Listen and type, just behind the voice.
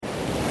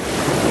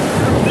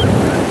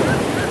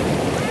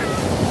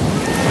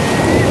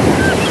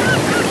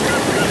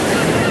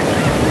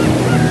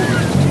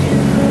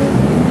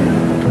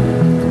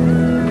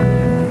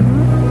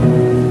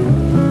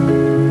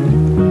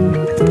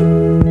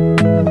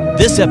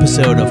This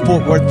episode of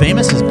Fort Worth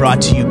Famous is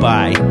brought to you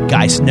by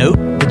Geist Note,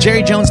 the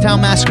Jerry Jonestown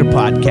Massacre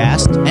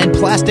Podcast, and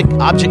Plastic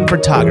Object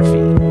Photography.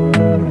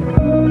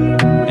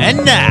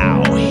 And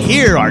now,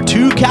 here are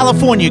two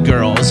California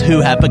girls who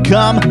have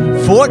become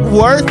Fort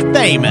Worth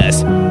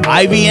famous,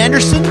 Ivy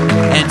Anderson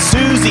and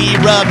Susie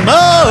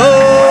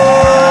Ramone.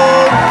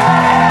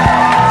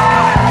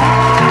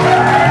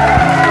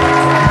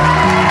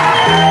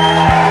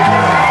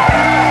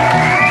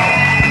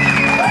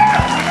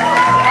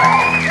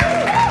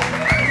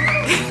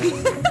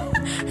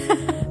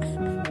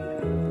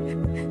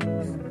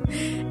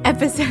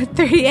 Episode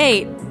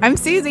 38. I'm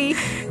Susie.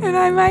 And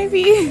I'm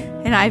Ivy.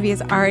 And Ivy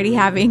is already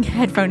having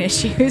headphone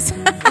issues.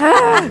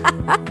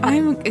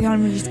 I'm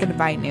just going to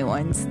buy new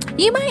ones.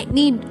 You might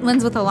need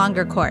ones with a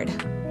longer cord,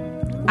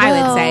 I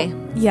would say.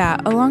 Yeah,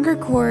 a longer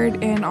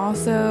cord and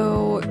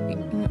also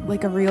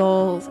like a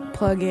real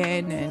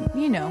plug-in and,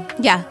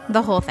 Yeah,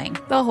 the whole thing.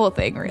 the whole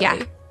thing, really.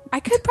 Yeah. I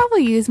could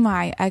probably use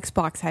my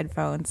Xbox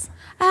headphones,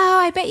 Oh,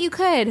 I bet you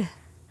could.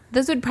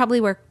 Those would probably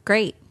work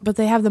great. but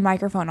they have the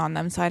microphone on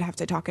them, so I'd have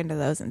to talk into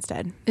those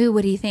instead. Ooh,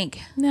 what do you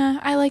think? Nah,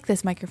 I like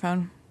this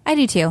microphone. I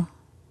do too.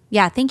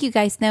 Yeah, thank you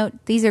guys. Note,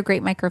 these are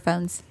great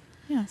microphones.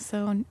 Yeah,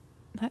 so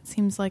that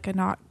seems like a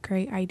not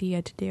great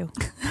idea to do.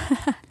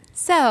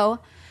 So,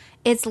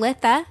 it's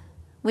Litha,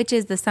 which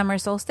is the summer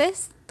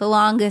solstice. The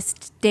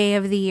longest day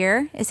of the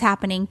year is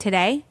happening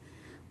today.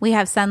 We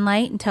have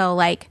sunlight until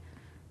like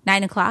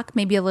 9 o'clock,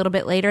 maybe a little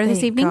bit later this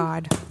Thank evening.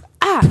 God.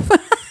 Ah!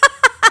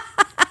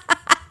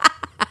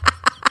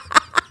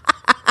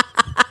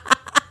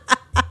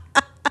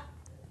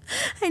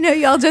 I know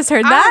y'all just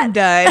heard that. I'm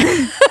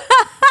done.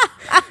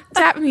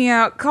 Tap me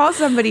out. Call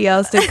somebody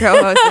else to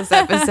co-host this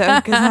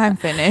episode because I'm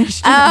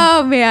finished.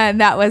 Oh man,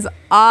 that was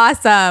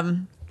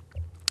awesome.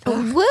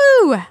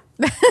 Woo!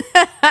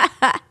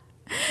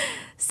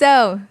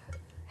 So,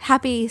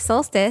 happy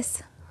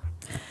solstice.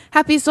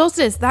 Happy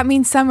solstice. That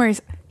means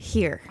summer's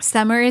here.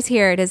 Summer is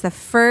here. It is the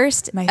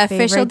first My official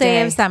favorite day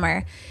day. of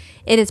summer.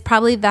 It is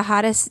probably the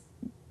hottest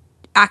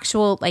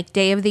actual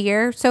day of the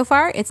year so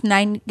far. It's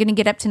going to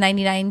get up to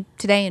 99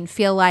 today and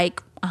feel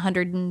like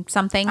 100 and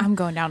something. I'm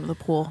going down to the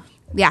pool.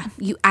 Yeah,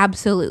 you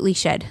absolutely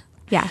should.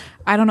 Yeah.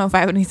 I don't know if I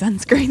have any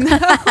sunscreen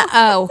though.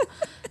 Oh,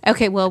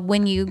 okay. Well,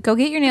 when you go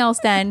get your nails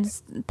done,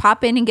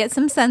 pop in and get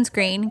some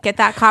sunscreen. Get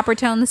that copper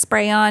tone, the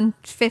spray on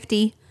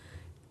 50.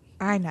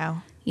 I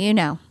know. You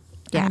know.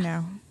 Yeah. I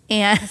know.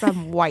 And 'Cause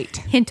I'm white.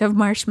 hint of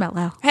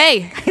marshmallow.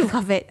 Hey, I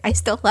love it. I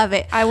still love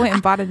it. I went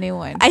and bought a new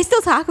one. I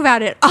still talk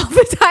about it all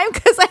the time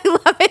because I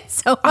love it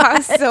so much. I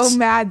was so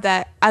mad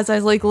that as I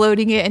was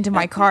loading it into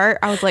my cart,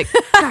 I was like,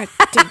 God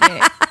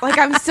dang it.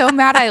 I'm so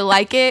mad I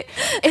like it.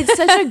 It's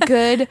such a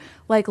good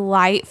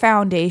light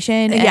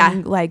foundation and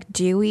Yeah.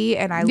 dewy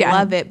and I Yeah.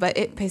 love it, but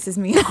it pisses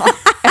me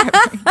off every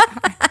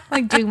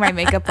time. Doing my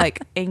makeup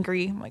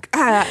angry. I'm like,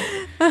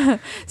 ah.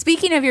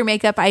 Speaking of your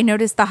makeup, I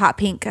noticed the hot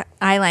pink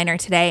eyeliner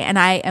today and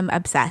I am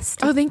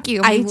obsessed. Oh, thank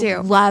you. I Me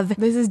too. love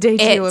This is day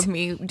 2 it. of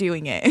me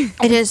doing it.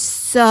 It is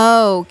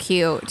so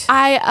cute.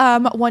 I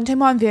one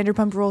time on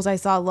Vanderpump Rules I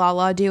saw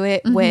Lala do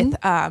it with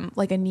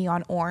a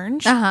neon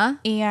orange. Uh-huh.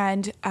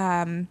 And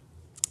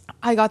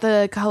I got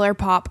the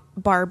ColourPop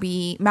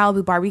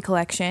Malibu Barbie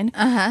collection.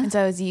 Uh-huh. And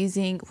so I was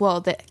using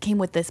that came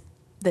with this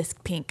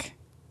pink.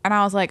 And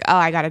I was like, oh,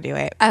 I got to do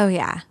it. Oh,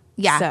 yeah.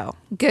 Yeah. So.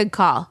 Good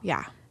call.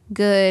 Yeah.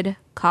 Good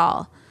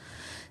call.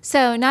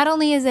 So not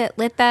only is it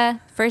Litha,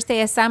 first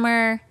day of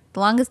summer, the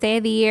longest day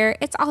of the year,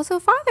 it's also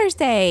Father's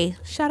Day.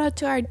 Shout out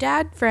to our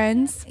dad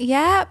friends.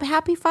 Yep.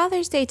 Happy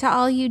Father's Day to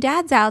all you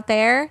dads out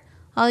there.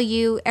 All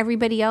you,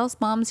 everybody else,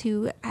 moms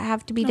who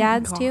have to be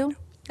dads God. too.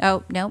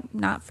 Oh, no,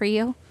 not for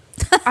you.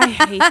 I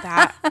hate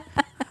that.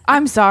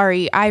 I'm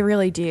sorry. I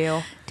really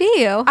do. Do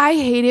you? I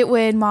hate it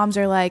when moms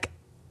are like,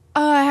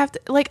 oh, I have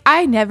to,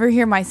 I never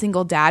hear my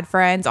single dad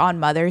friends on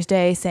Mother's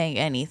Day saying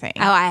anything.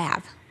 Oh, I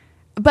have.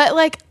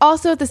 But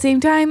also at the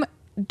same time,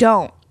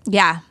 don't.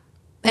 Yeah.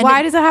 And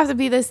Why does it have to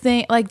be this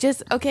thing?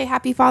 Okay,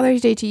 happy Father's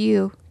Day to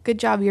you. Good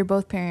job, you're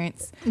both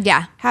parents.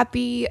 Yeah.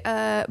 Happy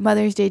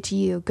Mother's Day to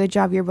you. Good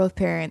job, you're both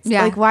parents.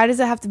 Yeah. Why does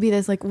it have to be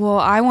this? Well,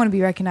 I want to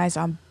be recognized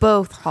on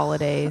both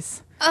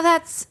holidays. Oh,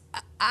 that's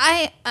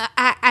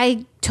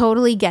I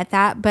totally get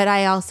that, but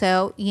I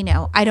also,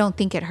 I don't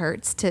think it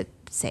hurts to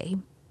say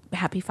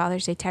Happy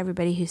Father's Day to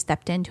everybody who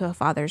stepped into a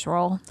father's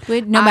role,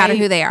 no matter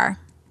who they are.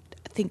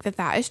 I think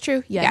that is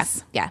true.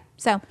 Yes. Yeah.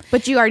 So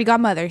But you already got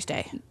Mother's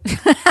Day.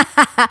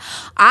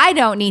 I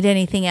don't need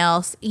anything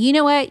else. You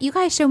know what? You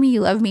guys show me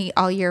you love me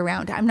all year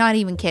round. I'm not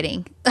even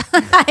kidding.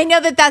 I know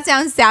that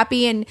sounds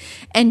sappy and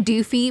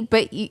doofy,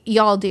 but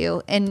y'all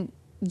do, and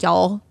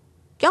y'all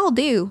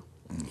do.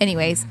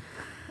 Anyways.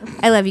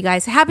 I love you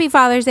guys. Happy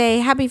Father's Day.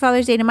 Happy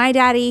Father's Day to my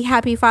daddy.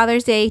 Happy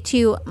Father's Day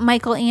to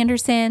Michael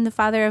Anderson, the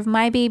father of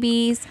my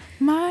babies.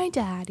 My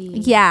daddy.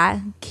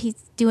 Yeah, he's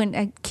killing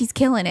it. He's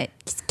killing it,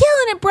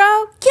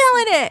 bro.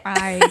 Killing it.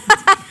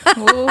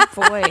 Oh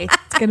boy.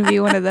 It's going to be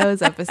one of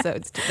those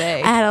episodes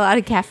today. I had a lot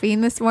of caffeine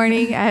this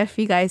morning, if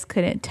you guys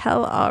couldn't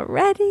tell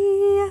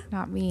already.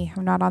 Not me.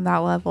 I'm not on that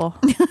level.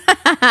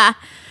 I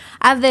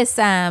have this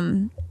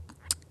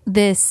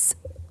this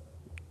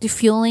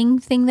fueling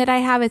thing that I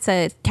have. It's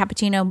a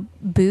cappuccino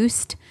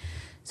boost.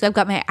 So I've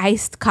got my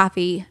iced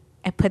coffee.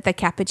 I put the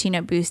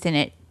cappuccino boost in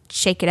it,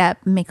 shake it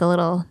up, make a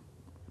little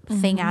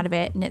thing out of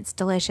it, and it's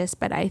delicious,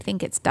 but I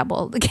think it's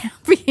double the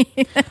caffeine.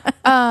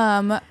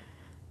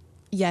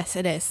 Yes,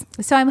 it is.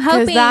 So I'm Because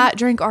hoping that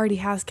drink already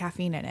has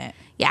caffeine in it.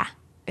 yeah.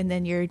 And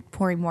then you're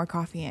pouring more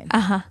coffee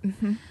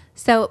in.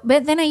 So,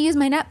 but then I use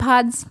my nut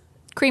pods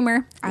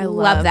creamer. I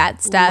love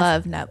that stuff.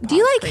 Love nut Do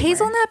you pods like creamer.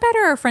 hazelnut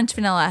better or French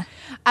vanilla?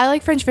 I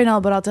like French vanilla,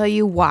 but I'll tell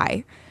you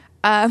why.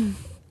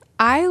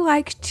 I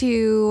like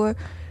to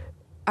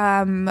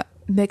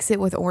mix it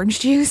with orange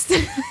juice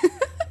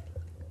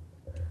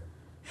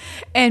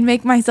and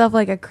make myself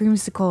like a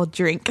creamsicle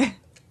drink.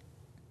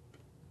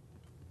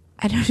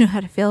 I don't know how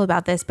to feel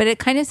about this, but it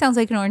kind of sounds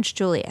like an orange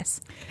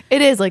Julius.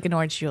 It is like an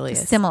orange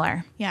Julius.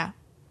 Similar. Yeah.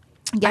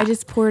 Yeah. I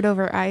just pour it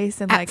over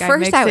ice and At like I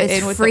first mix I it was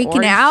in with the freaking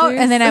orange out, juice.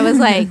 and then I was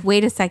like,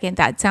 wait a second,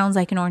 that sounds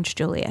like an orange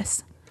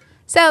Julius.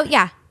 So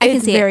yeah, I can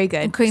It's see very it.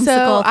 good. Creamsicle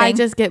So I thing.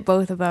 just get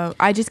both of them.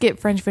 I just get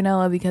French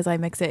vanilla because I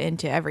mix it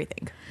into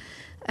everything.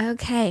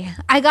 Okay.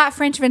 I got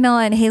French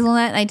vanilla and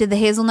hazelnut, and I did the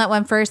hazelnut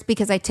one first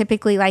because I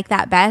typically like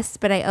that best.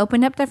 But I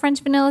opened up the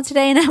French vanilla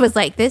today, and I was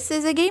like, this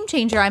is a game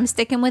changer. I'm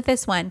sticking with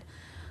this one.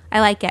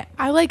 I like it.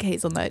 I like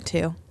hazelnut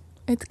too.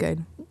 It's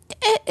good.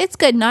 It's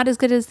good. Not as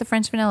good as the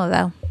French vanilla,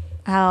 though.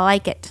 I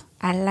like it.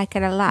 I like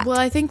it a lot. Well,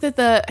 I think that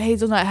the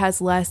hazelnut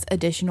has less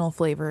additional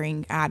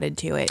flavoring added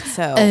to it.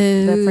 So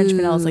the French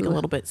vanilla is like a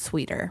little bit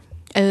sweeter.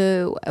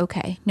 Oh,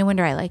 okay. No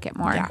wonder I like it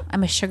more. Yeah.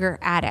 I'm a sugar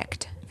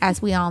addict,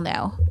 as we all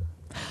know.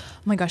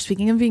 Oh my gosh,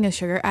 speaking of being a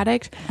sugar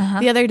addict,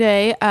 the other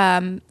day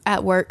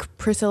at work,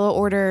 Priscilla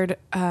ordered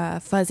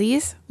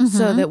fuzzies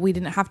so that we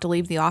didn't have to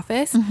leave the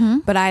office.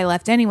 But I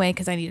left anyway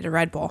because I needed a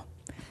Red Bull.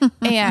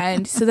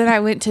 And so then I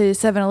went to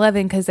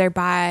 7-Eleven because they're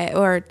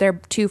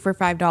 2 for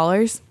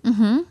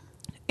 $5.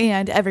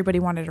 And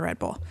everybody wanted a Red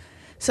Bull.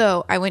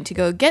 So I went to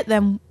go get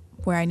them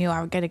where I knew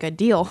I would get a good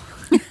deal.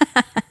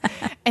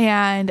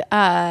 And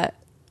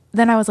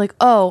then I was like,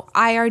 oh,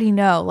 I already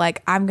know,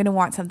 like, I'm going to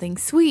want something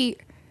sweet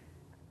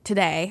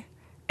today.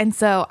 And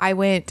so I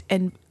went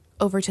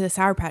over to the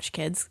Sour Patch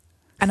Kids,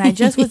 and I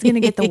just was going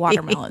to get the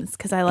watermelons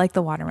because I like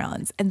the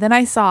watermelons. And then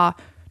I saw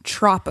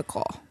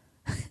tropical,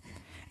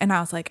 and I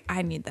was like,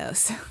 I need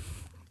those.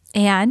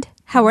 And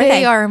how are they?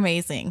 They are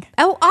amazing.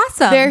 Oh,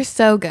 awesome. They're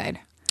so good.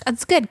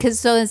 That's good because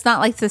so it's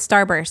not like the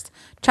Starburst.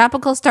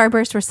 Tropical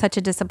Starburst were such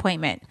a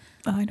disappointment.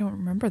 Oh, I don't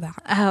remember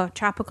that. Oh,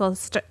 tropical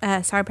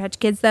Sour Patch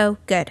Kids though,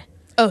 good.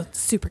 Oh, it's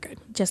super good.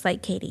 Just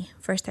like Katie.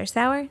 First they're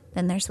sour,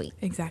 then they're sweet.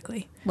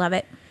 Exactly. Love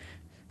it.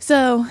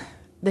 So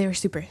they were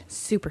super,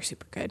 super,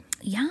 super good.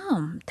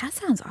 Yum. That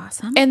sounds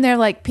awesome. And they're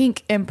like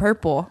pink and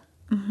purple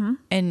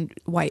and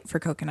white for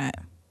coconut.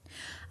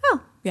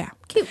 Oh, Yeah.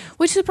 cute.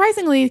 Which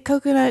surprisingly,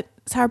 coconut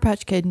Sour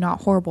Patch Kid,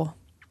 not horrible.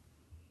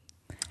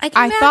 I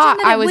I imagine thought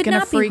that I it was would gonna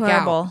not be freak out.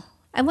 horrible.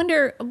 I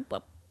wonder.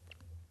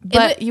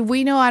 But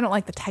we know I don't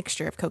like the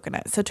texture of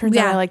coconut. So it turns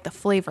out Yeah. I like the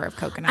flavor of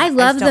coconut. I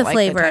love just don't the like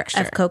flavor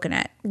texture. of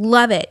coconut.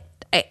 Love it.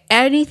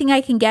 Anything I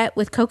can get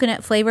with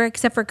coconut flavor,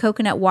 except for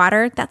coconut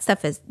water, that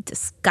stuff is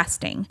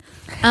disgusting.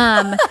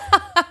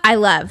 I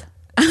love.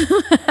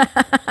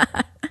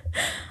 I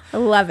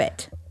love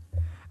it.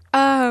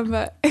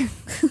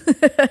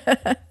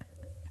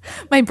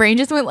 My brain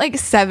just went like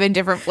 7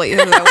 different places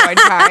at one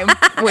time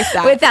with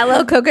that. With that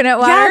little coconut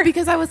water. Yeah,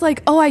 because I was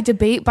like, oh, I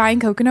debate buying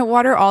coconut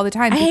water all the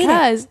time hate it.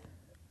 because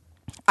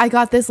I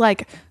got this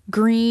like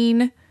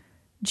green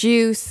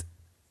juice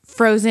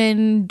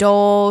frozen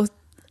Dole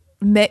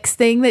mix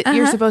thing that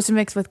you're supposed to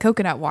mix with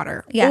coconut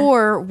water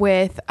or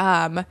with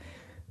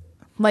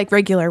like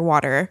regular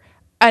water.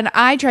 And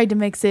I tried to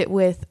mix it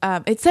with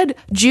it said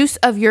juice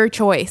of your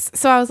choice.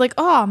 So I was like,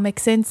 oh, I'll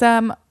mix in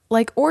some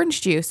like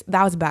orange juice.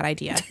 That was a bad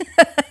idea.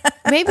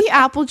 Maybe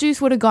apple juice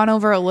would have gone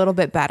over a little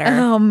bit better.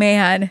 Oh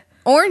man.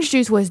 Orange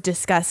juice was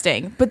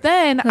disgusting. But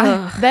then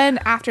then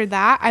after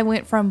that, I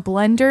went from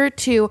blender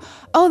to,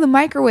 oh, the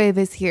microwave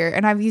is here.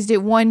 And I've used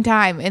it one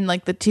time in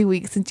like the 2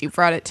 weeks since you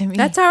brought it to me.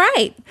 That's all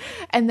right.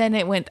 And then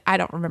it went, I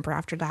don't remember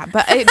after that,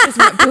 but it just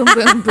went boom,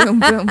 boom, boom,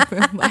 boom,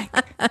 boom. Like,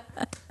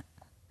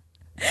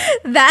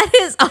 That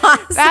is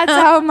awesome. that's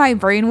how my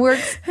brain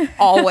works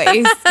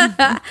always.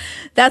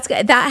 That's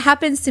good. That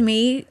happens to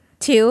me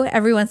too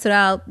every once in a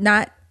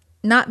while.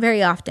 Not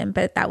very often,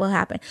 but that will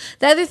happen.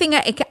 The other thing,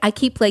 I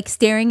keep like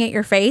staring at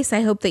your face. I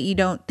hope that you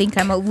don't think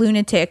I'm a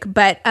lunatic,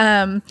 but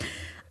I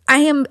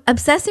am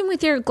obsessing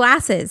with your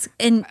glasses,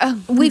 and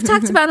we've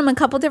talked about them a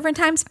couple different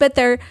times. But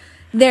they're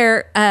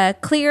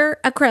clear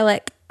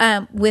acrylic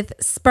with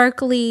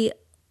sparkly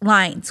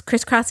lines,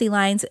 crisscrossy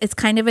lines. It's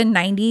kind of a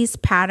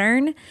 90s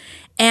pattern,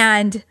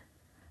 and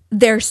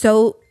they're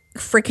so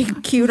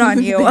freaking cute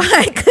on you.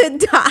 I could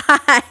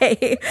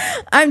die.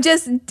 I'm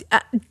just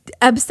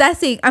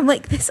obsessing. I'm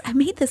like, I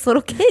made this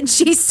little kid.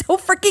 She's so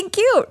freaking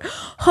cute.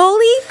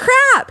 Holy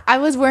crap. I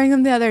was wearing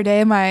them the other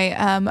day.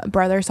 My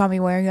brother saw me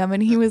wearing them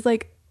and he was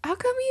like, how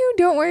come you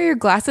don't wear your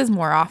glasses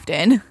more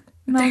often?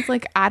 And I was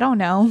like, I don't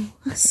know.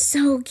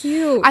 So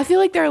cute. I feel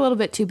like they're a little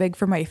bit too big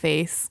for my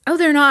face. Oh,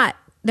 they're not.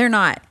 They're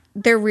not.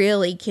 They're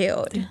really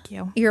cute. Thank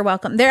you. You're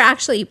welcome. They're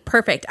actually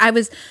perfect. I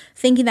was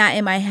thinking that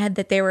in my head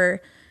that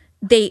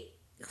they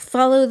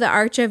follow the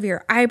arch of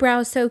your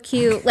eyebrows so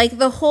cute. Like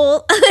the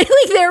whole, like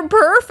they're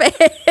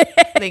perfect.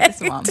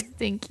 Thanks, Mom.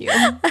 Thank you.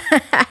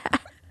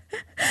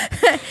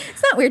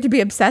 It's not weird to be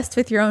obsessed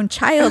with your own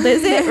child,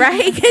 is it?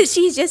 Right? Because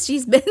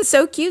she's been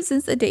so cute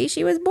since the day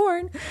she was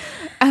born.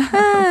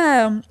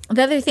 The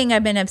other thing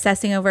I've been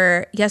obsessing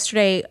over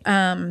yesterday,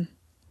 the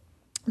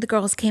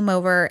girls came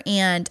over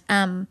and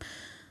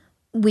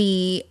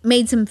we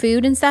made some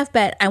food and stuff,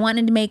 but I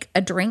wanted to make a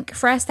drink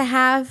for us to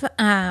have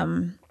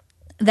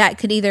that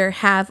could either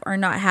have or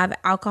not have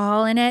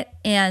alcohol in it.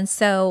 And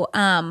so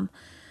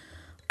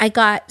I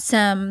got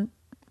some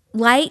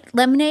light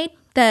lemonade,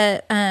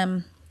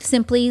 the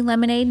Simply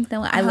lemonade.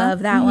 I love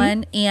that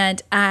one.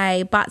 And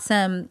I bought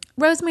some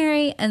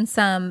rosemary and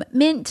some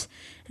mint,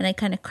 and I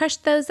kind of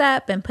crushed those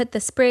up and put the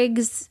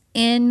sprigs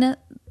in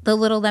the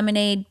little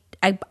lemonade.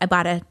 I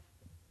bought a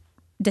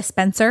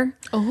dispenser.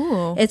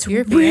 Oh, it's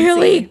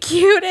really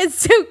cute. It's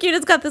so cute.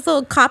 It's got this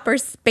little copper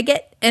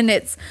spigot and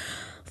it's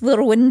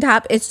little wooden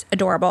top. It's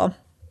adorable.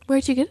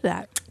 Where'd you get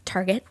that?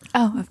 Target.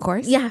 Oh, of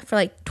course. Yeah, for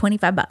like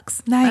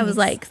 $25. Nice. I was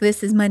like,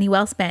 this is money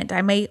well spent.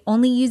 I may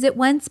only use it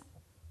once,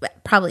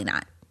 but probably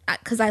not,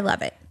 because I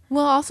love it.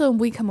 Well, also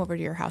we come over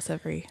to your house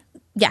every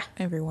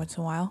once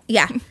in a while.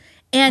 Yeah.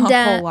 And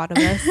a whole lot of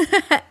us.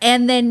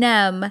 And then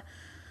I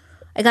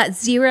got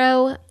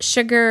 0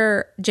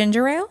 sugar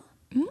ginger ale.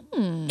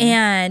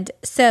 And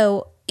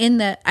so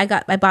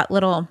I bought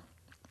little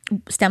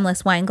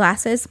stemless wine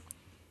glasses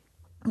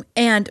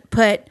and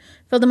filled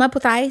them up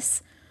with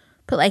ice,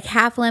 put like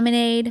half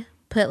lemonade,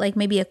 put like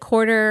maybe a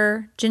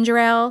quarter ginger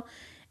ale,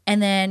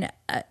 and then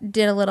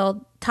did a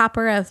little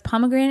topper of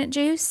pomegranate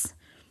juice,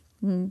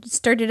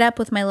 stirred it up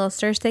with my little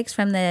stir sticks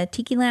from the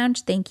Tiki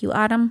Lounge. Thank you,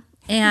 Autumn.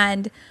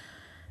 And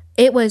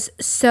it was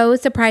so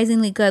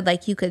surprisingly good.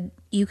 Like you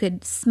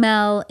could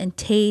smell and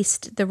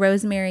taste the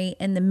rosemary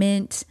and the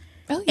mint.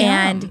 Oh,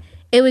 yeah. And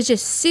it was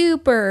just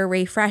super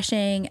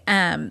refreshing.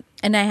 And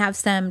I have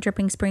some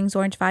Dripping Springs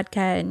orange vodka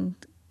and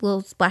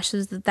little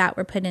splashes of that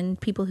were put in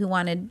people who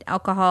wanted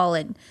alcohol.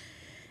 And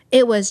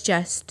it was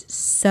just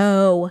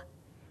so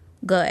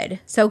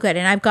good. So good.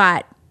 And I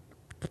bought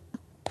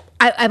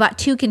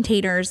 2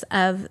 containers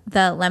of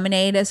the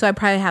lemonade. So I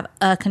probably have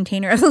a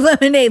container of the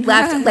lemonade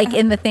left, like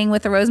in the thing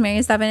with the rosemary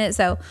and stuff in it.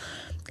 So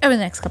over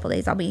the next couple of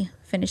days, I'll be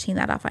finishing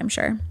that off, I'm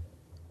sure.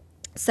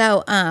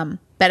 So,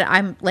 but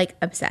I'm like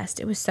obsessed.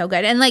 It was so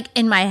good. And like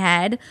in my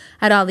head,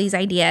 I had all these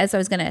ideas. I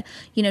was going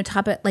to,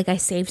 top it. Like I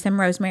saved some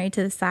rosemary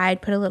to the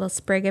side, put a little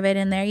sprig of it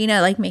in there,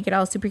 like make it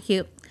all super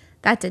cute.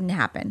 That didn't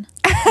happen.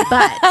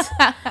 But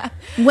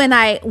I'm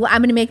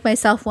going to make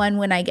myself one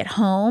when I get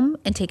home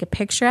and take a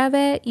picture of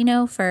it,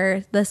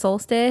 for the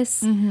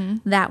solstice.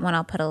 Mm-hmm. That one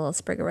I'll put a little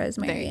sprig of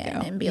rosemary in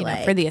and be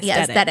like, for the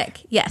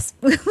aesthetic. Yes.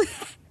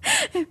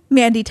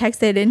 Mandy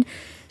texted and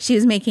she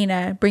was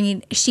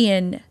she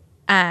and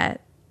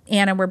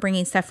Anna were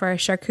bringing stuff for a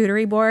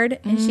charcuterie board.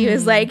 And she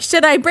was like,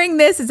 should I bring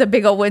this? It's a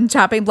big old wooden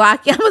chopping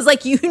block. I was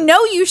like, you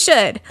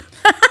should.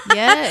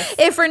 Yes.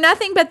 If for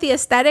nothing but the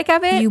aesthetic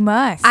of it. You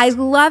must. I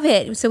love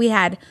it. So we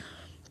had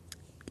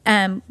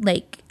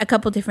like a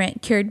couple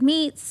different cured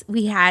meats.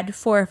 We had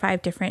 4 or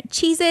 5 different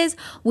cheeses.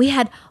 We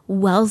had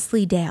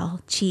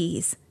Wensleydale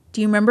cheese.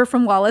 Do you remember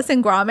from Wallace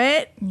and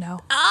Gromit? No.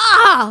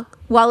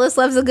 Wallace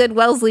loves a good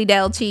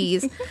Wensleydale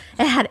cheese.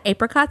 It had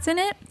apricots in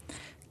it.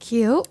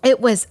 Cute.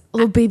 It was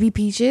little baby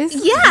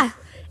peaches. Yeah.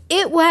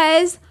 It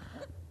was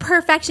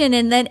perfection.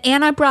 And then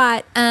Anna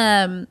brought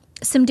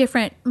some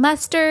different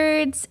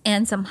mustards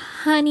and some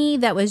honey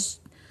that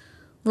was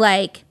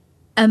like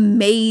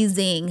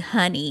amazing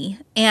honey.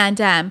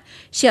 And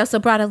she also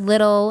brought a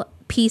little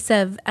piece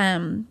of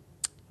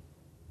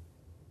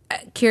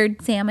cured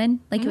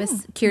salmon, like it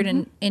was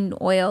cured in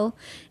oil.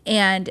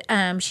 And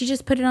she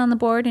just put it on the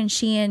board, and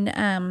she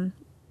and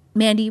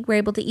Mandy were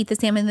able to eat the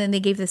salmon. And then they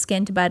gave the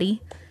skin to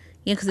Buddy.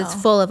 Because it's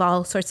full of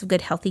all sorts of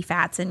good healthy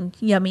fats and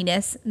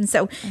yumminess. And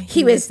so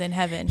he was in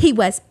heaven. He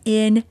was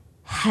in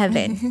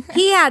heaven.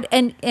 He had,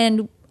 and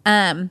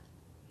I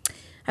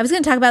was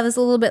going to talk about this a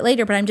little bit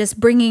later, but I'm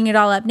just bringing it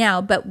all up now.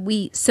 But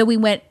we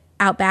went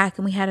out back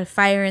and we had a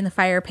fire in the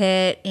fire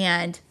pit.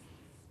 And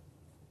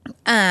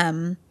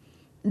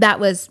it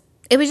was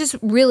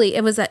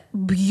a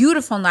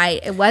beautiful night.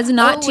 It was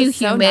not too humid.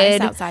 So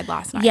nice outside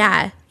last night.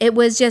 Yeah, it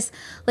was just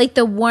like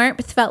the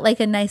warmth felt like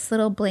a nice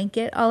little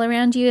blanket all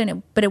around you,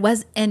 and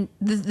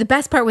the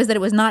best part was that it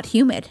was not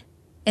humid,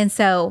 and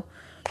so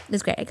it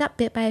was great. I got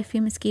bit by a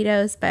few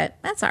mosquitoes, but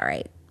that's all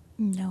right.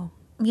 No.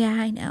 Yeah,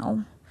 I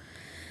know.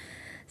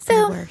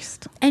 So the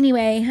worst.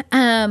 Anyway,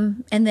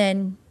 and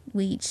then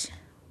we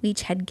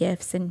each had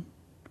gifts and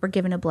were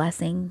given a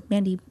blessing.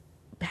 Mandy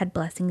had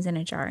blessings in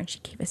a jar and she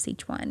gave us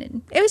each one,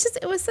 and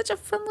it was such a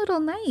fun little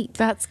night.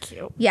 That's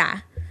cute. Yeah.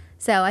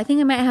 So I think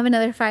I might have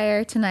another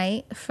fire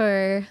tonight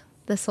for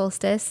the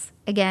solstice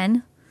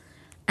again,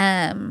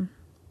 and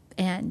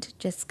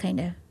just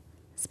kind of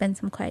spend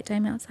some quiet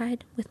time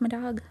outside with my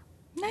dog.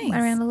 Nice.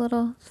 around a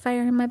little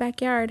fire in my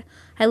backyard.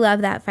 I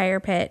love that fire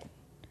pit.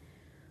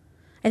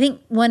 I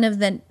think one of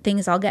the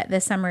things I'll get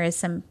this summer is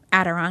some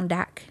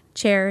Adirondack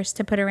chairs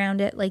to put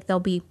around it. Like they'll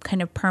be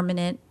kind of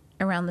permanent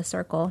around the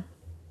circle.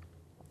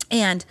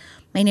 And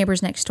my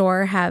neighbors next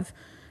door have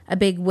a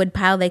big wood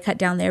pile. They cut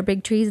down their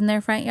big trees in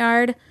their front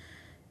yard.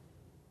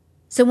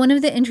 So one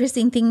of the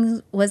interesting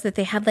things was that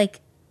they had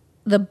like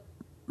the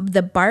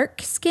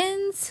bark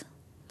skins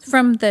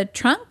from the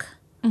trunk.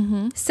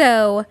 Mm-hmm.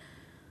 So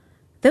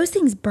those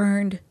things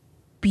burned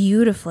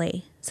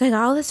beautifully. So I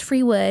got all this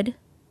free wood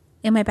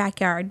in my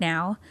backyard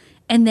now.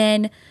 And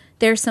then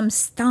there's some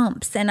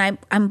stumps and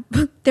I'm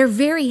they're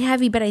very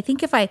heavy, but I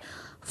think if I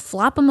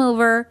flop them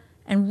over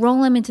and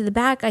roll them into the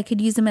back, I could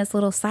use them as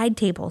little side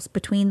tables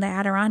between the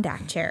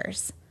Adirondack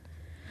chairs.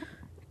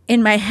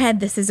 In my head,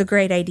 this is a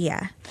great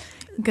idea.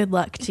 Good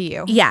luck to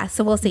you. Yeah,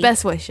 so we'll see.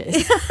 Best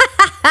wishes.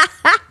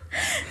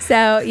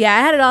 So yeah, I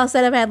had it all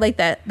set up. I had like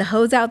the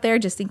hose out there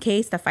just in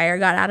case the fire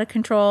got out of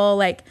control.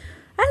 Like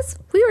as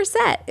we were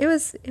set. It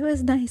was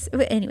nice.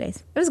 Anyways,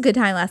 it was a good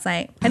time last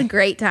night. I had a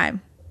great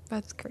time.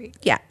 That's great.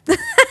 Yeah.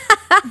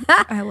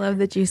 I love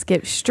that you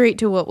skipped straight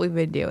to what we've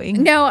been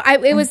doing. No,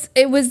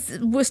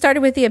 we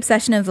started with the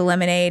obsession of the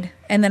lemonade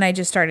and then I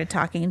just started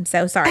talking.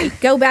 So sorry.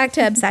 Go back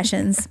to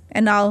obsessions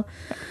and now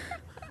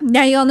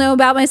y'all know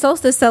about my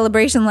solstice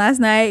celebration last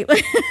night.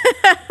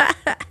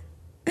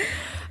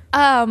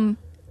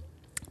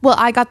 Well,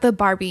 I got the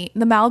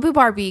Malibu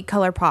Barbie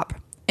ColourPop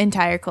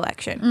entire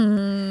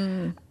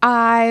collection.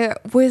 I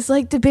was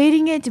like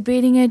debating it,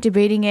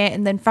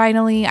 and then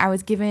finally I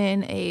was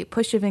given a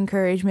push of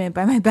encouragement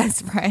by my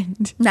best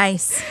friend.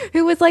 Nice.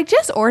 Who was like,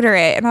 just order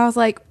it. And I was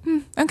like,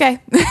 okay.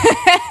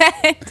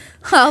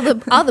 all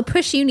the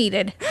push you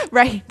needed.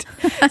 Right.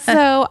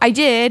 So I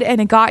did,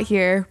 and it got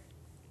here.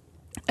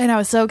 And I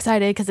was so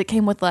excited because it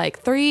came with like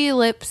 3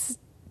 lips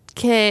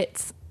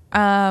kits,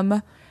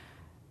 the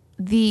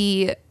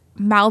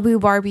Malibu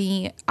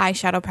Barbie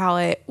eyeshadow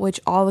palette, which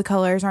all the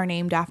colors are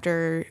named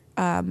after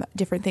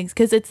different things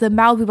because it's the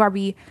Malibu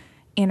Barbie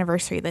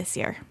anniversary this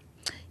year.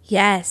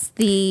 Yes,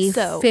 the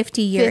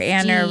 50-year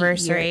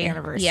anniversary.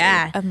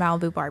 Yeah. Of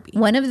Malibu Barbie.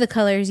 One of the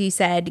colors you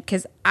said,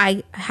 because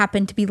I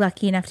happened to be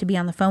lucky enough to be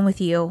on the phone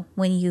with you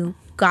when you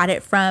got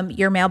it from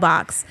your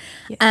mailbox.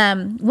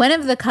 Yes. One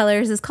of the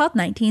colors is called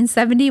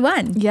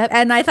 1971. Yep.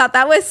 And I thought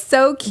that was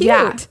so cute.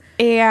 Yeah.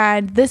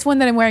 And this one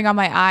that I'm wearing on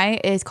my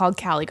eye is called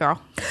Cali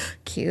Girl.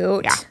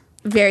 Cute. Yeah.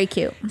 Very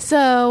cute.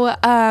 So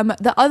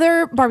the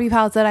other Barbie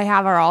palettes that I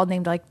have are all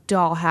named like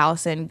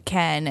Dollhouse and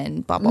Ken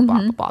and blah, blah,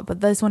 blah, blah, blah.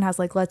 But this one has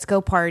like Let's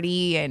Go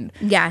Party and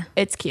yeah,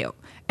 it's cute.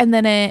 And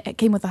then it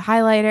came with a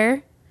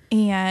highlighter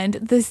and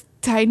this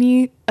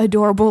tiny,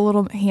 adorable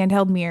little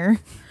handheld mirror.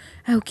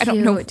 Oh, cute. I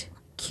don't know.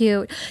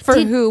 Cute. For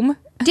whom?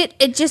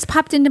 It just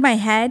popped into my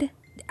head.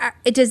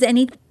 Does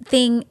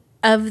anything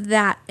of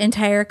that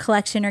entire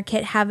collection or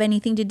kit have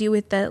anything to do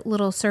with the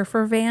little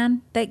surfer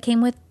van that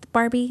came with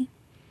Barbie?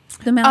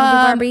 The Malibu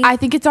Barbie? I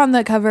think it's on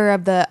the cover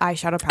of the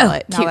eyeshadow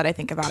palette now that I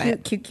think about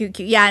it. Cute.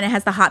 Yeah, and it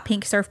has the hot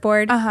pink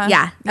surfboard. Uh-huh.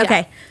 Yeah.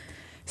 Okay. Yeah.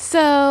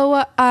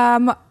 So,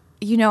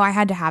 I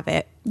had to have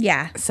it.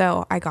 Yeah.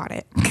 So I got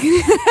it.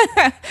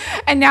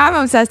 And now I'm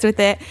obsessed with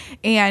it.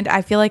 And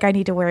I feel like I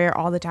need to wear it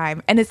all the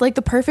time. And it's like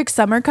the perfect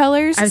summer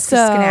colors. I was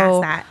just going to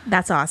ask that.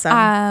 That's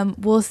awesome.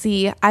 We'll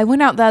see. I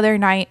went out the other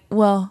night.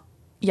 Well,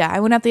 yeah, I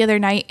went out the other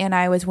night and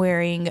I was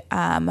wearing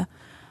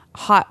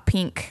hot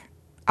pink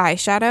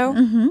eyeshadow.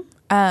 Mm-hmm.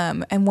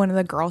 And one of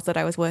the girls that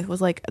I was with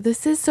was like,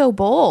 this is so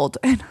bold.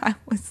 And I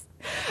was,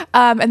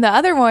 and the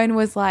other one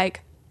was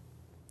like,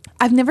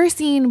 I've never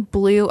seen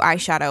blue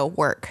eyeshadow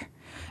work.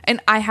 And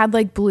I had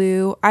like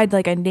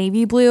a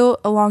navy blue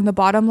along the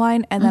bottom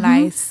line. And then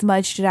I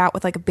smudged it out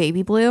with like a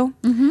baby blue.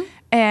 Mm-hmm.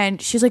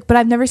 And she's like, but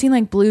I've never seen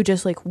like blue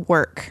just like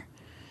work.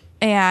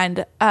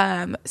 And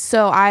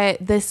so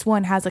this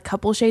one has a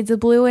couple shades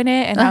of blue in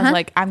it, and I was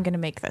like, I'm gonna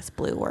make this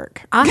blue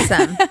work.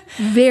 Awesome.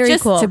 Very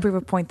just cool. to prove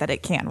a point that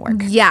it can work.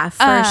 Yeah,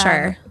 for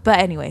sure. But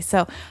anyway,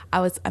 so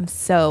I'm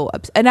so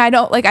upset, and I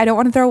don't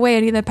want to throw away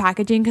any of the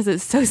packaging because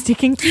it's so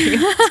stinking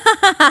cute.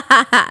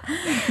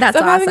 That's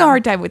I'm having a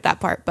hard time with that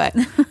part, but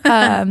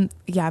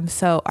yeah, I'm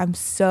so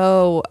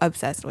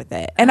obsessed with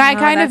it, and I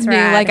kind of knew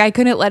like I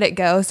couldn't let it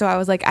go, so I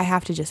was like, I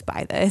have to just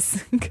buy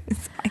this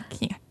because I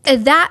can't.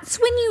 That's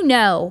when you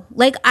know.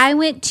 Like I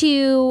went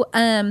to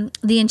the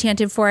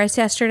Enchanted Forest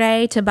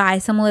yesterday to buy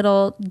some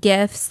little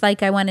gifts.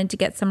 Like I wanted to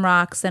get some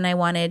rocks and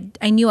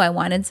I knew I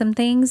wanted some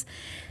things.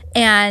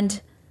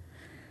 And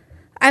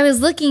I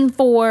was looking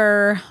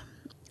for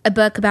a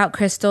book about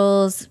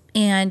crystals,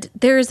 and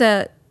there's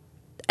a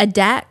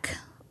deck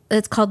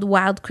that's called the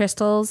Wild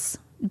Crystals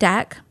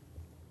deck.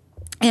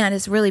 And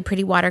it's really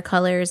pretty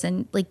watercolors,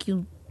 and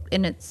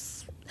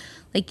it's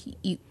like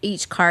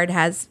each card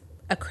has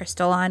a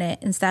crystal on it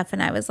and stuff.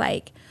 And I was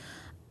like,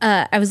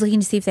 I was looking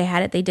to see if they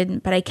had it. They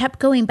didn't, but I kept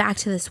going back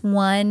to this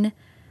one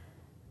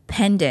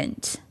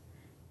pendant.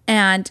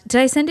 And did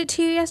I send it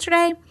to you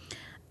yesterday?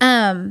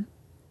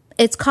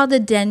 It's called a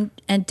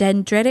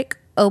dendritic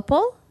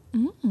opal.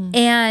 Mm.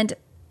 And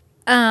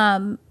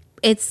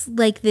it's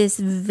like this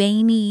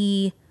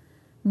veiny,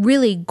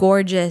 really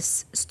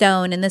gorgeous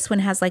stone. And this one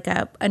has like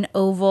an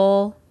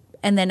oval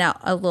and then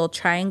a little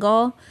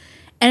triangle.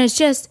 And it's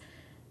just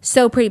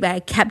so pretty, but I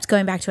kept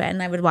going back to it.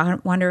 And I would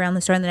wander around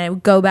the store and then I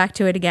would go back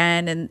to it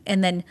again.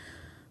 And then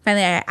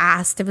finally I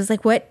asked, it was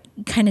like, what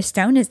kind of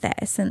stone is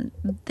this? And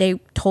they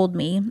told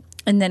me.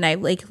 And then I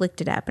like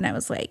looked it up and I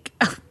was like,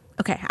 oh,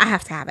 okay, I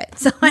have to have it.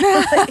 So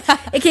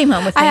it came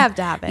home with me. I have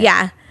to have it.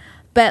 Yeah.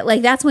 But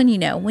like, that's when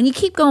when you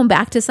keep going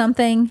back to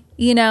something,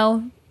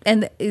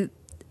 and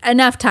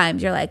enough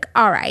times you're like,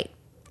 all right,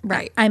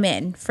 I'm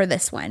in for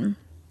this one.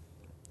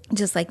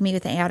 Just like me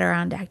with the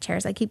Adirondack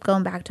chairs. I keep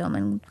going back to them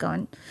and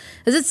going,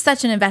 because it's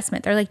such an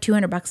investment. They're like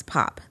 $200 a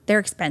pop. They're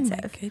expensive.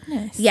 Oh my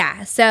goodness.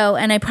 Yeah. So,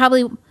 and I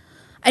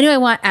knew I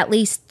want at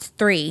least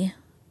 3,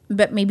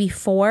 but maybe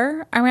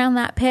 4 around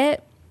that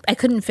pit. I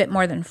couldn't fit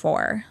more than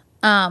 4.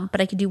 But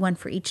I could do 1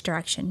 for each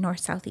direction, north,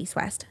 south, east,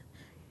 west.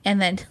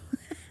 And then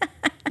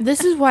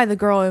this is why the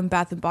girl in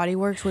Bath and Body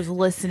Works was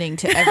listening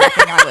to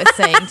everything I was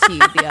saying to you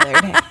the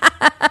other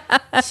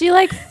day. She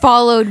like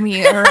followed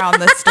me around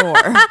the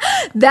store.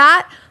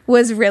 That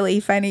was really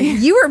funny.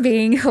 You were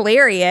being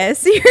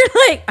hilarious. You're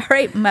like, all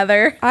right,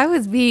 mother. I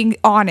was being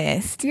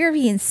honest. You're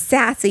being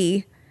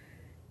sassy.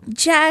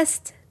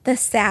 Just the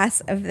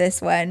sass of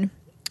this one.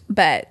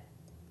 But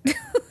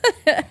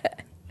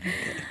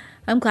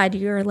I'm glad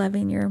you're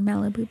loving your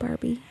Malibu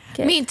Barbie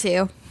kit. Me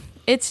too.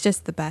 It's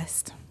just the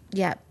best.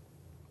 Yep.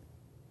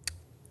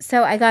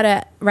 So I got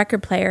a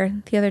record player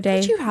the other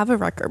day. Did you have a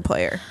record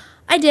player?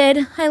 I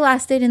did. I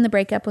lost it in the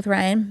breakup with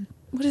Ryan.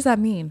 What does that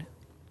mean?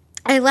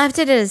 I left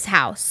it at his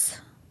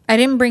house. I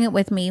didn't bring it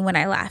with me when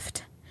I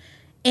left.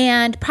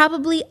 And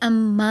probably a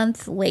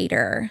month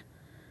later,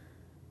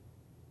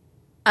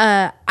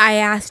 I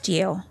asked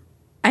you,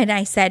 and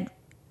I said,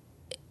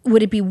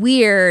 would it be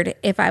weird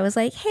if I was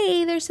like,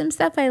 hey, there's some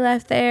stuff I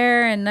left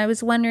there, and I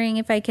was wondering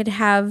if I could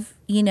have,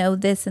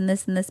 this and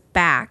this and this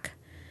back.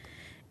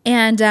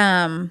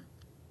 And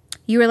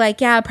you were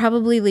like, yeah,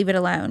 probably leave it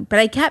alone. But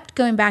I kept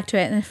going back to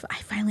it, and I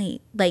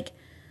finally, like,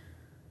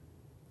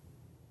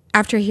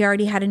 after he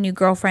already had a new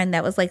girlfriend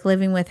that was, like,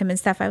 living with him and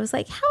stuff, I was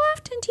like, how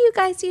often do you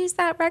guys use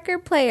that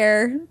record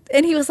player?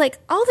 And he was like,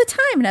 all the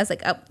time. And I was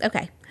like, oh,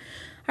 okay.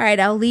 All right,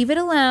 I'll leave it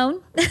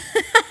alone.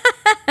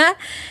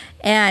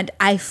 And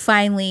I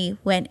finally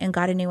went and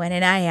got a new one,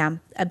 and I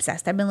am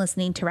obsessed. I've been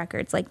listening to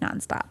records like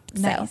nonstop.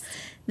 Nice. So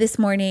this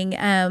morning,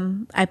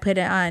 I put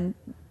it on,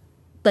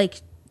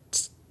 like,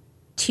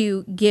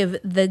 to give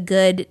the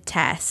good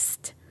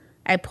test.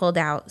 I pulled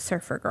out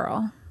Surfer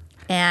Girl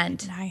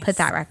and put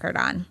that record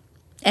on,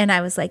 and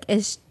I was like,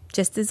 it's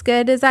just as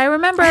good as I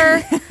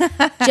remember.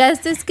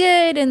 Just as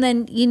good. And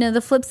then,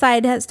 the flip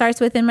side starts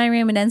with In My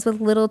Room and ends with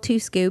Little 2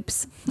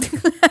 Scoops.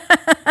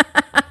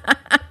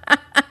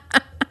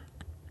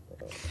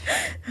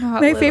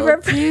 My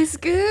favorite 2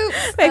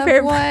 scoops. My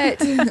favorite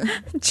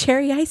what?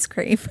 Cherry ice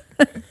cream.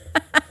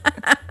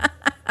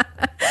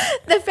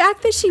 The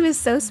fact that she was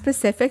so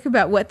specific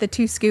about what the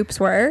 2 scoops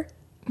were.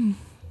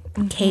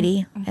 Mm-hmm.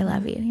 Katie, I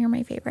love you. You're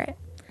my favorite.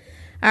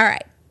 All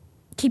right.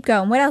 Keep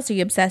going. What else are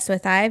you obsessed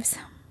with, Ives?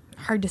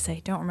 Hard to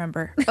say. Don't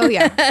remember. Oh,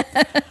 yeah.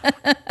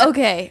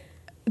 Okay.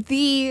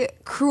 The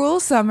Cruel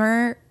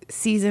Summer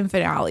season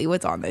finale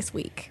was on this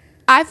week.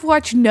 I've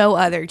watched no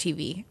other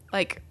TV.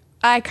 Like,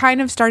 I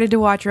kind of started to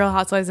watch Real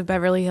Housewives of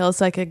Beverly Hills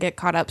so I could get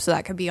caught up, so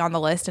that could be on the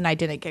list, and I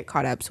didn't get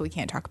caught up, so we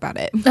can't talk about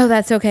it. Oh,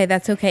 that's okay.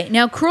 That's okay.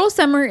 Now, Cruel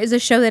Summer is a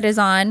show that is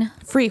on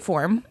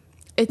Freeform.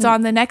 It's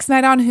on the next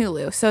night on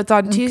Hulu. So it's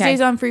on Tuesdays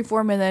on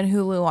Freeform and then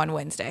Hulu on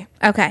Wednesday.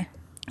 Okay.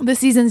 The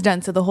season's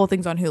done, so the whole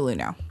thing's on Hulu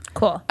now.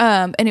 Cool.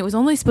 And it was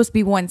only supposed to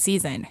be 1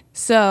 season.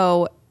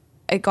 So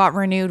it got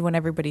renewed when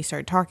everybody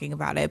started talking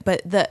about it.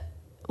 But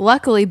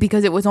luckily,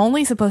 because it was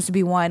only supposed to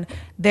be 1,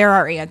 there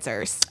are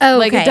answers. Oh,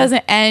 like, it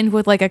doesn't end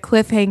with like a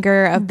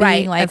cliffhanger of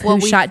being like, well,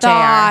 we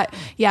thought,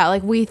 yeah,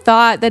 like we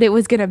thought that it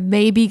was going to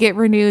maybe get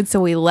renewed, so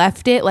we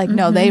left it. Like,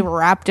 no, they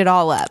wrapped it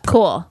all up.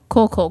 Cool.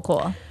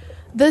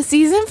 The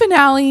season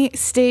finale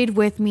stayed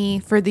with me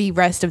for the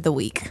rest of the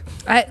week.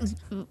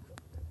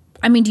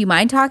 I mean, do you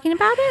mind talking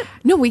about it?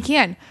 No, we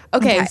can.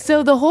 Okay,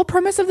 so the whole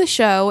premise of the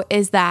show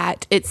is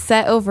that it's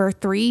set over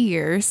 3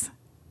 years,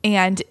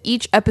 and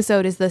each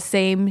episode is the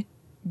same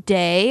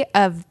day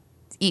of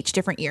each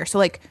different year. So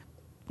like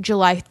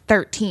July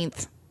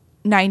 13th,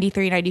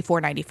 93,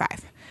 94, 95.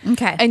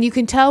 Okay. And you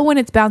can tell when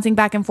it's bouncing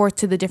back and forth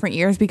to the different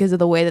years because of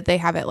the way that they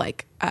have it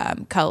like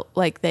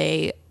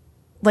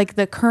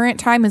the current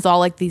time is all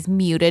like these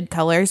muted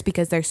colors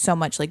because there's so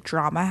much like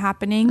drama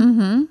happening.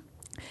 Mm-hmm.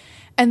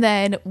 And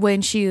then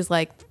when she's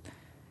like,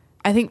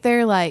 I think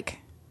they're like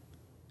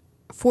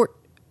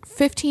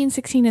 15,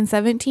 16, and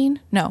 17.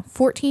 No,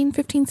 14,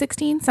 15,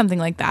 16, something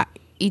like that.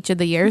 Each of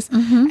the years.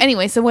 Mm-hmm.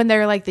 Anyway, so when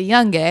they're like the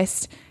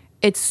youngest,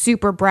 it's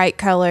super bright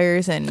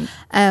colors and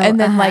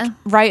then like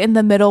right in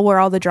the middle where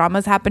all the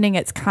drama's happening,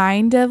 it's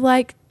kind of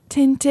like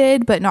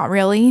tinted, but not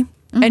really.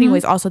 Mm-hmm.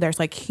 Anyways, also there's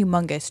like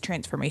humongous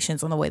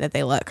transformations on the way that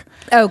they look.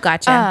 Oh,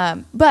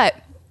 gotcha. But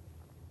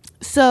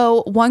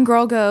so one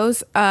girl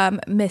goes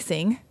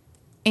missing,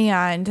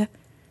 and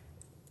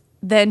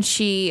then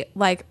she,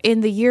 like,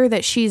 in the year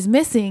that she's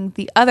missing,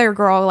 the other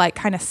girl, like,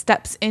 kind of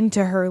steps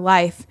into her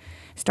life,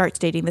 starts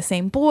dating the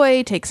same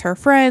boy, takes her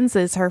friends,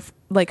 is her,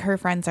 like, her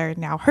friends are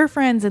now her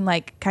friends, and,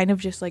 like, kind of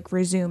just, like,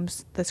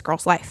 resumes this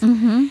girl's life.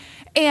 Mm-hmm.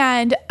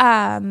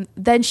 And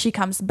then she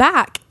comes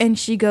back and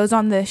she goes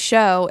on this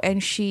show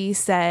and she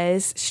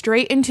says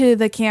straight into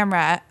the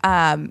camera,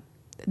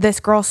 this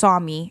girl saw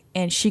me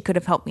and she could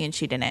have helped me and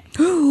she didn't.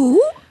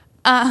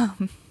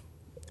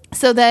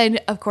 So then,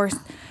 of course,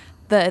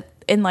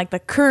 in like the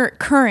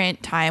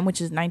current time, which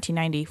is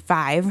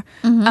 1995,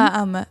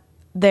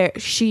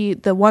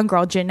 the one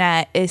girl,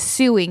 Jeanette, is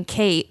suing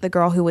Kate, the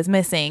girl who was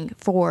missing,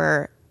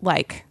 for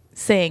like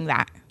saying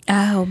that.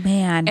 Oh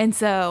man. And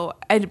so,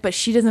 but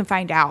she doesn't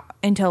find out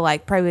until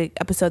like probably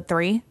episode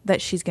 3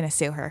 that she's gonna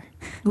sue her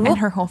and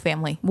her whole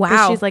family.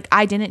 Wow. She's like,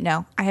 I didn't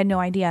know. I had no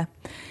idea.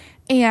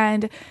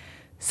 And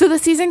so the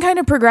season kind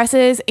of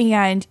progresses,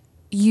 and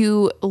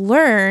you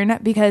learn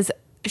because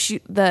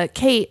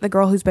Kate, the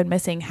girl who's been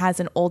missing, has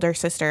an older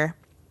sister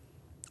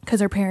because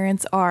her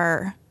parents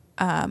are,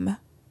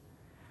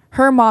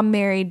 her mom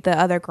married the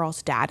other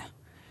girl's dad.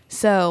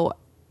 So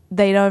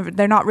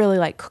they're not really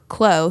like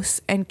close,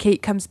 and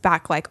Kate comes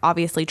back like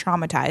obviously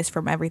traumatized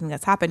from everything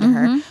that's happened to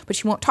her, but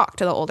she won't talk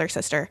to the older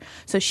sister.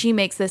 So she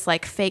makes this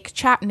like fake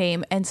chat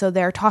name, and so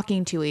they're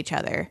talking to each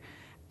other.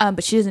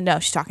 But she doesn't know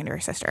she's talking to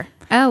her sister.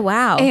 Oh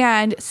wow.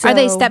 And so are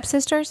they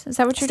stepsisters? Is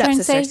that what you're trying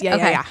to say? Yeah,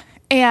 yeah.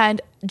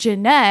 And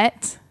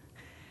Jeanette,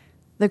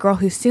 the girl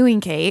who's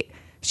suing Kate,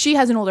 she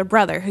has an older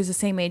brother who's the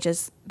same age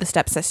as the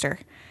stepsister.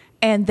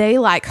 And they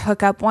like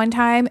hook up one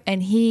time,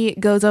 and he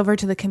goes over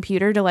to the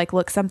computer to like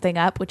look something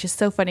up, which is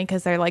so funny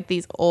because they're like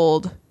these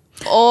old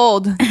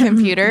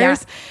computers. Yeah.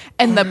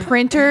 And the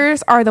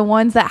printers are the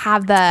ones that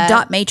have the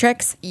dot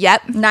matrix.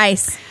 Yep.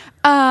 Nice.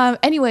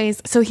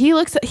 Anyways, so he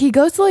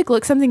goes to like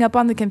look something up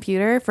on the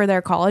computer for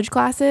their college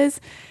classes,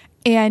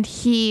 and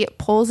he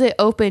pulls it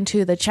open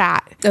to the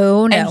chat.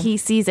 Oh no. And he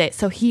sees it.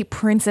 So he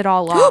prints it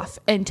all off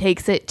and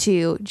takes it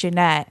to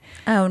Jeanette.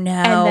 Oh no.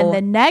 And then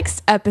the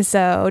next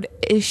episode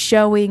is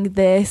showing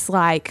this,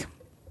 like,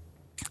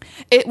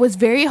 it was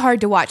very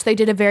hard to watch. They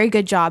did a very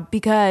good job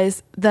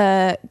because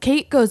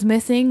Kate goes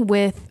missing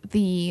with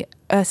the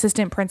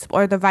assistant principal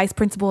or the vice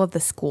principal of the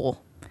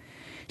school.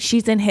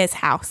 She's in his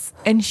house,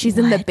 and she's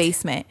in the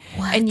basement.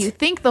 What? And you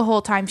think the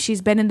whole time she's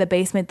been in the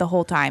basement the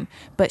whole time,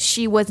 but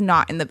she was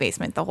not in the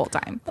basement the whole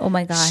time. Oh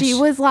my gosh. She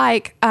was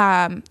like,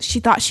 she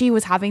thought she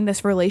was having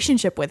this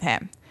relationship with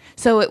him.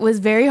 So it was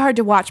very hard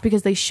to watch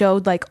because they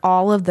showed like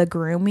all of the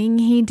grooming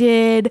he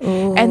did.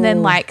 Ooh. And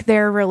then like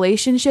their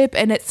relationship.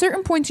 And at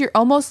certain points you're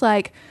almost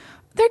like,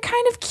 they're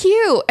kind of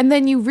cute. And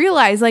then you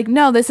realize like,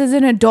 no, this is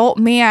an adult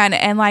man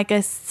and like a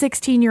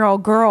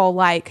 16-year-old girl.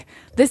 Like,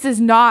 this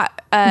is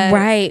not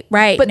right.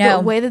 But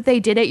the way that they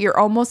did it, you're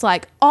almost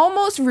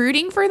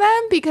rooting for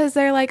them because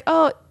they're like,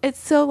 oh, it's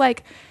so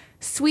like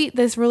sweet,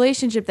 this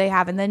relationship they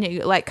have. And then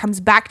it like comes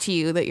back to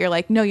you that you're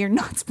like, no, you're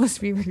not supposed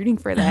to be rooting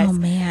for this. Oh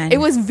man. It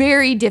was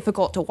very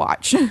difficult to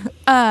watch.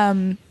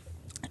 And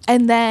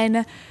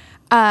then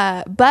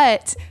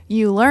but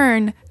you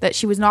learn that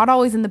she was not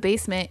always in the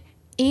basement,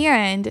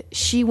 and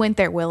she went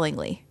there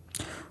willingly.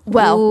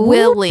 Well,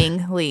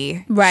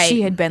 willingly. Right.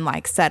 She had been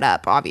like set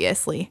up,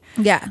 obviously.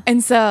 Yeah.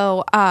 And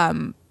so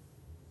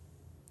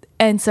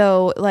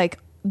like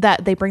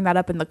that they bring that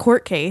up in the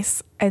court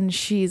case, and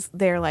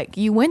they're like,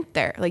 you went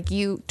there. Like,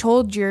 you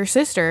told your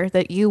sister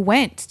that you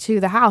went to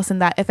the house,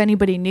 and that if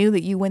anybody knew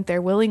that you went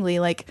there willingly,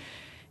 like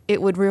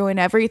it would ruin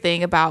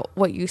everything about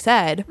what you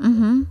said.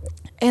 Mm-hmm.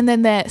 And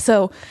then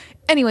so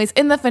anyways,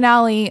 in the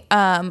finale,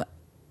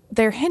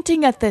 they're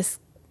hinting at this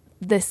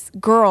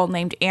girl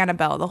named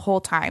Annabelle the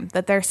whole time,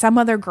 that there's some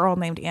other girl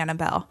named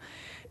Annabelle,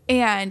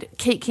 and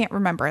Kate can't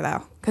remember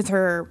though because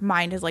her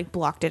mind has like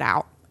blocked it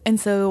out. And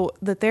so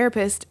the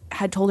therapist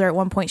had told her at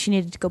one point she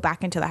needed to go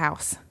back into the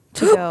house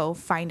to go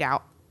find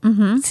out,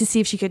 to see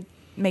if she could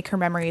make her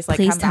memories like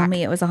Please come tell back.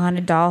 me it was a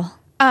haunted doll.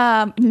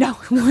 No,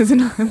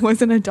 it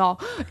wasn't a doll.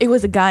 It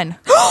was a gun.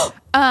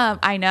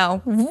 I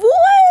know.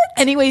 What?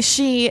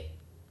 Anyways,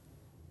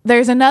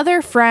 there's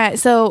another friend.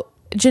 So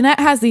Jeanette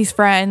has these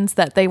friends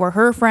that they were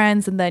her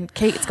friends, and then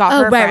Kate's got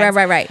her friends.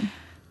 Right.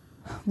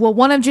 Well,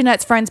 one of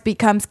Jeanette's friends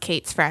becomes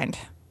Kate's friend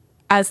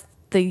as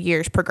the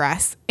years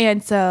progress.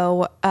 And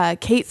so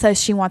Kate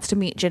says she wants to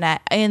meet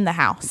Jeanette in the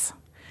house.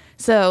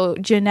 So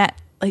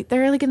Jeanette, like,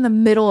 they're like in the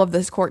middle of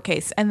this court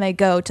case, and they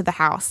go to the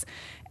house,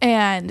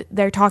 and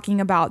they're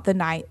talking about the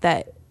night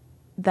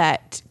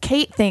that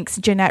Kate thinks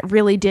Jeanette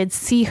really did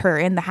see her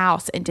in the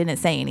house and didn't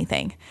say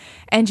anything.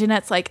 And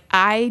Jeanette's like,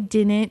 I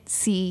didn't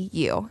see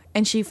you.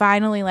 And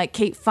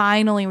Kate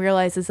finally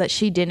realizes that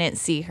she didn't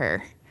see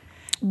her.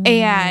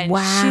 And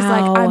she's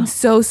like, I'm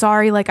so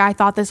sorry. Like, I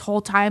thought this whole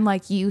time,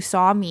 like, you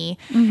saw me.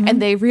 Mm-hmm.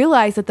 And they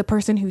realized that the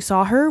person who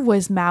saw her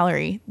was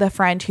Mallory, the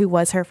friend who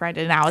was her friend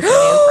and now is a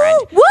new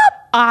friend. Whoop!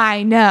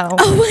 I know.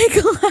 Oh my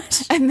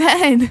gosh.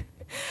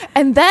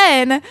 And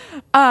then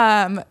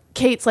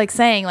Kate's like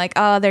saying like,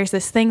 oh, there's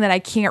this thing that I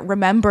can't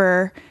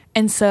remember.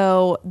 And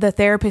so the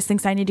therapist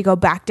thinks I need to go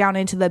back down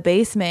into the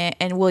basement,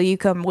 and will you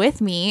come with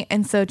me?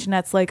 And so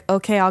Jeanette's like,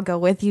 okay, I'll go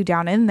with you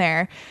down in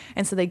there.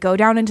 And so they go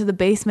down into the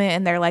basement,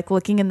 and they're like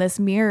looking in this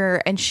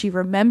mirror, and she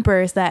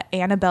remembers that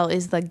Annabelle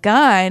is the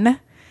gun,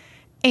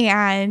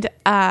 and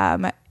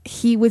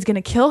he was going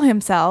to kill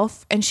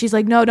himself. And she's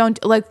like, no,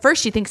 don't. Like,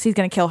 first she thinks he's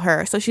going to kill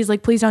her. So she's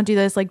like, please don't do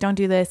this. Like, don't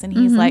do this. And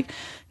he's like,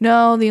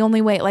 no, the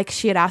only way, like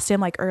she had asked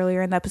him like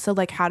earlier in the episode,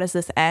 like, how does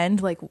this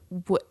end? Like,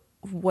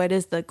 what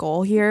is the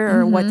goal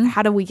here, or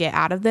how do we get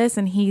out of this?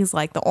 And he's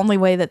like, the only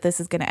way that this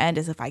is going to end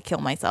is if I kill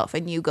myself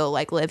and you go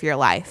like live your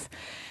life.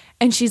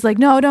 And she's like,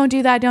 no, don't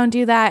do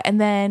that.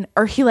 And then,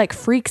 or he like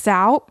freaks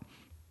out,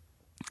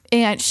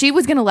 and she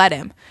was going to let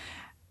him.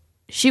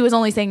 She was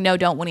only saying no,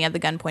 don't, when he had the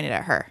gun pointed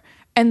at her.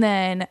 And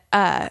then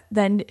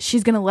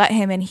she's going to let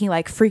him, and he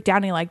like freaked out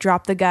and he like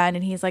dropped the gun,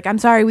 and he's like, I'm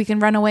sorry, we can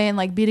run away and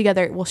like be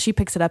together. Well, she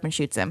picks it up and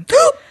shoots him.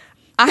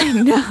 I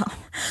know.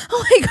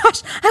 Oh my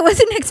gosh, I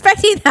wasn't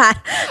expecting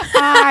that.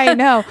 I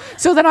know.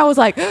 So then I was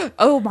like,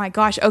 oh my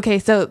gosh. Okay,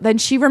 so then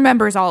she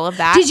remembers all of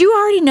that. Did you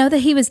already know that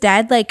he was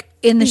dead, like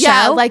in the show?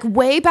 Yeah, like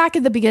way back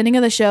at the beginning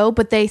of the show,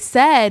 but they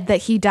said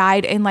that he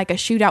died in like a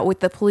shootout with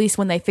the police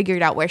when they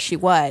figured out where she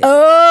was.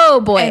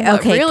 Oh boy. And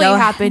what really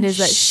happened is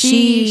that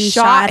she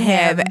shot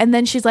him. And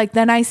then she's like,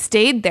 then I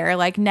stayed there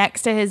like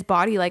next to his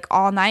body like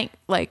all night.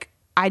 Like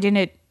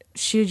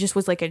she just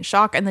was like in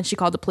shock. And then she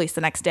called the police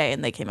the next day,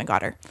 and they came and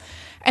got her.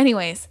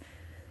 Anyways,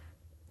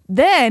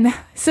 then,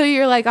 so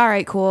you're like, all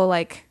right, cool.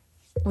 Like,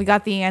 we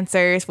got the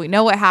answers. We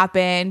know what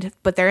happened,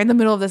 but they're in the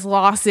middle of this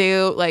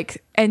lawsuit.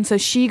 Like, and so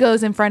she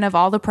goes in front of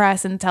all the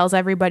press and tells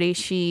everybody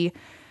she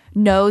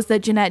knows that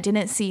Jeanette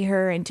didn't see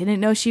her and didn't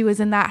know she was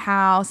in that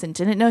house and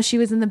didn't know she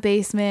was in the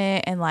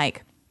basement. And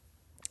like,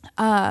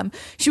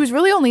 she was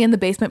really only in the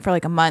basement for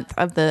like a month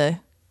of the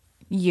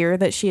year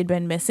that she had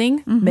been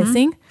missing.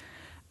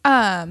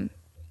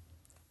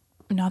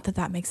 Not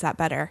that makes that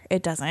better.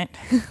 It doesn't.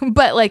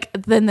 But like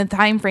then the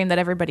time frame that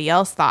everybody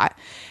else thought.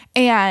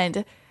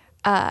 And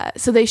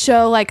so they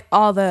show like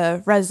all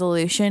the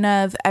resolution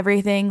of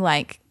everything.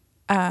 Like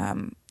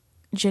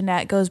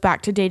Jeanette goes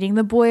back to dating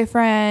the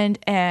boyfriend,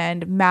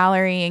 and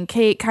Mallory and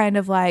Kate kind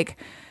of like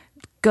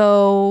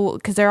go,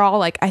 because they're all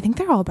like, I think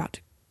they're all about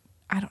to,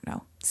 I don't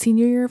know,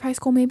 senior year of high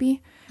school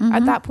maybe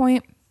at that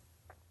point.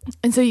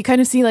 And so you kind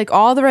of see like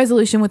all the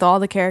resolution with all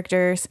the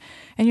characters,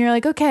 and you're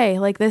like, okay,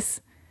 like this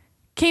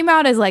came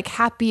out as like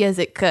happy as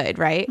it could,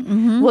 right?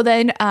 Well,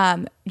 then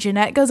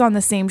Jeanette goes on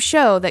the same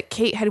show that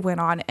Kate had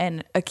went on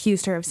and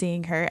accused her of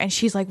seeing her, and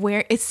she's like,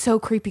 it's so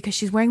creepy because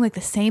she's wearing like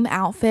the same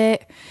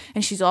outfit,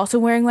 and she's also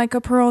wearing like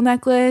a pearl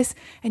necklace,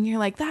 and you're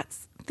like,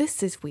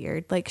 this is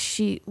weird. Like,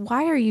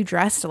 why are you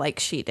dressed like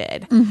she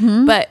did?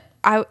 But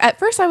at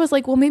first I was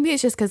like, well, maybe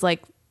it's just because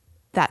like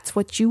that's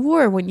what you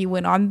wore when you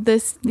went on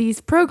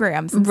these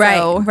programs, and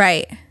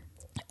right.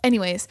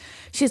 Anyways,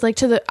 she's like,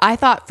 I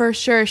thought for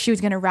sure she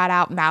was going to rat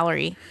out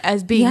Mallory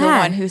as being the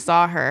one who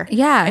saw her.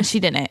 Yeah. And she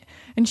didn't.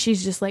 And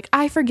she's just like,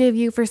 I forgive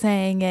you for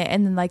saying it.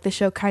 And then like the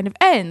show kind of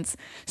ends.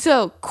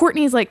 So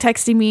Courtney's like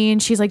texting me,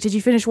 and she's like, did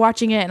you finish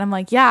watching it? And I'm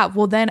like, yeah.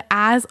 Well then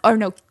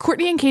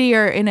Courtney and Katie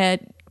are in a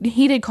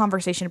heated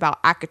conversation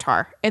about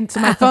ACOTAR. And so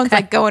my phone's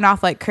like going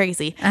off like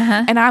crazy.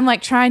 And I'm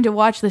like trying to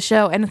watch the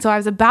show. And so I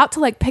was about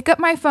to like pick up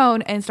my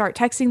phone and start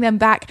texting them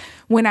back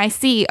when I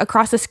see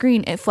across the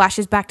screen, it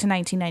flashes back to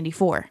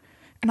 1994.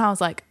 And I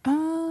was like,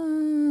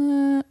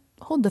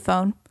 hold the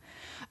phone.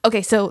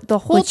 Okay, so the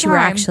whole time... What you were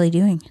actually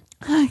doing.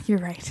 You're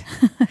right.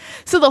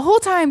 So the whole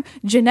time,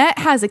 Jeanette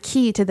has a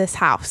key to this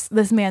house,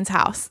 this man's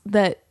house,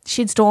 that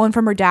she'd stolen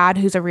from her dad,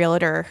 who's a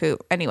realtor,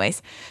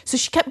 anyways. So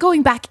she kept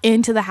going back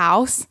into the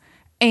house,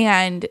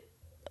 and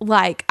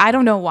like, I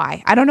don't know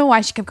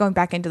why she kept going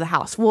back into the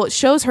house. Well, it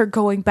shows her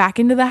going back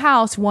into the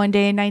house one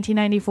day in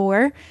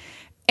 1994,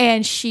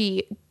 and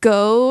she's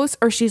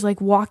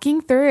like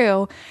walking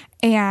through,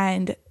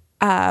 and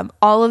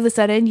all of a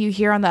sudden you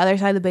hear on the other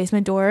side of the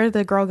basement door,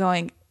 the girl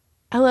going,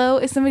 hello,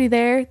 is somebody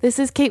there? This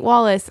is Kate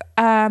Wallace.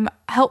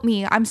 Help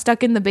me. I'm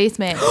stuck in the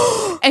basement.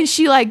 And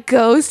she like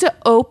goes to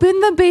open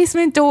the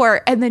basement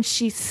door, and then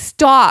she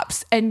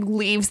stops and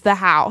leaves the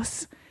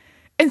house.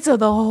 And so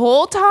the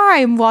whole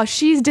time while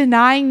she's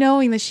denying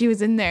knowing that she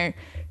was in there,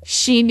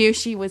 she knew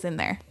she was in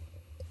there.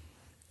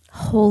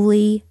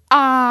 Holy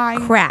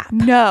crap.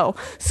 No.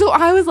 So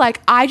I was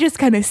like, I just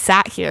kind of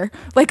sat here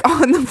like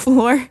on the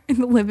floor in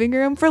the living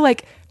room for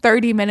like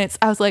 30 minutes.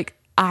 I was like,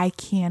 I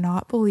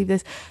cannot believe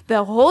this.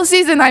 The whole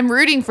season I'm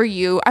rooting for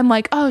you. I'm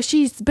like, oh,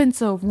 she's been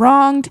so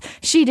wronged.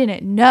 She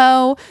didn't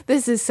know.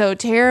 This is so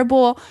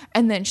terrible.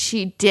 And then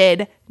she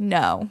did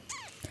know.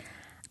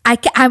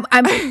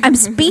 I'm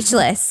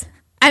speechless.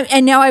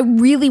 And now I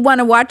really want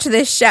to watch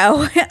this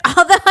show.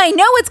 Although I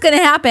know what's going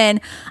to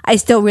happen, I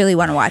still really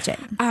want to watch it.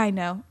 I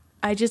know.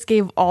 I just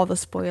gave all the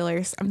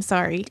spoilers. I'm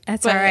sorry.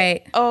 That's all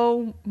right.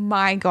 Oh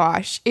my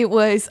gosh. It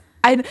was...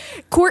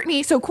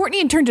 Courtney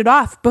had turned it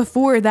off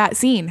before that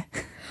scene.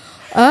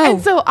 Oh.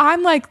 And so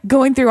I'm like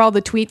going through all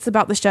the tweets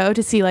about the show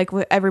to see like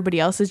what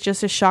everybody else is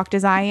just as shocked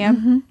as I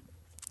am.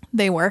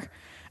 They were.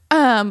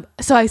 So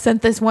I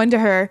sent this one to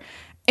her,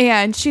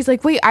 And she's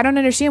like, wait, I don't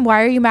understand.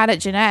 Why are you mad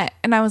at Jeanette?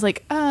 And I was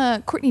like,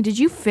 Courtney, did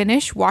you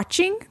finish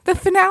watching the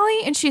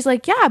finale? And she's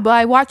like, yeah, but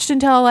I watched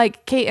until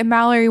like Kate and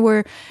Mallory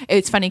were,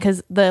 it's funny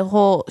because the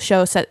whole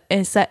show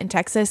is set in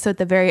Texas. So at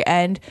the very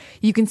end,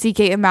 you can see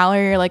Kate and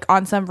Mallory are like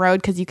on some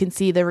road because you can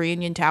see the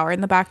Reunion Tower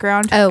in the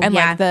background. And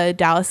like the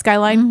Dallas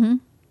skyline. Mm-hmm.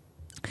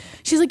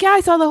 She's like, yeah, I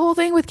saw the whole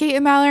thing with Kate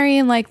and Mallory,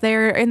 and like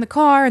they're in the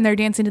car and they're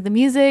dancing to the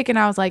music. And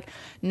I was like,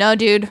 no,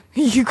 dude,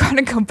 you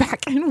gotta go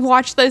back and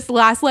watch this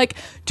last like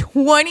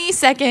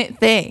 20-second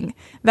thing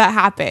that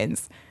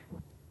happens.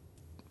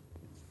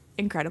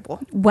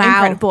 Incredible.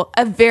 Wow. Incredible.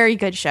 A very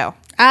good show.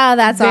 Oh,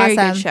 that's very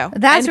awesome. Good show.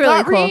 That's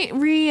and really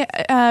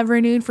cool.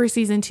 Renewed for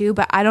season 2,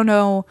 but I don't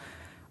know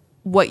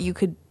what you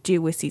could do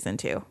with season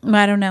 2.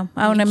 I don't know.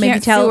 Maybe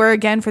can't tell sue her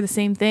again for the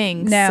same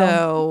thing. No.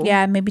 So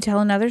yeah, maybe tell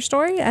another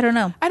story. I don't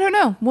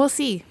know. We'll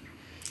see.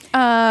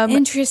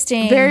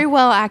 Interesting. Very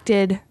well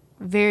acted.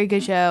 Very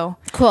good show.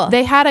 Cool.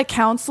 They had a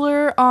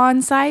counselor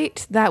on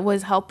site that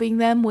was helping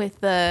them with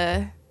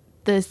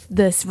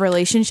this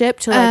relationship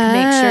to like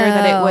make sure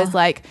that it was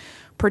like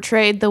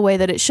portrayed the way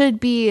that it should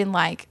be, and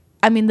like,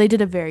 I mean, they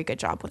did a very good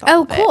job with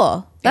all of it. Oh,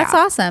 cool. That's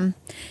awesome.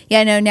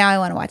 Yeah, no, now I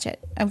want to watch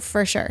it.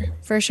 For sure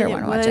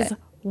want to watch it.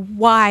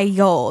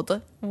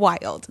 Wild.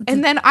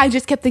 And then I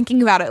just kept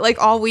thinking about it like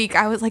all week.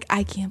 I was like,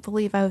 I can't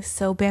believe I was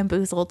so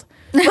bamboozled.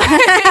 The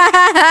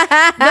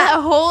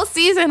whole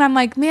season, I'm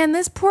like, man,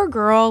 this poor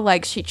girl,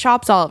 like, she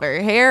chops all of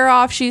her hair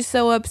off. She's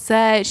so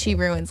upset. She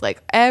ruins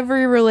like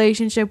every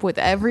relationship with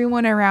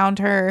everyone around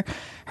her.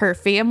 Her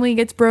family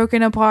gets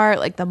broken apart.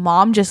 Like, the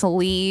mom just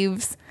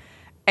leaves,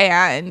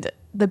 and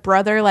the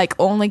brother like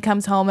only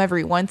comes home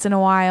every once in a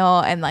while,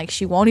 and like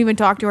she won't even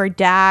talk to her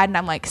dad, and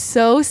I'm like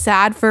so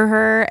sad for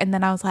her. And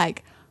then I was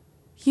like,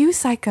 you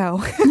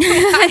psycho.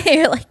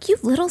 You're like, you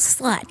little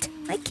slut,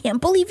 I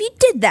can't believe you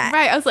did that.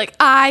 Right. I was like,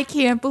 I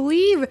can't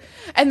believe.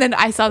 And then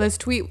I saw this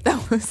tweet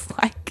that was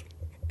like,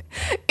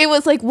 it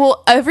was like,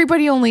 well,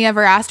 everybody only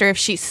ever asked her if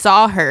she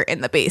saw her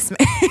in the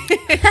basement.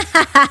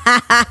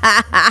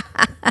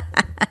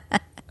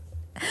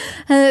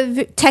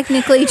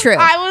 Technically true.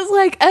 I was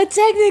like, a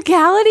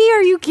technicality?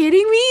 Are you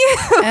kidding me?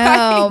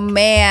 Oh,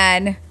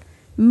 man,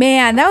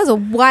 that was a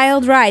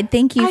wild ride.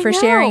 Thank you for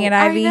sharing it,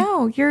 Ivy. I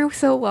know. You're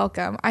so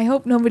welcome. I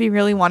hope nobody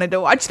really wanted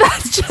to watch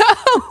that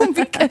show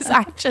because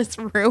I just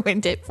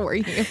ruined it for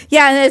you.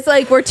 Yeah, and it's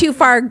like we're too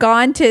far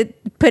gone to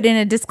put in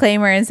a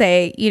disclaimer and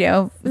say, you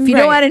know, if you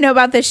don't want to know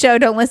about this show,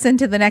 don't listen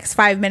to the next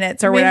 5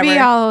 minutes or maybe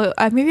whatever.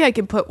 Maybe I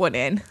can put one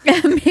in.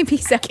 Maybe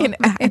so.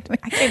 I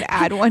can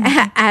add one.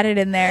 Add it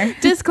in there.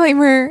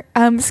 Disclaimer,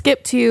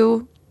 skip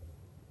to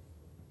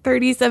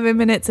 37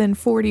 minutes and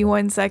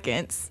 41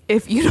 seconds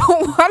if you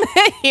don't want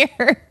to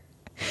hear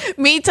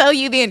me tell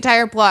you the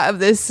entire plot of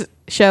this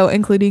show,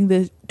 including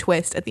the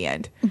twist at the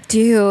end.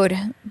 Dude,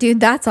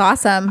 that's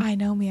awesome. I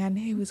know, man.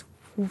 It was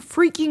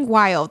freaking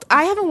wild.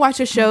 I haven't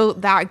watched a show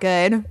that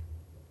good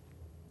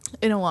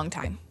in a long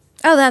time.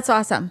 Oh, that's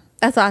awesome.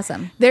 That's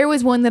awesome. There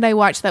was one that I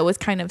watched that was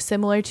kind of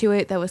similar to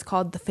it that was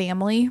called The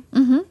Family.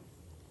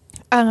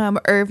 Mm-hmm.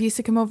 Irv used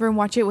to come over and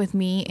watch it with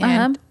me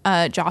and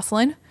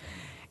Jocelyn.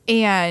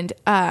 And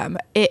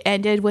it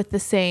ended with the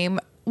same,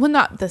 well,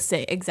 not the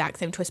same exact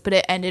same twist, but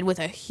it ended with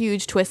a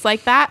huge twist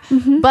like that.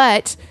 Mm-hmm.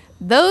 But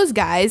those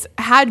guys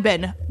had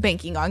been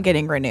banking on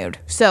getting renewed.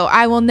 So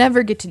I will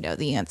never get to know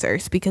the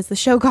answers because the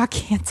show got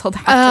canceled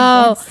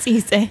after one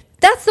season.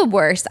 That's the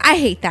worst. I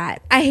hate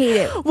that. I hate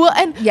it. Well,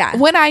 and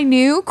when I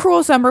knew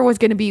Cruel Summer was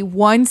going to be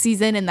one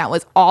season and that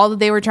was all that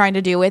they were trying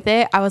to do with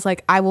it, I was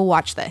like, I will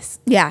watch this.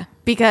 Yeah.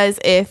 Because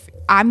if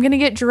I'm going to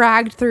get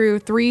dragged through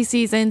 3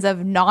 seasons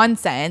of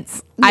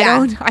nonsense,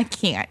 I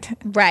can't.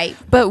 Right.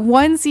 But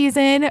one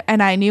season,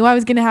 and I knew I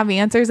was going to have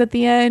answers at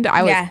the end,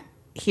 I was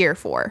here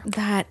for.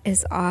 That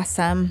is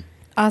awesome.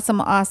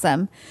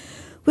 Awesome.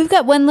 We've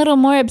got one little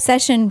more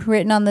obsession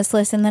written on this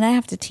list, and then I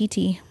have to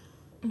TT.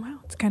 Wow,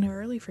 it's kind of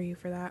early for you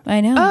for that. I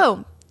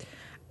know.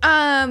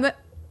 Oh,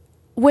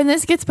 when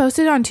this gets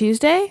posted on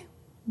Tuesday,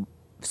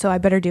 so I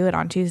better do it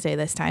on Tuesday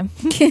this time.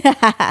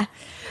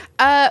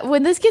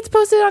 When this gets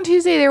posted on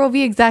Tuesday, there will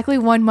be exactly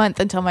 1 month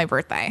until my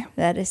birthday.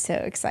 That is so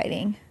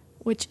exciting.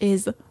 Which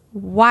is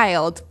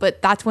wild,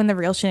 but that's when the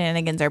real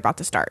shenanigans are about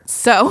to start.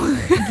 So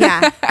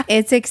yeah,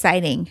 it's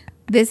exciting.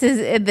 This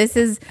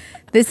is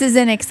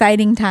an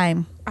exciting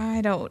time.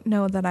 I don't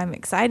know that I'm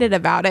excited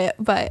about it,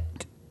 but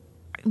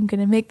I'm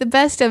gonna make the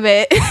best of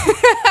it.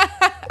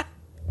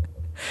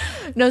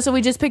 No, so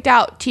we just picked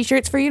out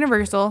t-shirts for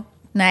Universal.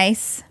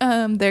 Nice.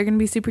 They're gonna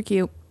be super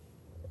cute.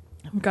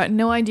 I've got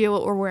no idea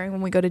what we're wearing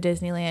when we go to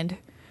Disneyland.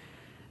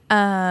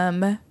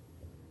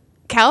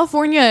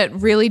 California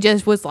really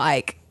just was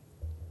like,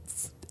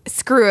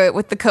 screw it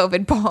with the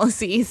COVID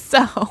policies.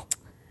 So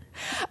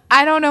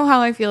I don't know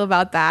how I feel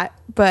about that,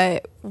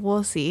 but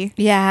we'll see.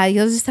 Yeah,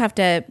 you'll just have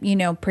to,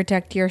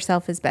 protect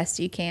yourself as best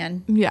you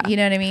can. Yeah. You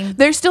know what I mean?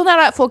 They're still not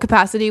at full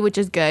capacity, which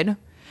is good.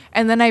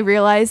 And then I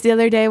realized the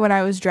other day when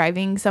I was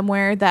driving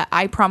somewhere that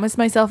I promised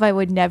myself I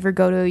would never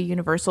go to a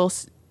Universal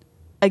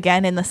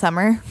again in the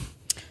summer.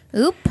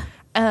 Oop.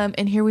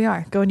 And here we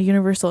are going to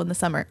Universal in the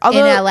summer.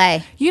 Although in LA.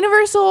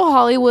 Universal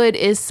Hollywood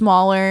is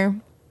smaller.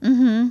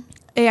 Mm-hmm.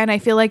 And I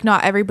feel like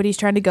not everybody's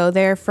trying to go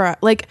there for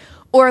like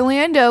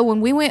Orlando.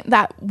 When we went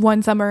that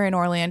one summer in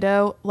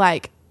Orlando,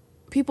 like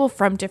people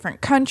from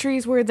different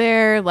countries were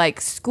there,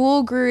 like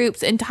school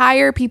groups,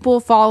 entire people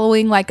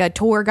following like a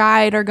tour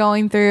guide are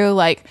going through.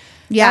 Like,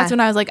 that's when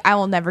I was like, I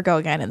will never go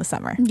again in the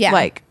summer. Yeah.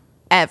 Like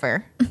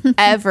ever,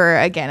 ever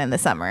again in the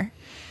summer.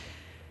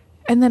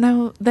 And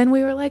then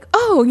we were like,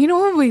 oh, you know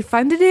what would be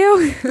fun to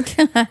do?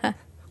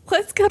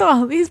 Let's go to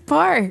all these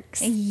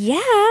parks. Yeah,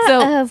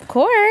 So, of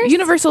course.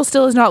 Universal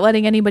still is not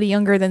letting anybody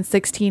younger than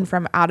 16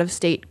 from out of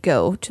state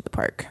go to the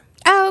park.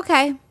 Oh,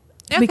 okay.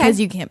 Because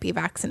you can't be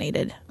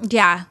vaccinated.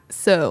 Yeah.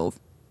 So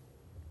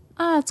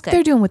Oh, that's good.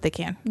 they're doing what they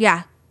can.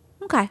 Yeah.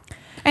 Okay.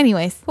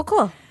 Anyways. Well,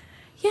 cool.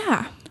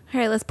 Yeah. All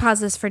right, let's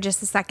pause this for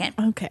just a second.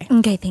 Okay.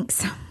 Okay,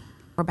 thanks.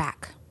 We're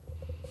back.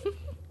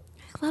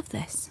 I love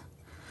this.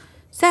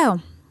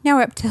 So, now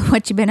we're up to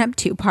what you've been up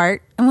to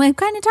part. And we've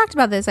kind of talked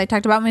about this. I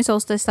talked about my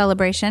solstice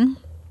celebration.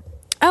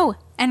 Oh,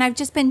 and I've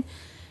just been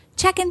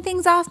checking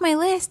things off my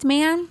list,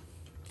 man.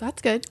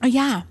 That's good. Oh,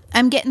 yeah.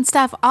 I'm getting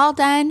stuff all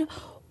done,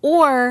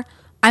 or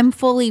I'm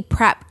fully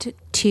prepped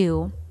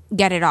to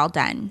get it all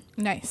done.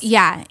 Nice.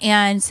 Yeah.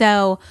 And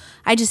so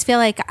I just feel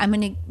like I'm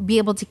going to be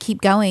able to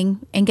keep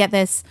going and get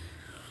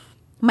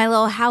my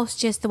little house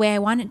just the way I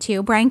want it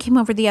to. Brian came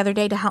over the other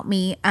day to help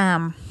me,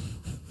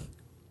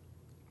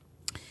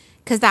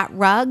 because that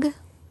rug,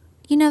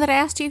 that I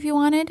asked you if you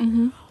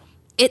wanted,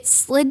 it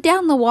slid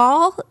down the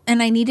wall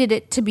and I needed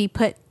it to be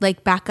put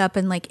like back up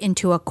and like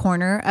into a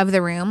corner of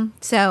the room.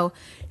 So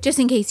just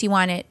in case you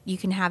want it, you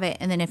can have it.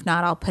 And then if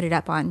not, I'll put it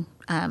up on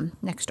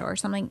next door or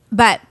something.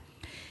 But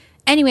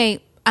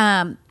anyway,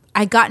 I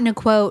gotten a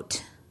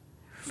quote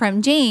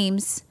from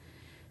James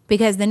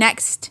because the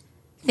next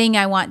thing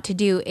I want to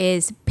do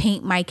is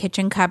paint my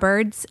kitchen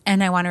cupboards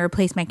and I want to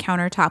replace my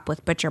countertop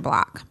with butcher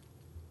block.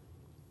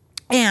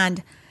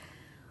 And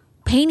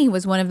painting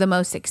was one of the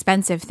most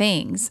expensive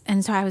things.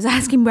 And so I was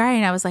asking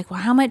Brian, I was like,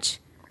 well, how much,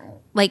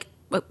 I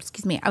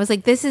was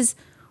like, this is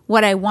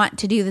what I want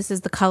to do. This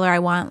is the color I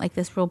want, like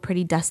this real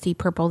pretty dusty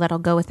purple that'll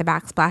go with the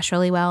backsplash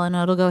really well. And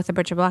it'll go with the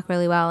butcher block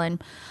really well.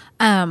 And,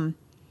 I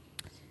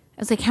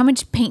was like, how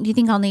much paint do you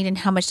think I'll need? And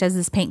how much does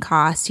this paint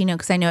cost?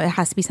 Cause I know it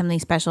has to be something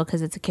special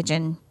cause it's a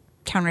kitchen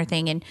counter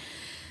thing. And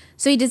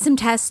so he did some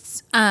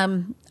tests,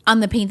 on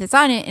the paint that's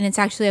on it. And it's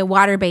actually a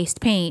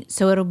water-based paint.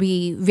 So it'll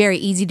be very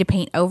easy to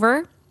paint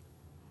over.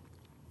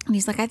 And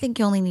he's like, I think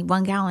you only need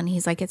 1 gallon.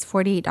 He's like, it's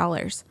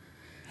 $48.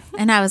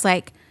 And I was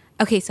like,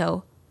 okay,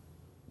 so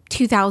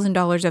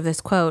 $2,000 of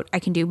this quote I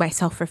can do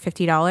myself for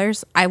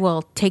 $50. I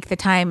will take the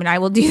time and I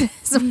will do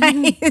this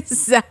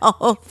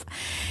myself.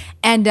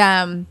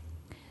 And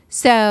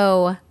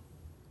so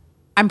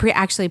I'm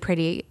actually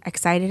pretty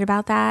excited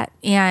about that.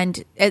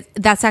 And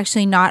that's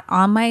actually not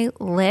on my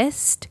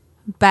list,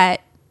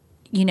 but,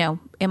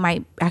 it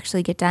might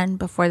actually get done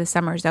before the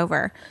summer's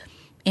over.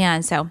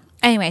 And so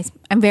anyways,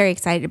 I'm very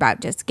excited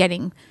about just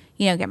getting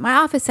my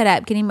office set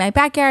up, getting my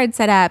backyard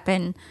set up.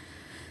 And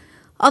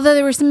although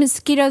there were some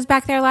mosquitoes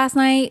back there last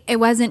night, it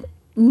wasn't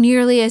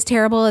nearly as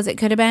terrible as it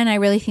could have been. I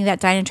really think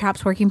that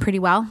Dynatrap's working pretty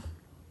well.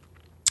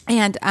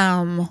 And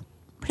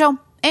so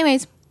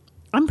anyways,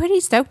 I'm pretty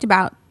stoked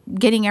about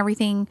getting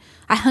everything.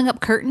 I hung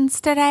up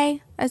curtains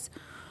today. I'm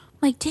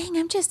like, dang,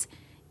 I'm just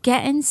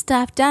getting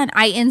stuff done.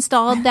 I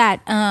installed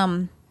that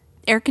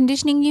air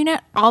conditioning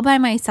unit all by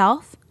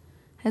myself.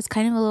 I was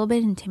kind of a little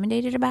bit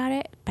intimidated about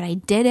it, but I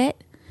did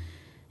it.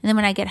 And then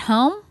when I get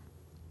home,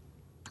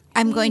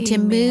 I'm going to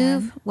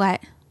move.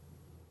 What?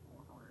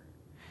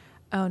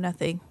 Oh,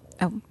 nothing.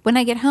 Oh, when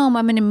I get home,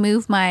 I'm going to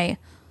move my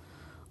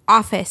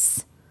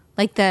office,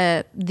 like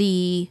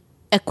the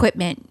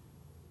equipment,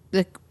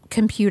 the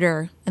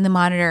computer and the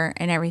monitor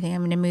and everything.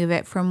 I'm going to move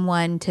it from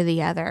one to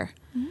the other.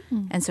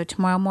 Mm. And so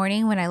tomorrow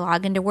morning when I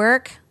log into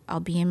work, I'll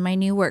be in my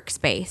new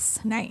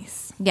workspace.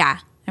 Nice. Yeah.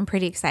 I'm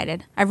pretty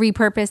excited. I've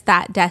repurposed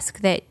that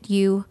desk that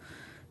you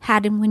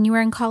had when you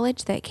were in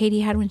college, that Katie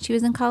had when she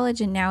was in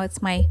college, and now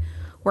it's my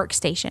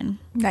workstation.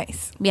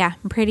 Nice. Yeah,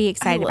 I'm pretty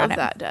excited about it. I love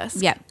that desk.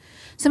 Yeah.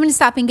 So I'm going to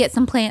stop and get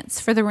some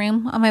plants for the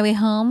room on my way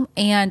home,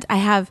 and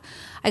I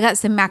got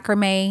some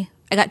macrame.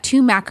 I got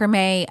 2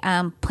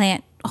 macrame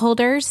plant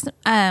holders,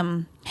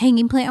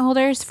 hanging plant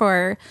holders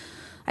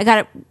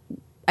I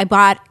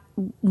bought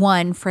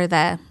one for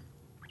the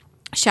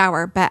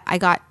shower, but I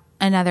got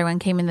another one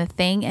came in the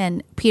thing,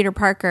 and Peter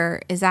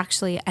Parker is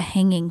actually a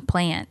hanging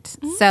plant.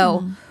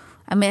 So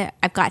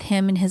I've got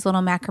him in his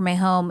little macrame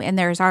home, and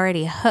there's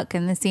already a hook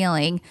in the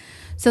ceiling.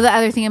 So the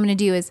other thing I'm going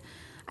to do is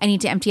I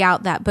need to empty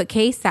out that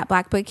bookcase, that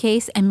black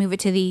bookcase, and move it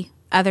to the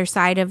other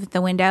side of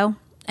the window.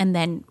 And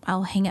then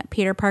I'll hang up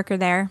Peter Parker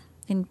there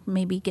and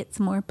maybe get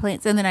some more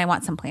plants. And then I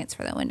want some plants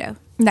for the window.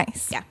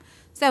 Nice. Yeah.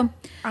 So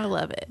I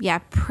love it. Yeah,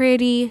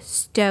 pretty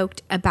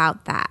stoked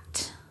about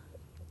that.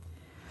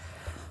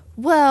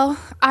 Well,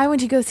 I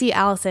went to go see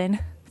Allison,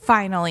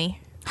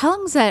 finally. How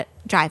long was that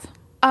drive?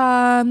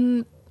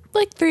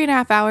 Like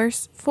 3.5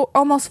 hours,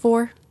 almost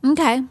 4.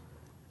 Okay.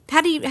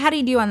 How do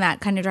you do on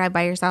that kind of drive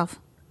by yourself?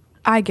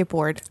 I get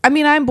bored. I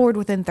mean, I'm bored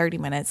within 30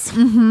 minutes.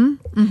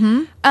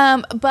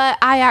 But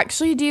I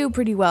actually do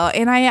pretty well.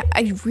 And I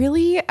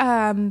really,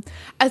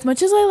 as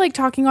much as I like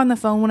talking on the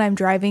phone when I'm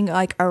driving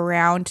like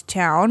around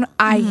town,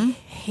 I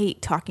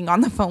hate talking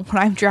on the phone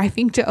when I'm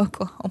driving to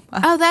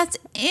Oklahoma. Oh, that's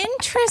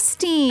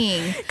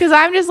interesting. Because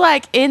I'm just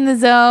like in the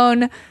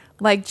zone,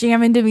 like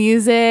jamming to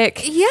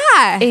music.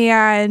 Yeah.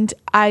 And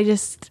I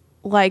just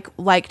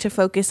like to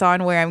focus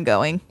on where I'm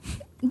going.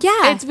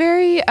 Yeah. It's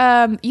very,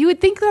 you would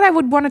think that I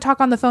would want to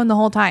talk on the phone the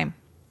whole time,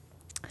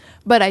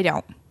 but I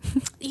don't.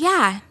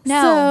 Yeah.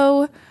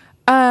 No.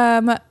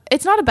 So,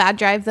 it's not a bad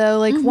drive though.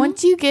 Like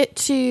once you get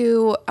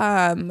to,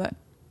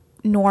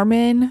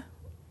 Norman,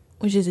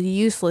 which is a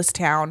useless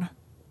town.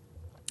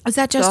 Is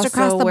that just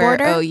across the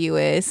border? OU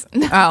is.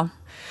 Oh.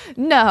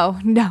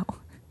 No.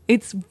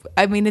 It's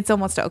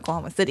almost to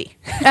Oklahoma City.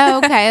 Oh,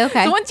 okay.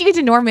 So once you get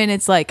to Norman,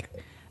 it's like,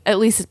 at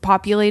least it's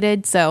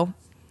populated. So,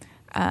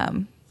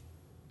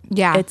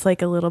 yeah, it's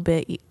like a little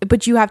bit,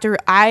 but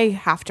I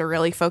have to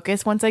really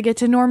focus once I get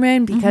to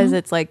Norman because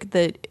it's like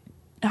the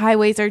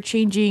highways are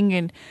changing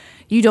and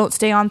you don't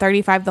stay on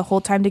 35 the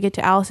whole time to get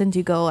to Allison.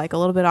 You go like a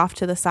little bit off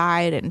to the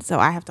side. And so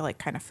I have to like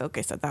kind of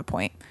focus at that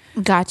point.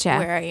 Gotcha.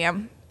 Where I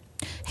am.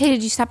 Hey,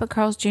 did you stop at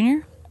Carl's Jr.?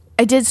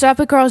 I did stop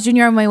at Carl's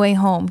Jr. on my way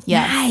home.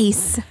 Yes.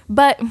 Nice.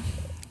 But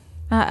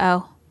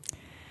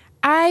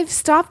I've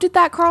stopped at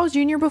that Carl's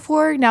Jr.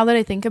 before now that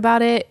I think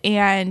about it.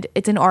 And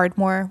it's in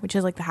Ardmore, which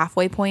is like the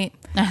halfway point.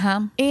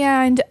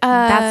 And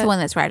that's the one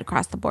that's right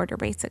across the border,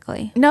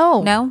 basically.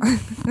 No.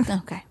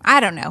 Okay. I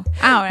don't know.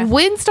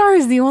 Windstar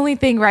is the only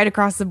thing right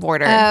across the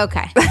border.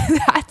 Okay.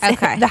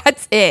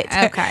 That's it.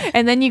 Okay.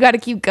 And then you got to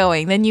keep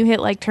going. Then you hit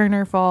like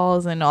Turner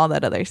Falls and all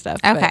that other stuff.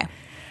 Okay.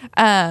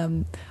 But,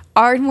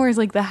 Ardmore is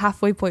like the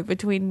halfway point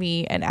between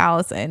me and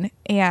Allison.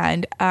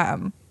 And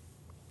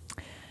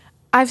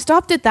I've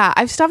stopped at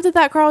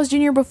that Carl's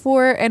Jr.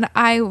 before, and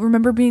I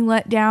remember being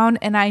let down,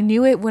 and I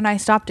knew it when I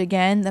stopped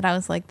again that I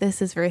was like,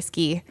 this is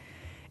risky.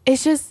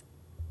 It's just,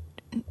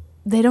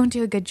 they don't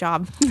do a good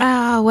job.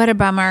 Oh, what a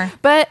bummer.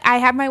 But I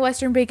had my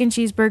Western bacon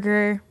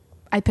cheeseburger.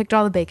 I picked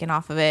all the bacon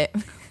off of it.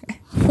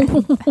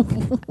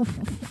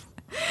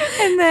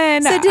 And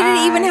then so did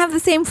it even have the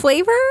same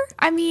flavor?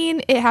 I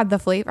mean, it had the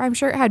flavor. I'm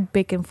sure it had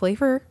bacon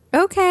flavor.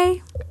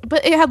 Okay.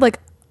 But it had like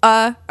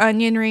a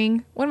onion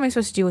ring. What am I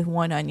supposed to do with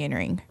one onion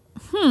ring?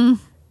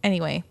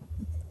 Anyway,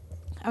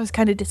 I was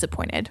kind of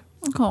disappointed.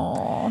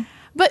 Oh.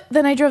 But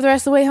then I drove the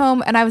rest of the way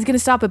home, and I was going to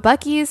stop at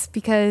Buc-ee's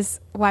because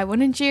why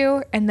wouldn't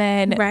you? And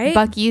then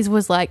Buc-ee's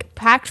was like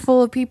packed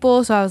full of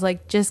people. So I was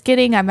like, just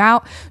kidding, I'm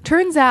out.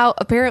 Turns out,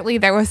 apparently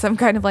there was some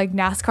kind of like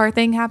NASCAR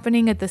thing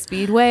happening at the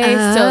Speedway. So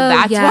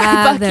that's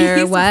why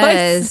Buc-ee's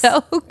was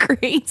so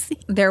crazy.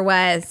 There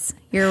was.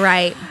 You're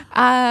right.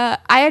 I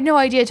had no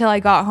idea till I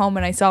got home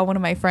and I saw one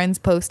of my friends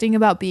posting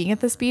about being at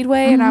the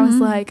Speedway. And I was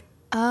like,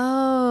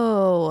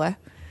 oh,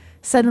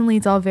 suddenly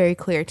it's all very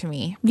clear to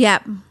me.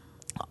 Yep.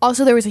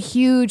 Also, there was a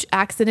huge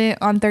accident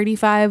on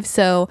 35,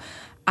 so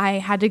I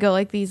had to go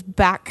like these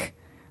back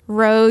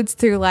roads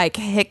through like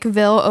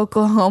Hickville,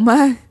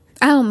 Oklahoma.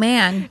 Oh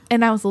man.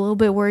 And I was a little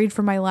bit worried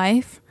for my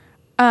life.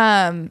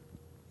 But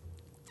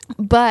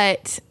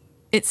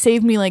it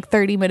saved me like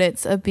 30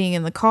 minutes of being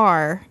in the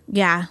car.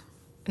 Yeah.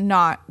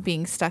 Not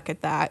being stuck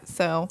at that.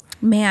 So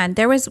man,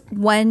 there was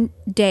one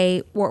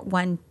day or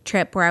one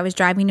trip where I was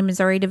driving to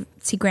Missouri to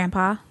see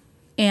Grandpa,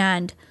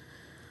 and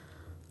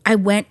I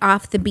went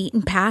off the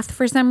beaten path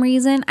for some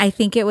reason. I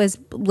think it was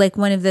like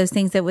one of those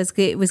things that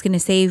it was going to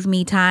save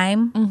me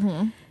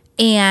time.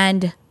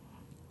 And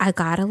I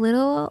got a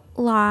little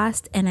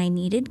lost and I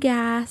needed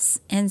gas.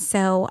 And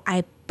so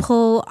I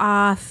pull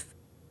off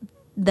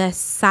the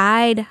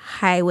side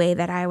highway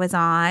that I was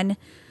on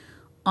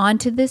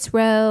onto this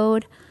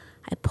road.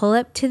 I pull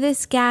up to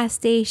this gas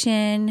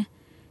station.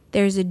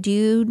 There's a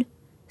dude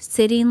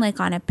sitting like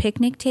on a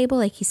picnic table,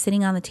 like he's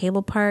sitting on the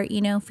table part,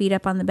 feet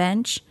up on the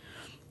bench,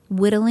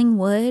 whittling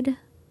wood.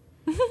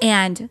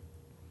 And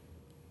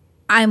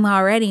I'm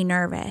already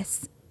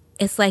nervous.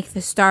 It's like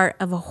the start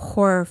of a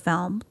horror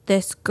film.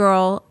 This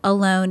girl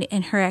alone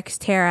in her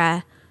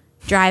Xterra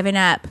driving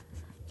up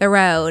the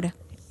road.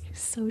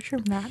 So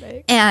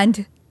dramatic.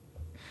 And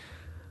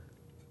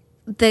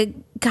the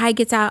guy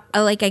gets out,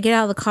 like I get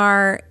out of the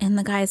car and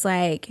the guy's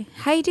like,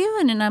 how you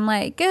doing? And I'm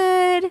like,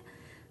 good.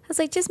 I was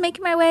like, just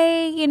making my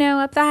way,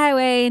 up the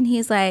highway. And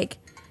he's like,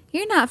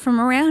 you're not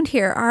from around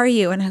here, are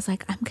you? And I was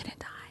like, I'm going to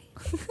die.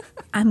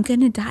 I'm going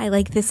to die.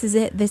 Like, this is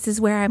it. This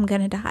is where I'm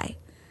going to die.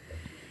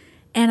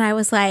 And I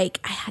was like,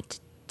 I had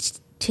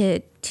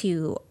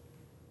to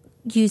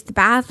use the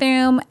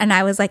bathroom. And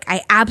I was like,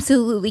 I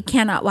absolutely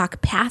cannot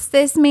walk past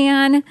this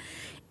man.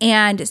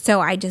 And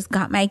so I just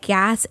got my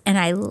gas and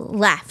I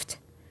left.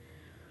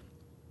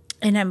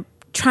 And I'm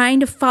trying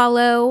to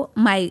follow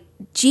my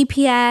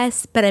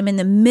GPS, but I'm in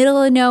the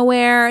middle of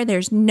nowhere.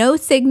 There's no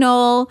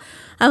signal.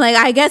 I'm like,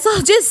 I guess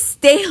I'll just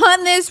stay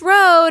on this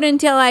road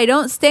until I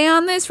don't stay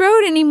on this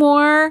road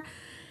anymore.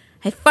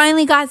 I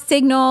finally got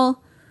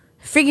signal,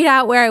 figured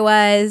out where I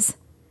was.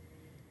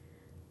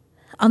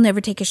 I'll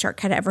never take a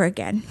shortcut ever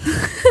again.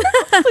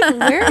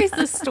 Like, where is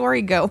this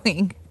story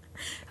going?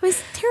 I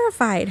was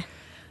terrified.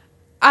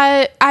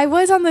 I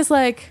was on this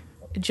like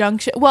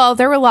junction. Well,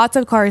 there were lots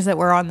of cars that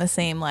were on the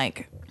same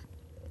like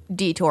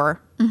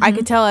detour. I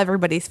could tell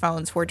everybody's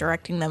phones were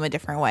directing them a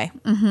different way.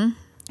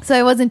 So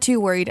I wasn't too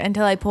worried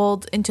until I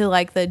pulled into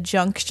like the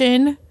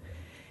junction,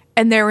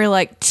 and there were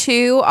like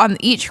two on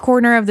each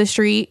corner of the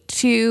street,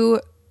 two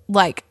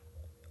like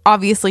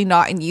obviously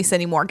not in use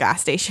anymore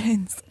gas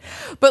stations.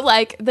 But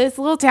like this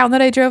little town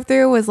that I drove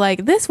through was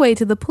like this way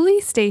to the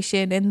police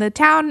station and the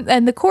town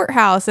and the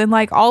courthouse and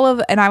like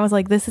and I was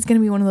like, this is gonna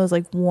be one of those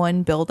like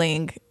one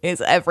building is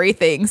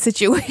everything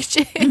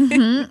situations.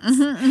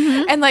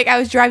 And like I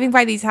was driving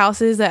by these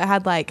houses that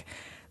had like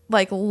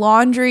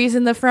laundries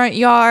in the front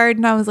yard,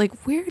 and I was like,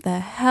 where the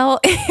hell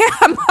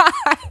am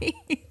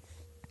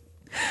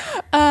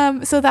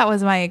I? So that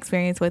was my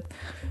experience with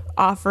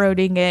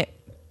off-roading it.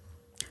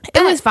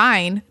 It was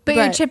fine. But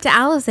your trip to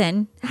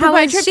Allison, how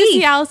my was trip she? to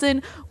see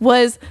Allison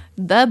was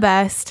the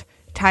best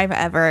time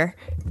ever.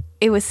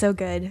 It was so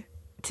good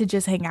to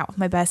just hang out with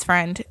my best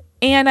friend.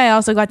 And I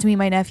also got to meet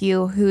my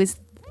nephew, who is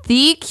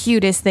the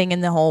cutest thing in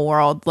the whole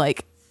world.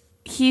 Like,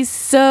 he's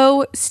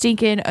so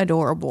stinking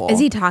adorable. Is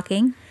he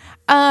talking?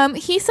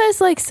 He says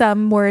like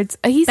some words.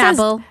 He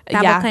Babble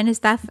says yeah. kind of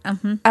stuff.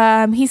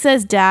 He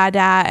says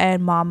dada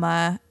and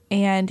mama,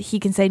 and he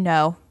can say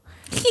no,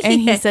 and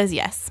he says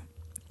yes.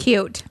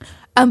 Cute.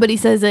 But he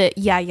says it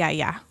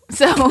yeah.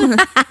 So,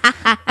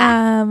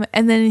 and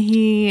then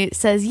he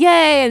says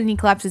yay, and he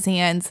claps his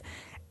hands,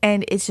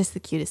 and it's just the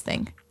cutest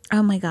thing.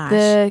 Oh my gosh,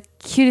 the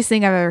cutest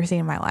thing I've ever seen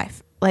in my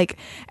life. Like,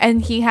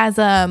 and he has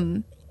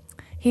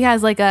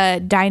like a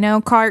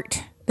dino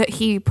cart that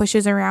he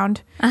pushes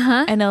around,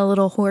 and a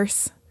little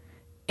horse,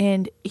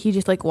 and he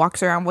just like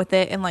walks around with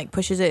it and like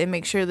pushes it and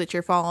makes sure that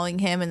you're following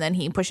him, and then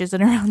he pushes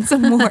it around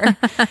some more.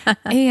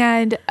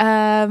 And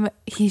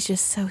he's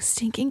just so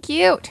stinking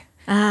cute.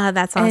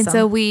 That's awesome. And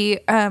so we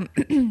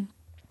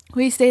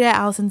stayed at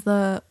Allison's.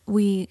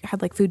 We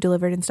had like food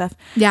delivered and stuff.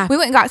 Yeah, we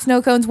went and got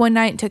snow cones one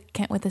night and took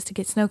Kent with us to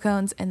get snow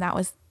cones, and that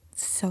was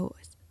so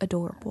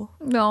adorable.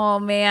 Oh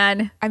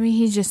man, I mean,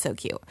 he's just so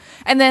cute.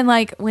 And then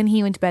like when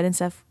he went to bed and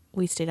stuff,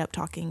 we stayed up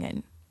talking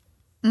and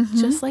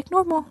just like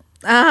normal.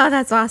 Oh,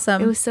 that's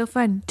awesome. It was so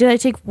fun. Did I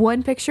take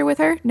one picture with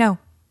her? No,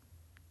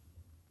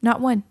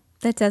 not one.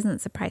 That doesn't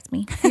surprise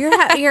me. You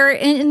were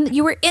in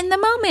the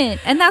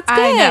moment, and that's good.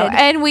 I know.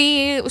 And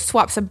we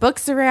swapped some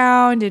books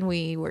around, and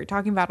we were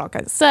talking about all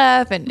kinds of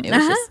stuff, and it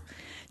was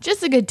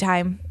just a good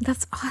time.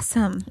 That's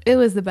awesome. It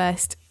was the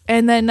best.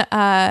 And then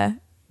I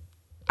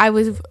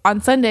was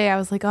on Sunday. I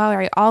was like, all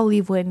right, I'll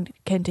leave when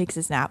Ken takes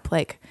his nap.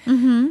 Like,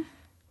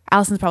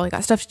 Allison's probably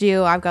got stuff to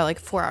do. I've got like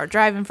a 4-hour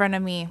drive in front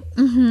of me.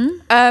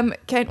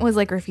 Kent was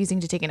like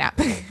refusing to take a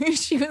nap.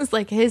 She was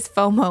like, his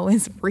FOMO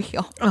is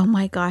real. Oh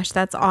my gosh,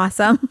 that's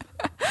awesome.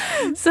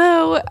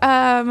 So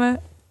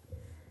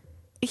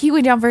he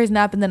went down for his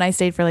nap, and then I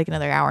stayed for like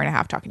another hour and a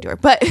half talking to her.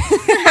 But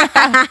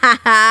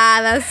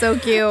that's so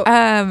cute.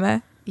 Yeah,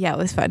 it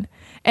was fun.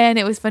 And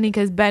it was funny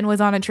because Ben was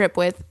on a trip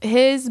with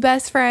his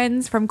best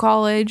friends from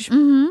college.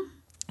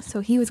 So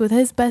he was with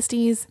his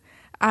besties.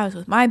 I was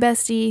with my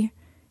bestie.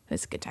 It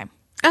was a good time.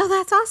 Oh,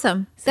 that's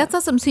awesome. That's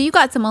awesome. So you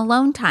got some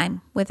alone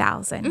time with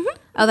Allison.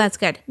 Oh, that's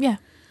good. Yeah.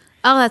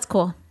 Oh, that's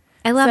cool.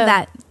 I love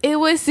that. It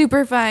was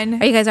super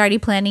fun. Are you guys already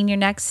planning your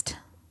next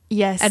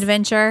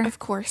adventure? Of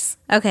course.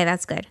 Okay,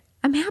 that's good.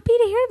 I'm happy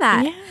to hear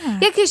that. Yeah.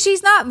 Yeah, because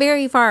she's not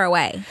very far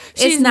away.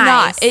 She's it's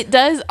nice. Not. It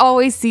does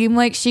always seem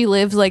like she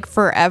lives like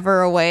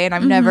forever away, and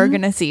I'm never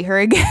going to see her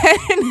again.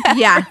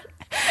 Yeah.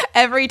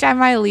 Every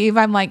time I leave,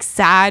 I'm like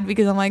sad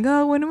because I'm like,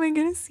 oh, when am I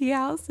going to see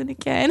Allison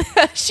again?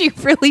 She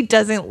really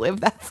doesn't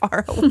live that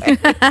far away.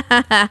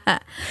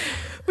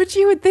 But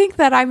you would think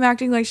that I'm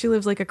acting like she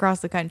lives like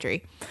across the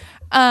country.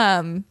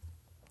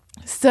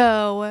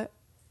 So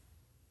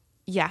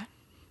yeah,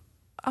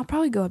 I'll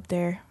probably go up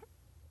there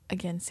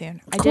again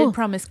soon. Cool. I did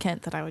promise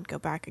Kent that I would go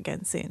back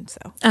again soon. So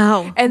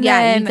and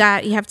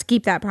then you have to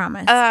keep that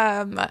promise.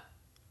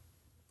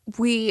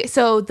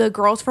 So the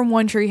girls from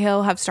One Tree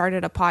Hill have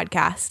started a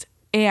podcast,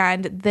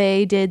 and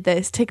they did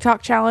this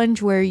TikTok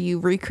challenge where you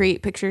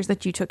recreate pictures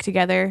that you took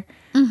together,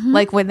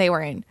 like when they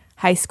were in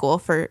high school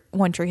for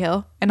One Tree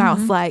Hill. And I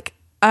was like,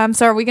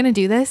 so are we going to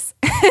do this?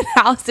 And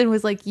Allison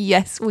was like,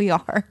 yes, we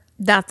are.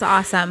 That's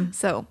awesome.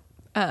 So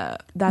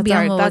that's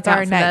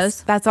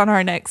on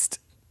our next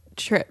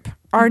trip.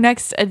 Our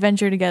next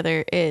adventure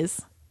together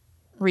is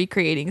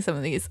recreating some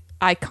of these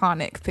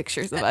iconic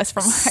pictures of us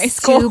from high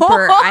school.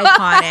 Super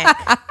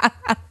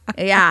iconic.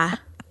 Yeah.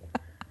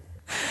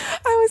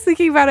 I was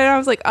thinking about it, and I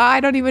was like,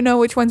 I don't even know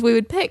which ones we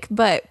would pick,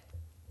 but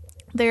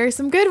there are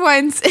some good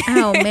ones.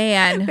 Oh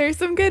man. There's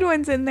some good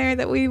ones in there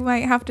that we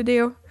might have to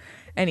do.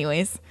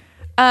 Anyways,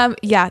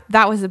 yeah,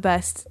 that was the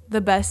best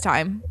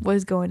time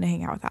was going to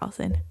hang out with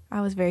Allison. I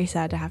was very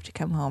sad to have to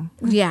come home.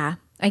 Yeah,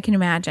 I can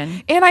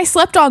imagine. And I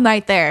slept all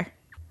night there.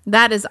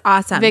 That is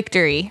awesome.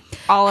 Victory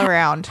all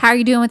around. How are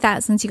you doing with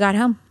that since you got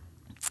home?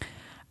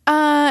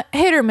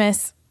 Hit or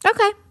miss.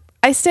 Okay.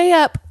 I stay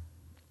up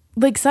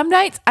like some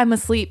nights I'm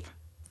asleep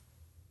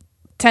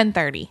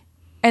 10:30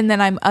 and then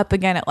I'm up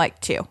again at like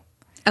 2.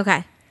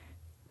 Okay.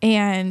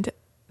 And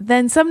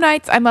then some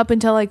nights I'm up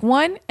until like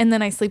 1 and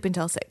then I sleep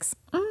until 6.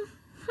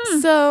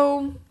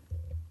 So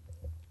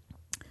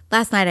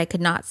last night I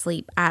could not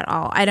sleep at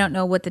all. I don't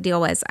know what the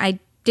deal was. I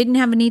didn't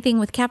have anything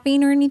with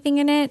caffeine or anything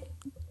in it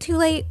too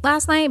late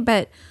last night,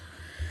 but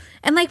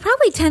and like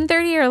probably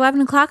 10:30 or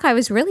 11 o'clock I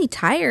was really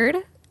tired.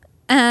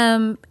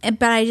 But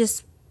I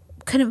just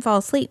couldn't fall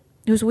asleep.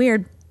 It was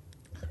weird.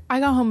 I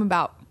got home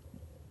about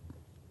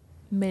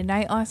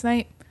midnight last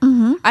night.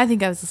 I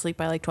think I was asleep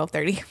by like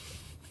 12:30.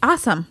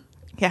 Awesome.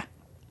 Yeah.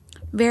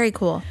 Very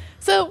cool.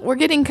 So we're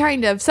getting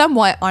kind of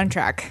somewhat on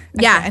track.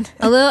 Yeah,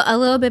 a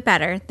little bit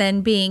better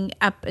than being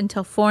up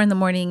until 4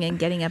 a.m. and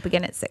getting up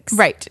again at 6.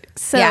 Right.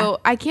 So Yeah.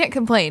 I can't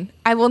complain.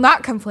 I will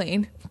not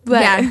complain.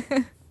 But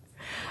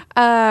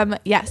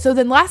yeah. So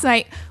then last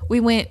night we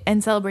went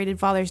and celebrated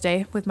Father's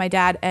Day with my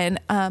dad and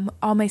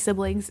all my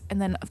siblings,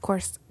 and then of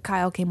course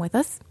Kyle came with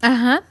us.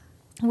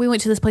 We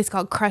went to this place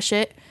called Crush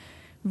It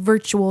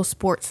Virtual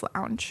Sports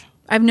Lounge.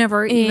 I've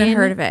never even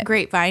heard of it.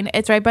 Grapevine.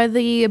 It's right by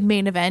the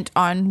main event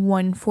on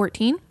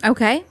 114.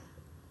 Okay.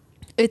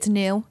 It's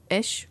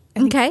new-ish.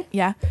 Okay.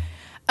 Yeah.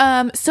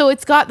 So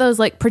it's got those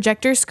like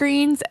projector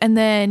screens, and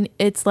then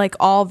it's like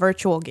all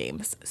virtual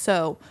games.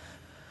 So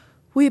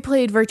we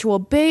played virtual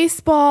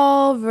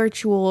baseball,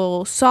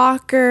 virtual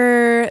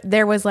soccer.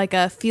 There was like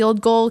a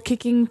field goal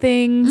kicking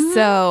thing.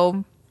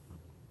 So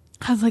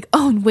I was like,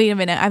 oh, wait a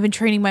minute. I've been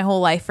training my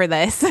whole life for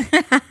this.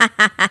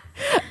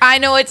 I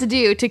know what to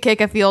do to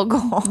kick a field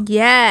goal.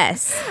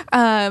 Yes.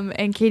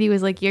 And Katie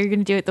was like, you're going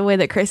to do it the way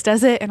that Chris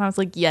does it. And I was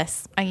like,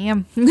 yes, I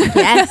am.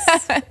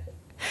 Yes.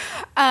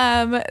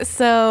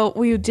 So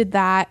we did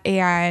that,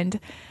 and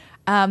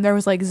there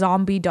was like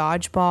zombie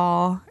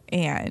dodgeball,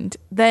 and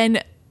then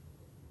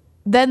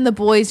the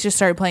boys just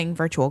started playing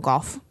virtual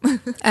golf.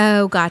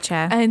 Oh,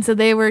 gotcha. And so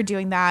they were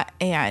doing that,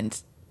 and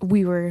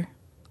we were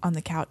on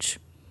the couch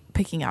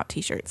picking out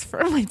t-shirts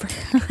for my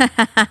birthday.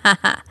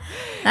 That's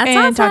and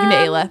awesome. talking to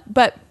Ayla.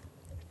 But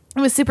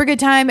it was super good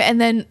time. And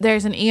then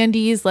there's an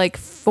Andy's like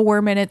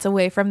 4 minutes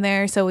away from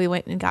there. So we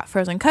went and got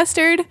frozen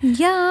custard.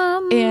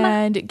 Yum.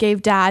 And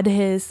gave Dad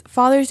his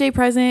Father's Day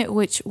present,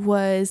 which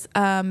was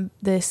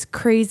this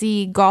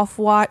crazy golf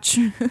watch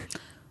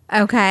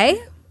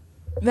Okay.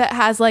 that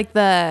has like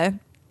the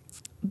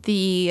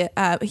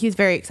he's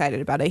very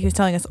excited about it. He was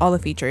telling us all the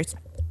features.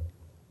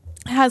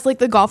 It has like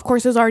the golf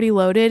courses already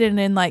loaded and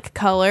in like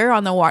color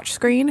on the watch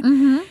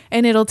screen,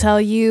 and it'll tell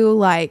you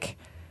like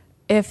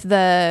if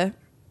the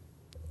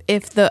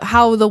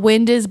how the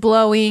wind is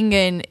blowing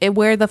and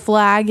where the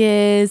flag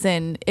is,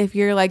 and if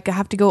you're like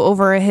have to go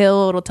over a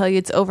hill, it'll tell you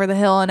it's over the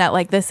hill and at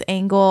like this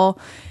angle.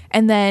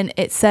 And then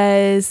it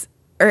says,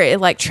 or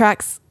it like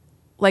tracks,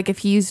 like if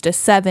he used a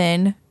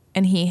 7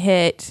 and he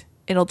hit,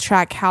 it'll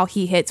track how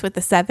he hits with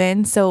the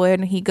 7. So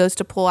when he goes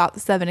to pull out the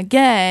 7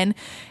 again,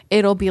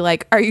 it'll be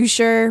like, are you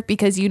sure?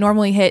 Because you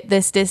normally hit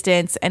this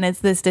distance and it's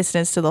this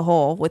distance to the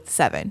hole with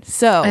 7.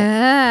 So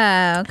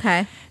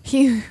Okay.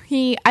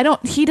 he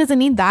doesn't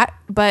need that,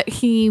 but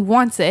he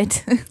wants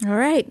it. All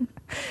right.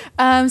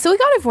 So we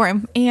got it for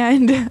him,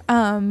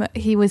 and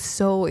he was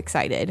so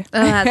excited.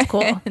 Oh, that's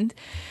cool. And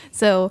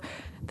so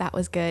that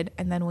was good.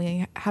 And then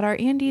we had our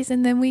Andes,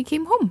 and then we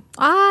came home.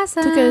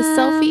 Awesome. Took a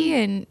selfie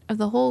and of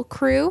the whole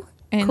crew,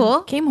 and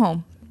Cool. came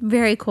home.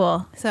 Very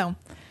cool. So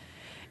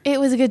it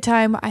was a good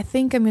time. I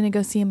think I'm gonna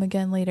go see him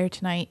again later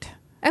tonight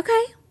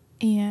Okay.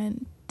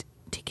 and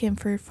take him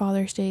for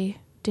Father's Day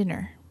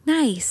dinner.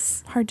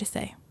 Nice. Hard to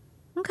say.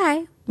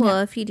 Okay. Well,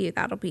 if you do,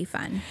 that'll be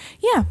fun.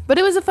 Yeah, but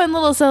it was a fun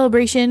little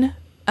celebration.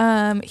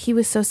 He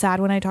was so sad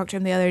when I talked to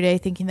him the other day,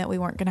 thinking that we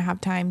weren't going to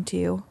have time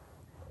to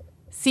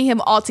see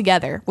him all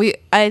together.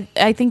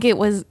 I think we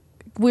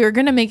were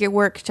going to make it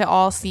work to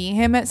all see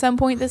him at some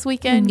point this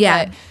weekend.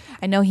 Yeah. But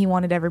I know he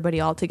wanted everybody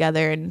all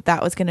together, and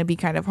that was going to be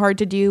kind of hard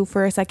to do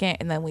for a second.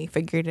 And then we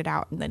figured it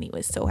out, and then he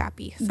was so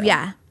happy. So.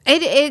 Yeah.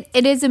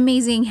 It is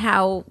amazing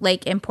how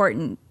like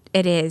important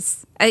it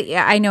is.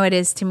 I know it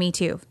is to me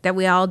too, that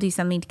we all do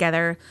something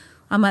together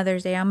on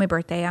Mother's Day, on my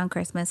birthday, on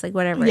Christmas, like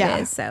whatever Yeah.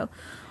 it is. So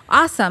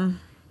awesome.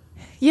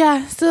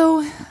 Yeah.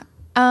 So,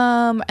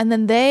 and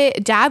then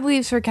Dad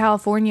leaves for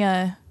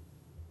California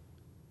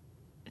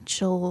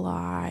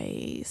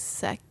July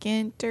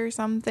 2nd or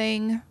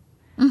something.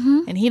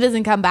 And he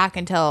doesn't come back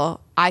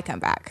until I come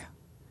back.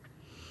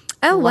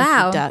 Oh, Lucky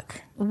wow.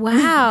 duck.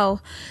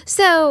 Wow.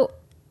 So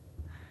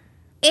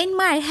in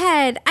my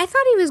head, I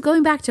thought he was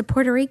going back to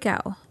Puerto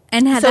Rico,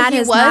 and that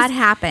has not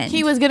happened.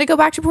 He was going to go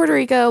back to Puerto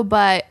Rico,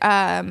 but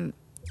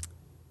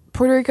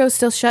Puerto Rico's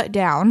still shut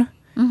down.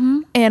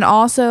 And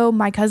also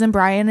my cousin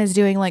Brian is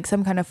doing like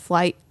some kind of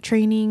flight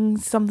training,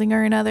 something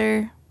or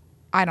another.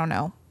 I don't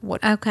know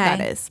what that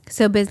is.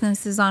 So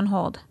business is on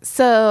hold.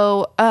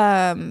 So,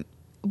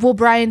 well,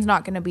 Brian's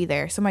not going to be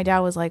there. So my dad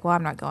was like, well,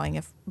 I'm not going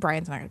if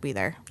Brian's not going to be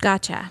there.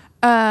 Gotcha.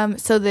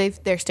 So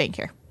they're staying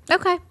here.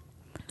 Okay.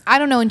 I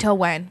don't know until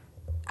when.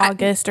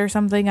 August or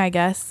something, I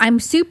guess. I'm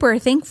super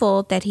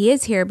thankful that he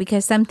is here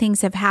because some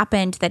things have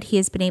happened that he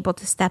has been able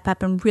to step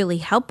up and really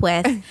help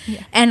with.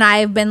 Yeah. And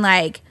I've been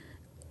like,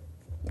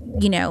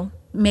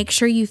 make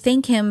sure you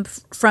thank him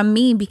from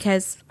me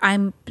because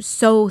I'm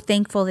so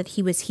thankful that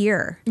he was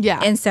here. Yeah.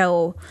 And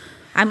so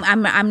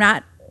I'm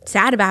not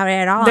sad about it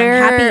at all. I'm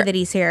happy that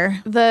he's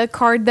here. The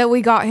card that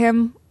we got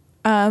him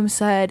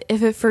said,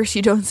 if at first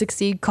you don't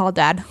succeed, call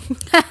Dad.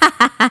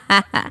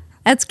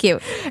 That's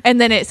cute. And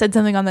then it said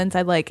something on the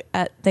inside like,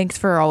 thanks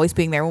for always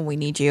being there when we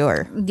need you.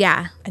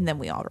 Yeah. And then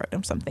we all wrote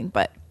him something,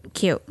 but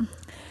cute.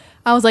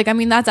 I was like, I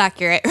mean, that's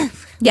accurate.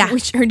 Yeah. We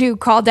sure do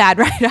call Dad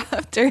right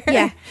after.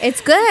 Yeah. It's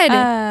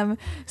good.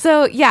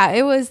 So yeah,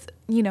 it was,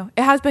 it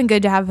has been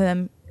good to have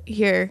him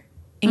here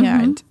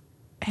and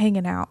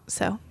hanging out.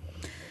 So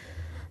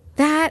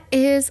that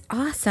is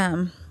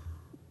awesome.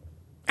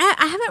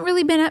 I haven't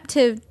really been up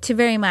to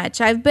very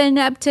much. I've been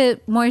up to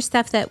more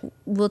stuff that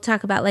we'll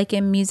talk about like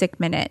in Music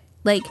Minute.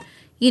 Like,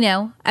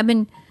 I've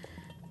been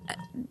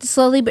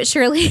slowly but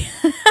surely.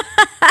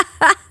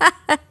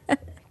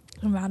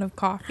 I'm out of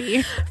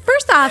coffee.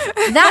 First off,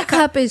 that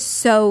cup is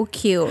so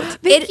cute.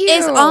 Thank you.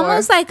 Is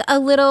almost like a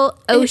little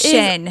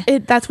ocean.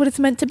 That's what it's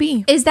meant to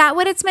be. Is that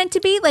what it's meant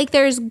to be? Like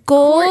there's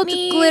gold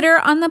Courtney. glitter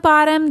on the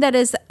bottom that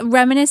is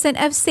reminiscent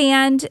of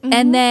sand.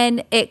 And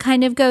then it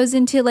kind of goes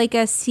into like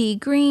a sea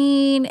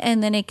green.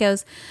 And then it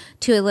goes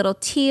to a little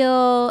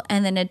teal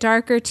and then a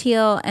darker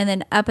teal. And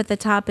then up at the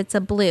top, it's a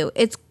blue.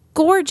 It's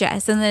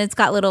gorgeous. And then it's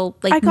got little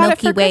like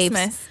milky waves.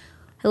 Christmas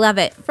I love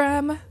it.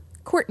 from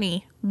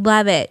Courtney.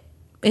 Love it.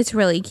 It's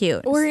really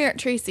cute. Or Aunt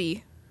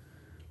Tracy.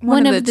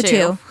 One of the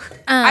two.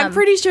 I'm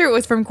pretty sure it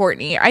was from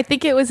Courtney. I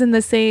think it was in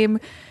the same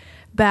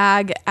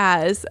bag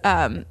as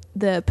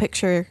the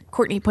picture.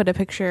 Courtney put a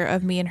picture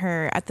of me and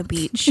her at the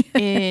beach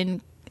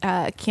in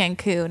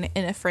Cancun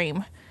in a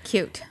frame.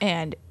 Cute.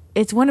 And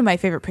it's one of my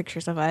favorite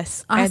pictures of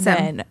us. Awesome. And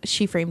then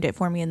she framed it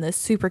for me in this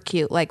super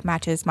cute, like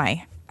matches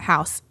my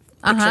house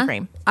picture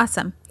frame.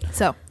 Awesome.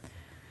 So,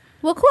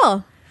 Well,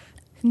 cool.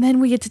 and then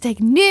we get to take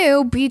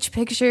new beach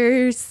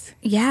pictures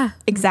Yeah.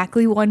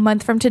 exactly 1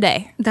 month from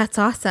today. That's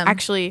awesome.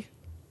 Actually,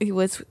 it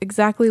was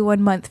exactly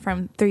 1 month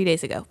from 3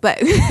 days ago. But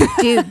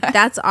Dude,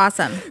 that's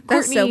awesome.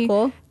 That's Courtney, so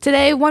cool.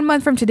 Today, 1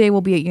 month from today,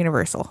 we'll be at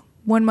Universal.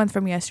 1 month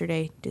from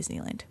yesterday,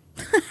 Disneyland.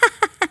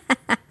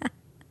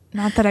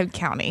 Not that I'm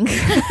counting.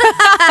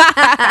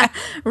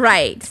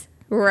 Right.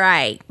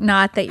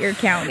 Not that you're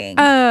counting.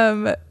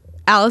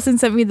 Allison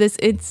sent me this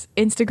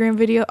Instagram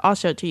video. I'll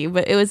show it to you,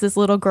 but it was this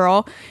little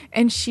girl,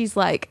 and she's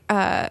like,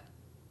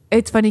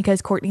 it's funny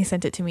because Courtney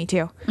sent it to me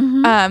too.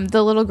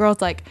 The little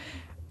girl's like,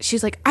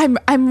 she's like,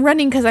 I'm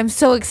running because I'm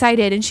so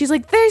excited, and she's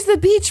like, there's the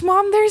beach,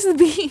 Mom, there's the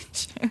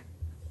beach.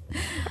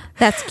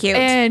 That's cute.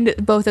 And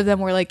both of them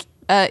were like,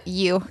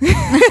 you.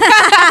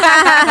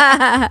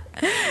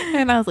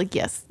 And I was like,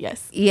 yes.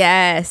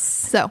 Yes.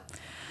 So,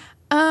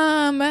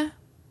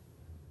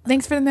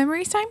 thanks for the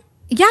memories time.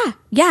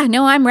 Yeah.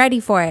 No, I'm ready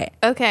for it.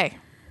 Okay.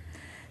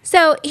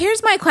 So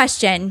here's my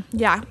question.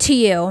 Yeah. To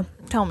you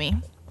Tell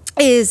me.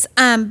 is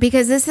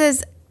because this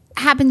has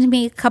happened to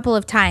me a couple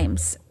of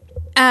times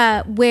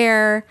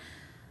where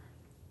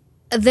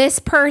this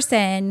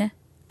person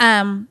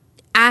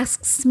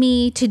asks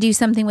me to do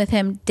something with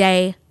him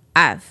day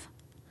of,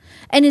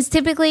 and it's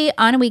typically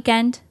on a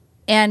weekend,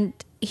 and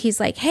he's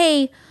like,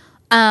 hey,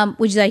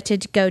 would you like to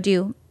go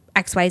do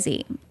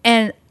XYZ?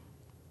 And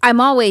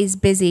I'm always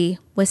busy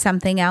with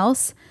something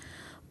else,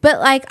 but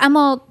like I'm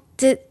all,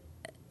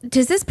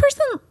 does this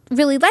person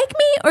really like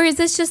me, or is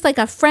this just like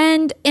a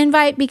friend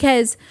invite?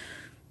 Because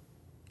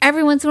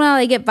every once in a while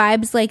I get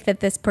vibes like that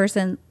this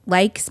person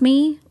likes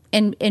me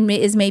and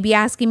is maybe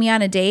asking me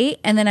on a date,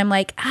 and then I'm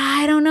like,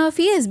 I don't know if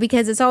he is,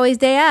 because it's always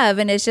day of,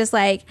 and it's just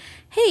like,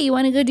 hey, you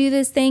want to go do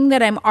this thing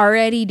that I'm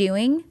already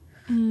doing?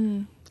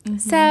 Mm-hmm.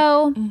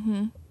 So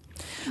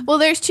Well,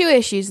 there's two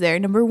issues there.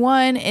 Number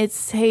one,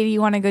 it's, hey, do you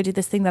want to go do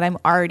this thing that I'm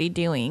already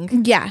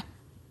doing? yeah.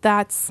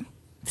 That's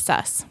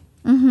sus.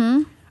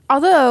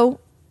 Although,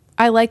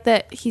 I like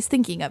that he's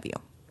thinking of you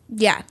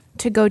Yeah.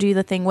 to go do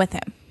the thing with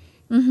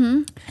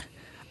him.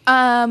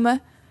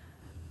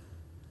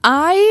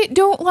 I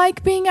don't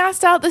like being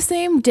asked out the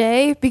same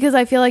day because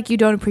I feel like you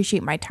don't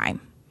appreciate my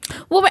time.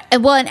 Well,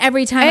 and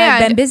every time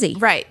I've been busy.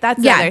 Right. That's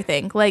the Yeah. other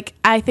thing. Like,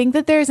 I think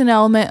that there's an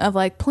element of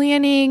like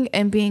planning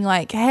and being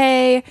like,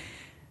 hey,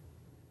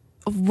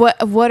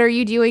 what are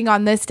you doing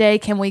on this day?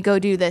 Can we go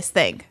do this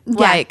thing? Yeah.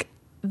 Like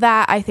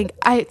that. I think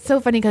it's so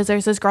funny because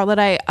there's this girl that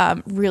I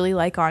really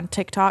like on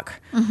TikTok.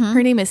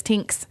 Her name is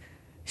Tinks.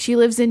 She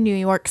lives in New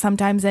York,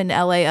 sometimes in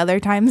LA, other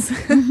times.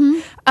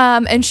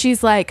 And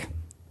she's like,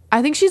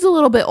 I think she's a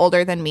little bit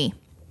older than me,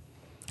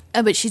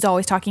 but she's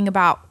always talking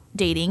about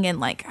dating and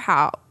like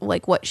how,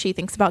 like what she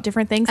thinks about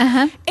different things.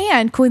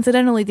 And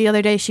coincidentally, the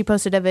other day she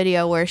posted a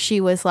video where she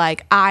was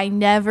like, I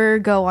never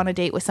go on a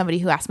date with somebody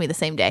who asks me the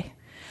same day,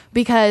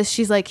 because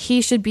she's like,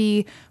 he should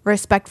be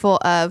respectful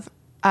of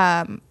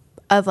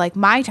like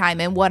my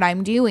time and what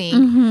I'm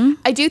doing.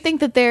 I do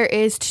think that there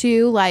is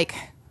too, like,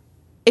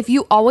 if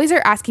you always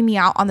are asking me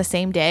out on the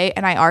same day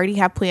and I already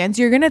have plans,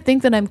 you're going to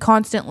think that I'm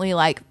constantly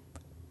like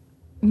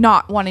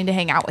not wanting to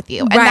hang out with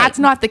you. And that's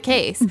not the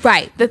case.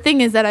 Right. The thing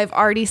is that I've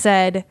already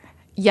said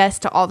yes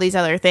to all these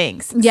other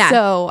things. Yeah.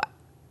 So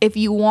if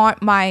you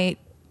want my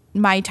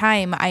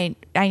time, I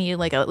need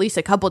like at least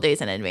a couple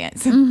days in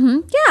advance.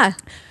 Yeah.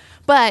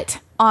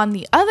 But on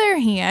the other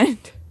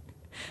hand,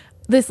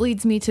 this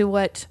leads me to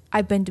what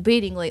I've been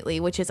debating lately,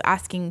 which is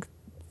asking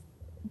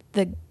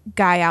the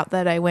guy out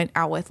that I went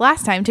out with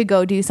last time to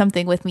go do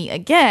something with me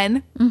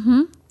again.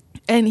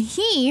 And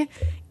he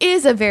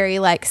is a very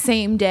like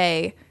same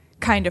day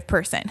kind of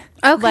person.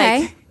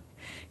 Okay. Like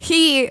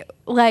he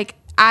like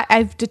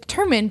I've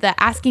determined that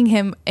asking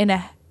him in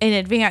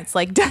advance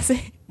like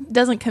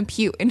doesn't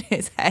compute in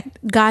his head.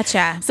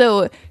 Gotcha.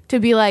 So to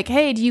be like,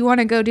 hey, do you want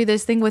to go do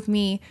this thing with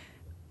me?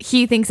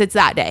 He thinks it's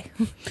that day.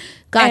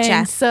 Gotcha.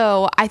 And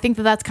so I think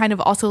that that's kind of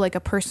also like a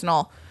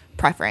personal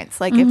preference.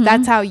 Like if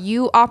that's how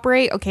you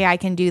operate, okay, I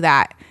can do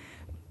that.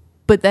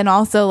 But then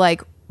also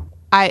like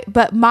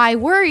but my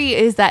worry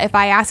is that if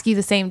I ask you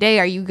the same day,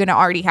 are you going to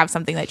already have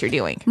something that you're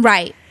doing?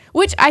 Right.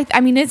 Which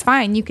I mean, it's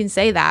fine. You can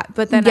say that,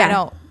 but then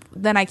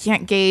then I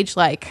can't gauge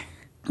like,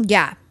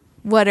 yeah,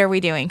 what are we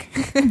doing?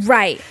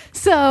 Right.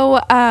 So,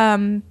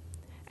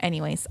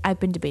 anyways, I've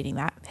been debating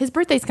that. His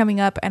birthday's coming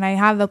up and I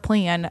have a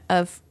plan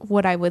of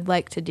what I would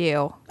like to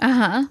do.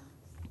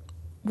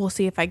 We'll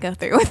see if I go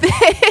through with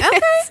it.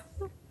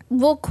 Okay.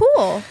 Well,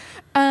 cool.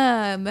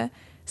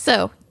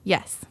 So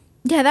yes.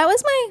 Yeah, that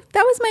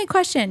was my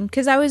question,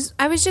 because I was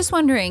just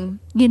wondering,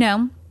 you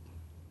know,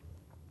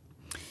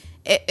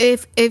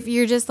 if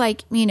you're just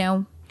like, you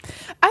know,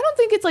 I don't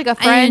think it's like a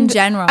friend in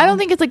general. I don't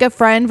think it's like a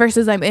friend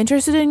versus I'm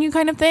interested in you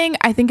kind of thing.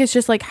 I think it's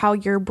just like how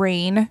your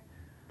brain,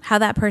 how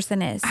that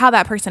person is.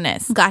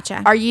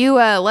 Gotcha. Are you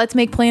let's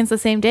make plans the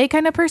same day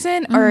kind of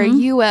person, or are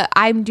you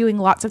I'm doing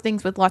lots of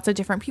things with lots of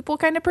different people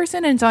kind of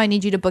person, and so I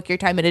need you to book your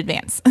time in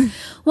advance?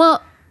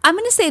 Well, I'm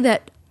going to say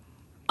that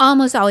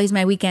almost always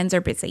my weekends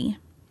are busy.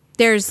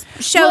 There's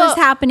shows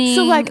happening.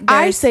 So like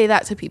I say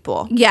that to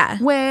people. Yeah.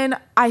 When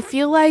I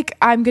feel like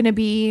I'm going to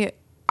be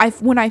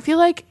when I feel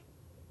like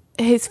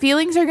his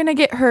feelings are going to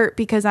get hurt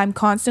because I'm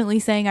constantly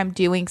saying I'm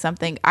doing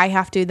something, I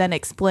have to then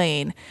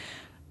explain.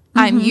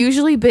 I'm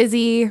usually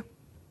busy.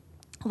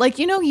 Like,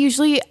 you know,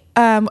 usually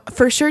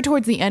for sure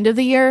towards the end of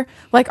the year,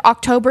 like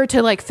October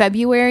to like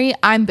February,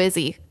 I'm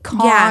busy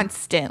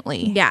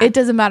constantly. Yeah. It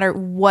doesn't matter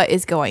what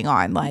is going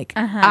on. Like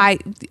I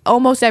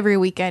almost every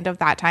weekend of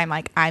that time,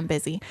 like I'm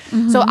busy.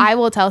 So I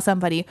will tell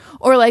somebody.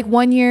 Or like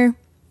one year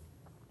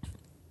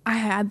I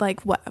had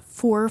like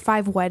 4 or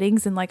 5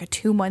 weddings in like a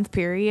 2-month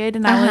period.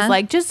 And I was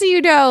like, just so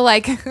you know,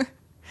 like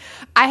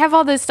I have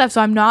all this stuff.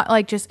 So I'm not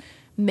like just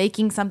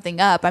making something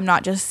up. I'm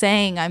not just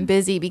saying I'm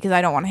busy because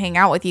I don't want to hang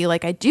out with you.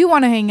 Like I do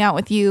want to hang out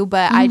with you,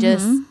 but I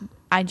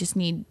just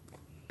need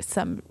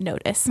some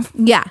notice.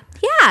 Yeah.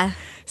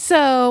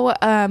 So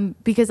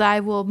because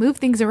I will move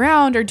things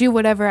around or do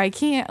whatever I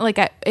can, like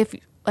if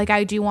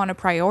I do want to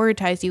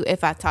prioritize you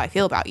if that's how I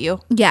feel about you.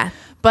 Yeah.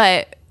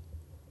 But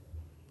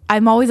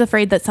I'm always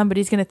afraid that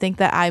somebody's going to think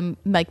that I'm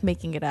like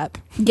making it up.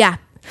 Yeah.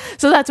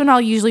 So that's when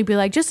I'll usually be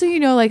like, just so you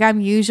know, like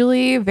I'm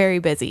usually very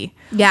busy.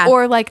 Yeah.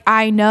 Or like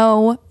I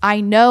know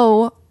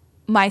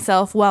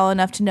myself well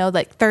enough to know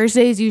that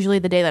Thursday is usually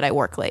the day that I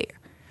work late.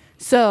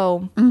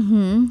 So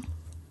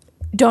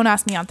don't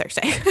ask me on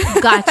Thursday.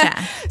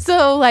 Gotcha.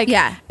 So like,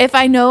 if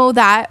I know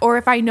that, or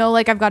if I know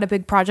like I've got a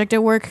big project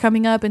at work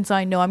coming up and so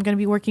I know I'm going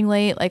to be working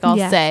late, like I'll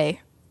say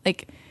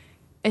like,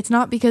 it's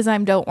not because I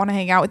don't want to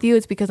hang out with you.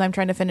 It's because I'm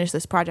trying to finish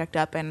this project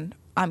up and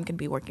I'm going to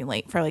be working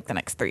late for like the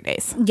next 3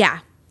 days. Yeah.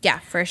 Yeah,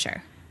 for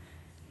sure.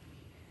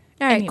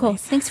 All right, cool.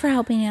 Anyways. Thanks for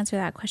helping answer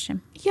that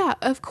question. Yeah,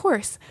 of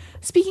course.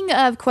 Speaking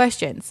of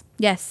questions,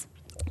 Yes.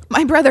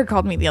 my brother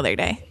called me the other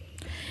day.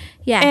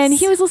 Yes. And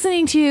he was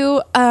listening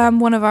to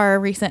one of our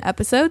recent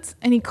episodes,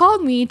 and he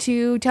called me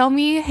to tell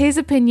me his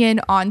opinion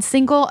on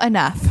Single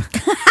Enough.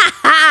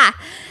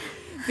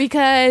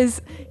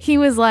 Because he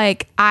was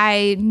like,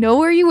 I know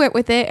where you went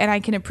with it, and I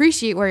can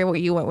appreciate where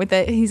you went with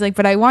it. He's like,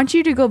 but I want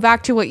you to go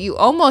back to what you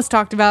almost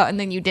talked about, and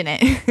then you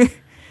didn't.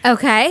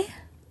 Okay.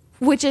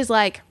 Which is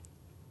like,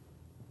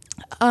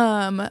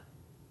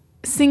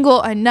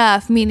 single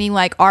enough, meaning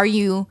like, are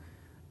you,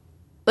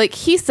 like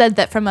he said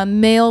that from a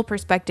male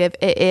perspective,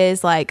 it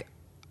is like,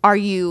 are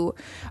you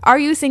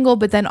single,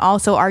 but then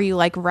also are you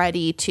like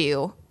ready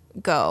to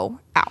go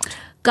out?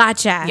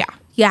 Gotcha.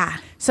 Yeah.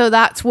 So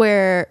that's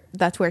where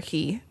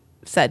he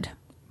said,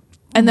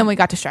 and then we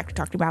got distracted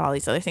talking about all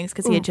these other things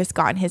because he had just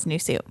gotten his new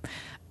suit,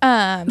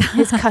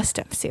 his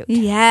custom suit.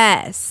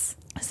 Yes.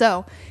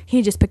 So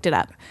he just picked it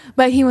up,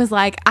 but he was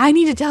like, I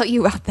need to tell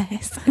you about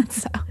this.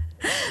 So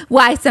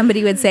why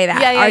somebody would say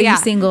that. Are you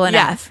single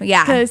enough?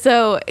 Yeah.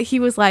 So he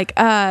was like,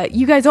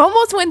 you guys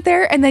almost went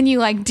there and then you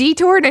like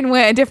detoured and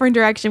went a different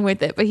direction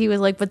with it. But he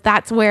was like, but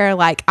that's where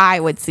like I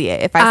would see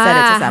it if I said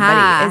it to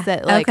somebody, is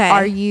that like,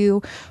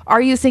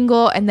 are you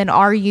single? And then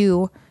are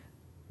you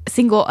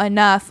single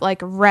enough, like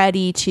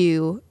ready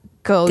to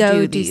go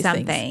do these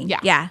something. Things.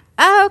 Yeah.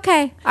 Oh,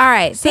 okay. All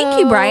right. Thank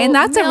you, Brian.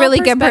 That's a really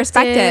good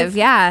perspective.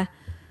 Yeah.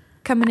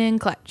 Coming in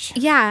clutch.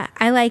 Yeah.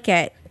 I like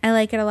it. I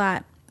like it a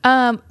lot.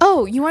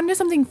 Oh, you want to know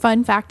something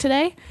fun fact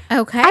today?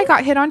 Okay. I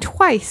got hit on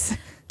twice.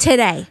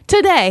 Today.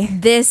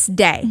 This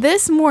day.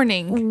 This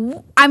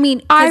morning. I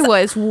mean, I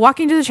was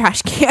walking to the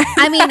trash can.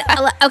 I mean,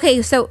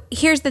 okay, so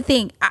here's the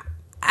thing.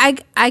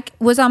 I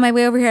was on my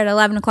way over here at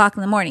 11 o'clock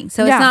in the morning.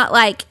 So it's not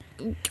like,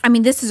 I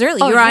mean, this is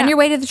early. You're on your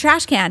way to the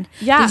trash can.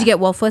 Yeah. Did you get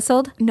wolf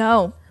whistled?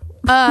 No.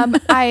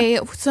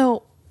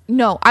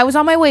 No, I was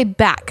on my way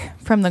back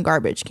from the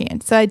garbage can.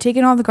 So I'd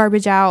taken all the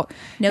garbage out.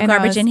 No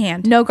garbage in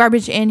hand. No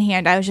garbage in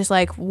hand. I was just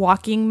like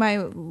walking my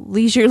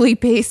leisurely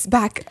pace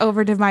back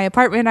over to my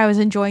apartment. I was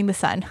enjoying the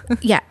sun.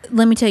 Yeah.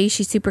 Let me tell you,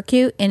 she's super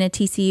cute in a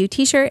TCU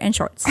t-shirt and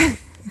shorts.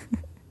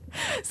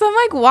 So I'm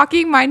like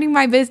walking, minding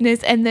my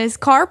business, and this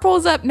car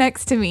pulls up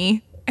next to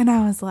me. And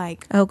I was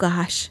like, oh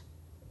gosh.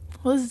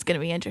 Well, this is going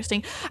to be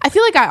interesting. I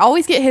feel like I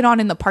always get hit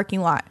on in the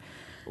parking lot.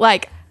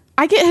 Like,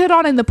 I get hit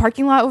on in the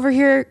parking lot over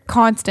here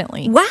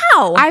constantly.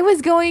 Wow. I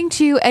was going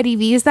to Eddie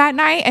V's that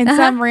night and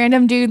some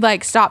random dude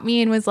like stopped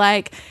me and was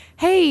like,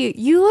 hey,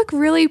 you look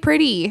really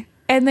pretty.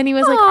 And then he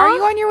was like, are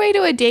you on your way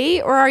to a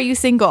date or are you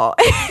single?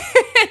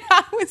 And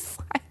I was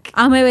like,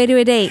 on my way to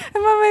a date.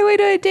 I'm on my way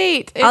to a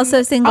date. And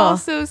also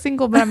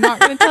single, but I'm not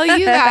going to tell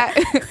you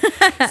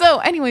that. So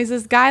anyways,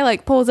 this guy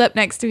like pulls up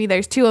next to me.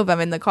 There's two of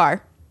them in the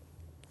car.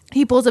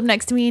 He pulls up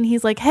next to me and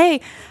he's like,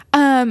 hey,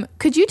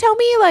 could you tell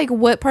me like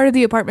what part of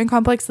the apartment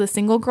complex the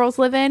single girls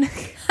live in?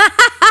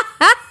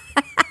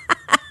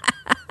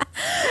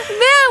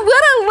 Man,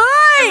 what a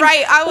line.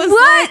 Right. I was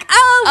what like,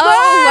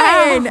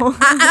 a line. Wow.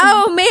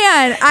 Oh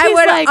man. I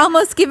would like,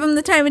 almost give him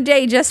the time of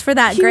day just for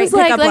that great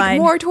pickup line. Like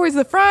more towards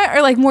the front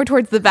or like more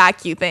towards the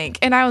back, you think?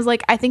 And I was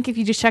like, I think if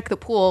you just check the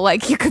pool,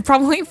 like you could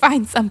probably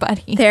find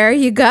somebody. There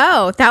you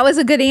go. That was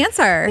a good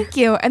answer. Thank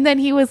you. And then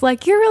he was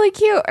like, you're really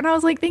cute. And I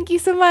was like, thank you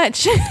so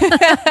much.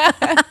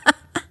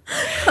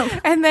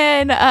 And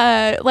then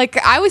like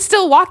I was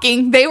still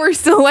walking. They were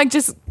still like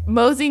just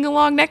moseying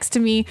along next to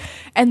me.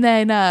 And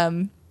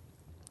then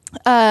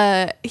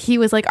he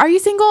was like, are you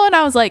single? And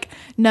I was like,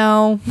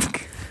 no.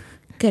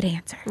 Good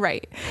answer.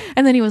 Right.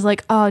 And then he was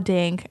like, oh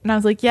dang. And I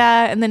was like,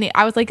 yeah. And then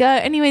I was like,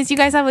 anyways, you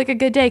guys have like a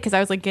good day, because I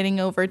was like getting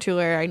over to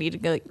where I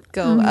needed to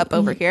go up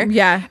over here.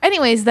 Yeah.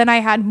 Anyways, then I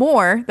had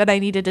more that I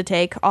needed to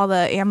take. All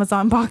the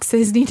Amazon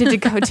boxes needed to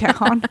go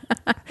down.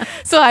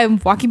 So I'm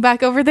walking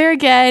back over there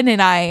again,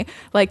 and I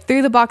like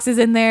threw the boxes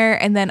in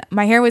there, and then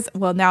my hair was,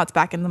 well, now it's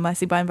back in the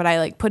messy bun, but I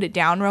like put it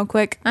down real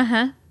quick.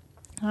 I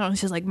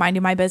was just like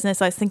minding my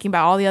business. I was thinking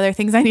about all the other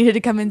things I needed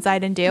to come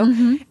inside and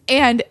do.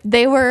 And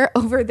they were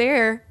over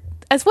there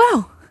as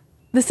well.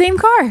 The same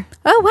car.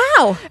 Oh,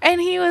 wow. And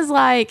he was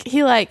like,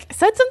 he like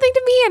said something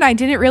to me, and I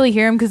didn't really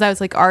hear him because I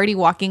was like already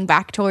walking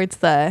back towards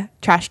the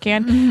trash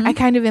can. I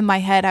kind of in my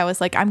head, I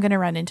was like, I'm going to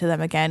run into them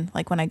again.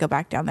 Like when I go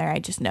back down there, I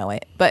just know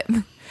it. But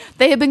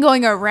they had been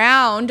going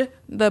around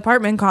the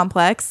apartment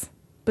complex,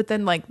 but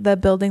then like the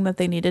building that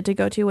they needed to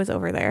go to was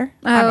over there.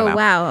 Oh,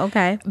 wow.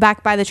 Okay.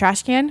 Back by the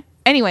trash can.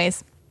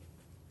 Anyways,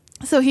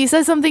 so he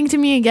says something to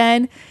me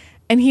again,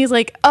 and he's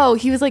like, oh,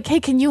 he was like, hey,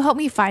 can you help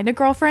me find a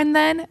girlfriend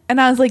then? And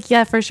I was like,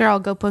 yeah, for sure. I'll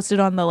go post it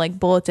on the like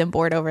bulletin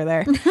board over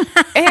there.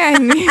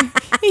 And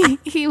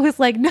he was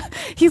like, no,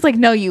 he's like,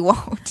 no, you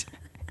won't.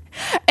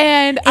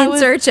 And in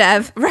search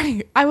of.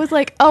 Right. I was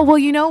like, oh, well,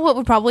 you know what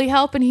would probably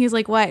help? And he's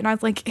like, what? And I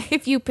was like,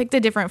 if you picked a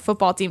different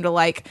football team to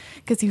like,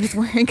 because he was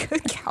wearing a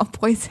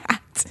Cowboys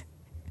hat.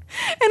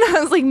 And I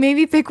was like,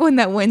 maybe pick one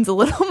that wins a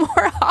little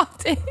more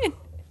often.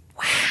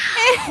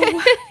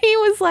 Wow.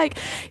 He's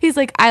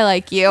like, I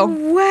like you.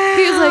 Wow.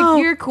 He was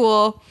like, you're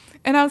cool.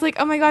 And I was like,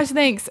 oh my gosh,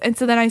 thanks. And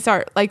so then I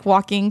start like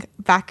walking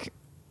back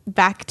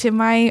to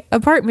my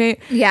apartment.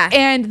 Yeah.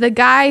 And the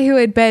guy who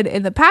had been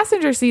in the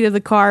passenger seat of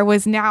the car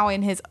was now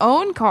in his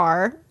own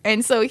car.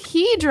 And so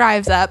he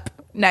drives up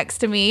next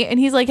to me and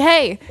he's like,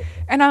 hey.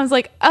 And I was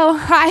like, oh,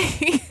 hi.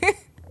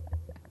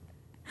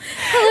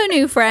 Hello,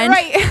 new friend.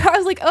 Right. I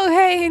was like, oh,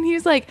 hey. And he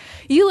was like,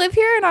 you live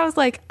here? And I was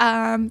like,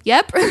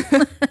 yep.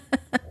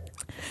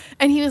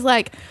 And he was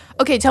like,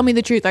 okay, tell me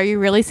the truth. Are you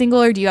really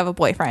single or do you have a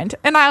boyfriend?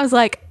 And I was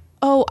like,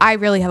 oh, I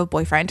really have a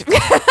boyfriend.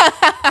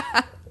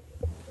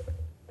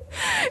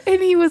 And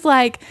he was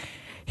like,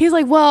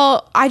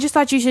 well, I just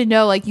thought you should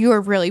know, like, you are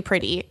really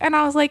pretty. And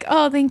I was like,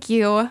 oh, thank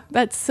you.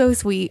 That's so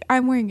sweet.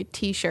 I'm wearing a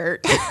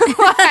t-shirt.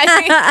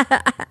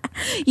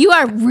 You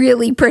are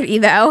really pretty,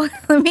 though.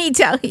 Let me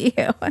tell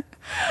you.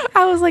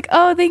 I was like,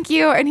 oh, thank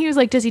you. And he was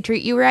like, does he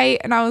treat you right?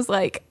 And I was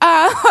like,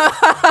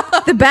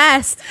 the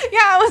best. Yeah,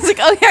 I was like,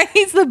 oh yeah,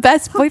 he's the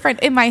best boyfriend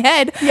in my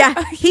head.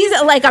 Yeah, he's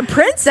like a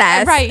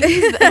princess. Right.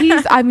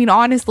 He's I mean,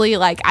 honestly,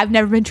 like I've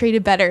never been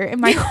treated better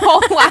in my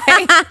whole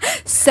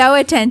life. So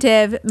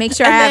attentive. Make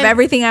sure I have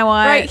everything I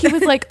want. Right. He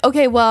was like,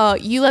 okay, well,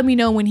 you let me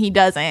know when he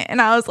doesn't.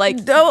 And I was like,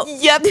 oh,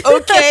 yep,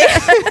 okay.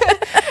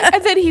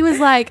 And then he was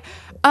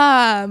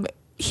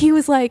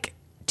like,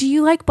 do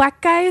you like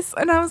black guys?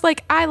 And I was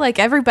like, I like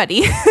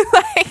everybody.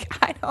 Like,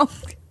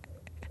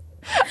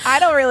 I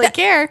don't really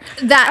care.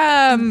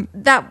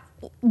 That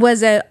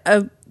was a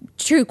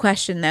true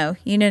question, though.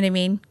 You know what I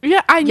mean?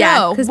 Yeah, I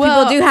know. Because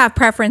people do have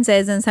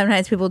preferences, and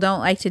sometimes people don't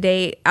like to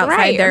date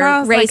outside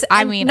their race. Like,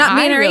 I mean, not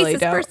being I a really racist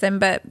don't. person,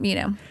 but you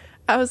know.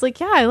 I was like,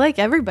 yeah, I like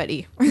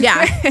everybody.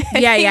 Yeah.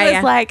 Yeah, He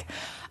was like,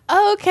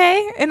 oh,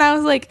 okay. And I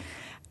was like,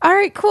 all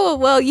right, cool.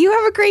 Well, you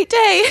have a great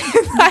day.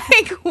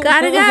 Like,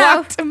 Gotta go.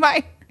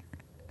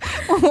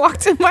 Walk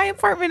to my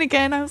apartment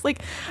again. I was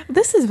like,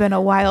 this has been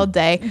a wild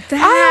day.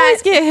 I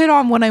always get hit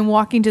on when I'm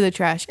walking to the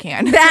trash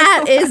can.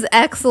 That is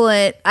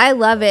excellent. I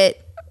love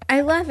it.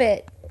 I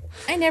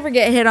never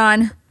get hit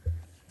on.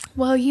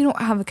 Well, you don't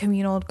have a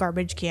communal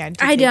garbage can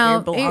to I take your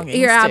don't. belongings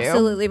You're to.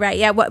 absolutely right.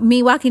 Yeah,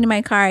 me walking to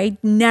my car, I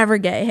never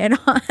get hit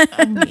on.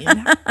 I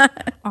mean,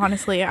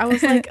 honestly, I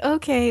was like,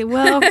 okay,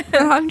 well,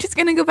 I'm just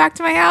going to go back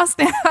to my house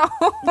now.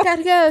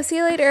 Gotta go. See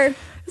you later.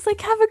 It's like,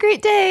 have a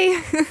great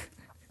day.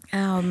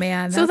 Oh,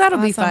 man. So that'll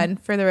be awesome. fun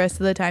for the rest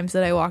of the times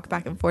that I walk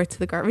back and forth to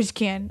the garbage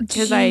can.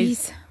 Because I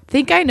Jeez.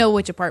 think I know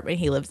which apartment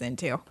he lives in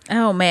too.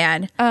 Oh,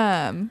 man.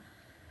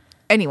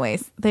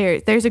 Anyways,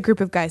 there's a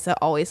group of guys that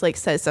always like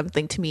says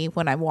something to me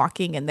when I'm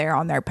walking and they're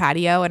on their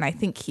patio, and I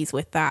think he's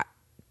with that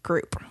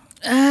group.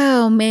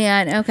 Oh,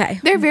 man. Okay.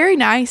 They're very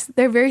nice.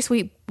 They're very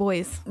sweet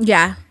boys.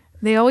 Yeah.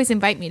 They always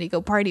invite me to go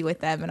party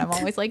with them, and I'm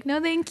always like, no,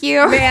 thank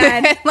you.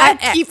 Man.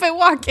 Keep it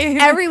walking.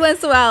 Every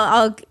once in a while,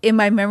 I'll in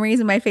my memories,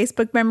 in my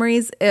Facebook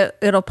memories,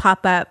 it'll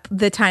pop up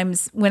the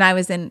times when I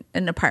was in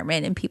an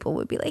apartment and people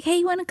would be like, "Hey,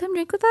 you want to come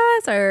drink with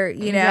us?" Or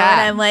and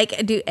I'm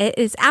like, "Dude,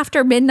 it's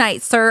after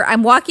midnight, sir.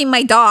 I'm walking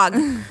my dog."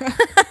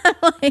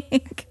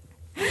 Like,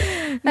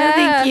 No,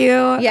 thank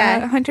you.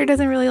 Yeah. Hunter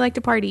doesn't really like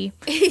to party.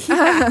 he's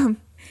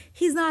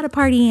not a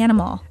party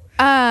animal.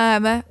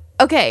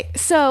 Okay,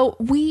 so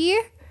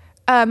we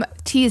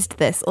teased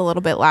this a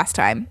little bit last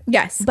time.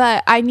 Yes.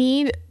 But I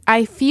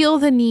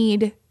feel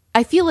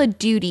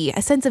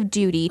a sense of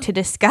duty to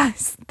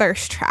discuss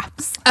thirst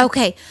traps.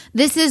 Okay,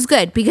 this is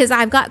good because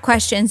I've got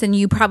questions and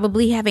you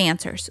probably have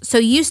answers. So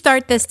you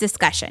start this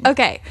discussion.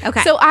 Okay.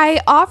 Okay. So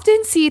I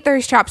often see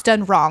thirst traps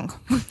done wrong.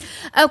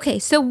 Okay,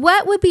 so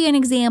what would be an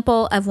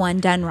example of one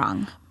done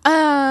wrong?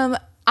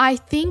 I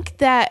think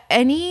that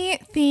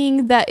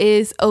anything that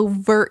is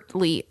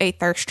overtly a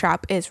thirst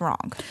trap is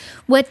wrong.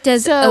 What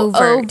does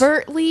overt?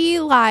 Overtly,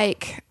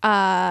 like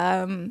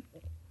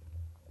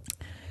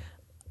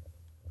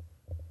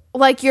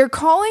you're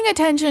calling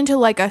attention to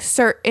like a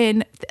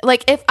certain,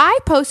 like if I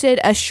posted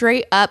a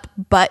straight up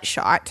butt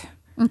shot,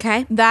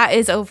 Okay. that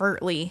is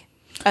overtly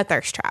a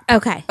thirst trap.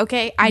 Okay.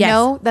 I Yes.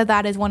 know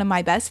that is one of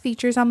my best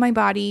features on my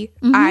body.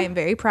 I am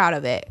very proud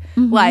of it.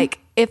 Like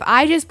if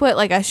I just put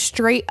like a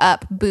straight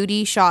up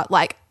booty shot,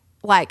 like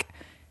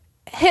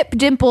hip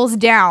dimples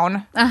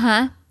down,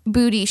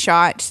 booty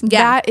shot,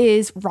 that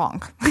is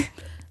wrong.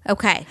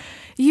 Okay.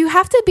 You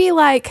have to be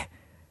like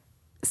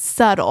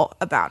subtle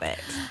about it.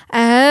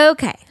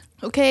 Okay.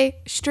 Okay,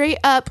 straight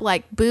up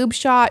like boob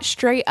shot,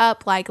 straight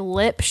up like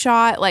lip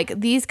shot, like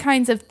these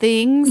kinds of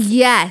things.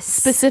 Yes.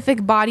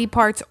 Specific body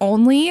parts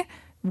only,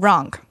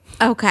 wrong.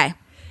 Okay.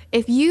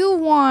 If you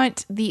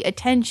want the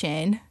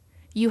attention,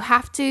 you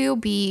have to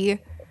be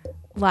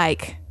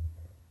like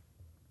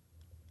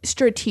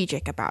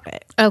strategic about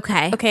it.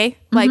 Okay. Okay?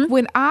 Like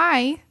when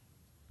I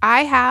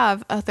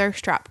have a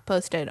thirst trap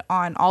posted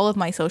on all of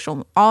my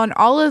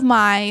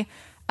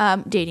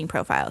dating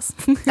profiles.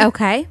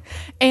 Okay.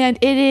 And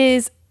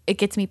it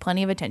gets me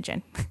plenty of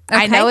attention.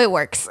 I know it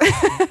works.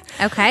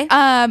 Okay.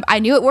 I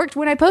knew it worked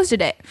when I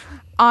posted it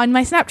on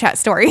my Snapchat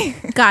story.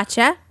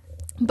 Gotcha.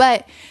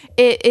 But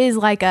it is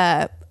like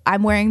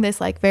I'm wearing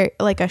this like very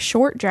like a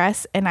short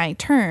dress, and I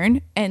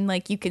turn and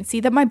like you can see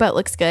that my butt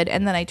looks good,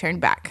 and then I turn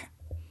back.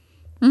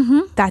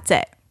 That's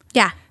it.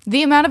 Yeah.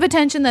 The amount of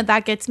attention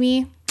that gets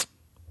me,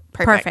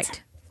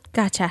 perfect.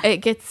 Gotcha. It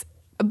gets,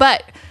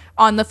 but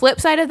on the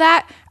flip side of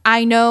that,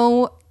 I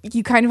know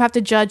you kind of have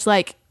to judge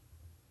like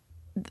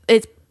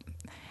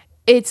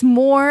it's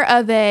more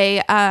of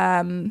a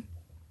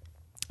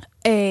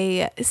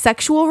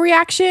sexual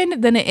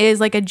reaction than it is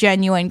like a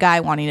genuine guy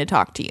wanting to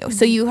talk to you.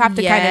 So you have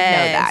to kind of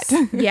know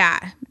that.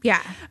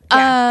 Yeah.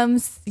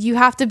 You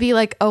have to be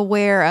like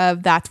aware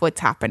of that's what's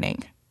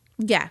happening.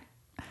 Yeah.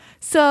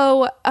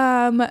 So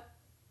I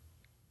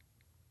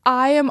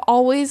am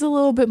always a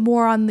little bit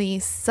more on the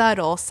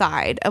subtle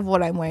side of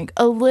what I'm wearing.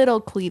 A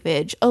little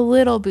cleavage, a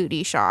little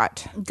booty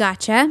shot.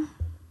 Gotcha.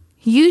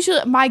 Usually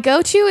my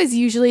go-to is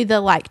usually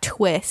the like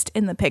twist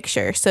in the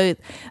picture. So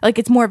like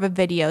it's more of a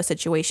video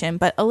situation,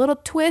 but a little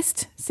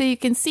twist so you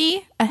can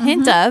see a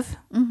hint of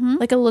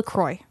like a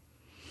LaCroix.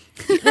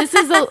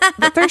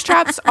 The thirst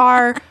traps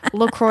are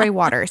LaCroix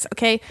waters.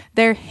 Okay.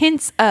 They're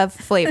hints of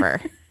flavor.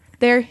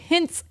 They're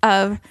hints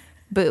of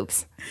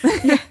boobs.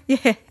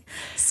 Yeah.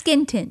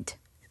 Skin tint.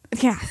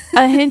 Yeah.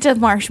 A hint of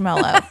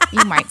marshmallow,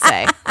 you might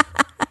say.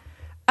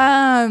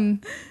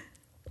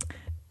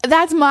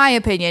 That's my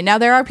opinion. Now,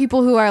 there are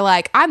people who are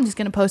like, I'm just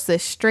going to post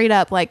this straight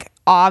up. Like,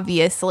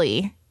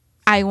 obviously,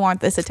 I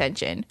want this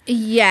attention.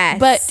 Yes.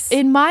 But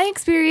in my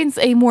experience,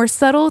 a more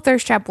subtle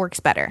thirst trap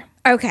works better.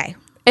 Okay.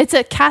 It's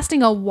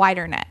casting a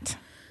wider net.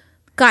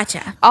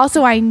 Gotcha.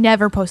 Also, I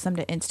never post them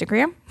to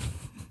Instagram.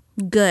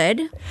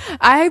 Good.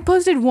 I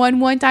posted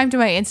one time to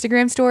my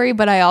Instagram story,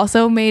 but I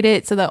also made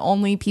it so that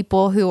only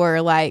people who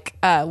are like,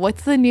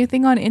 what's the new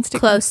thing on Instagram?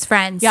 Close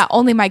friends. Yeah,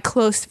 only my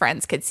close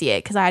friends could see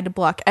it because I had to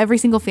block every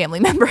single family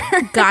member.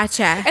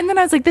 Gotcha. And then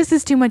I was like, this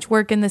is too much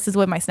work and this is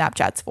what my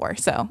Snapchat's for.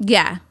 So,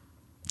 Yeah.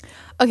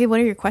 okay, what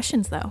are your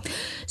questions though?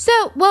 So,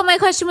 well, my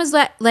question was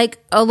like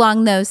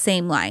along those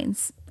same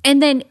lines.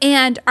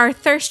 And are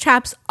thirst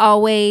traps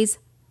always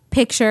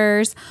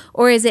pictures,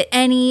 or is it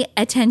any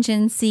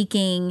attention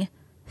seeking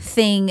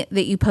thing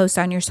that you post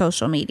on your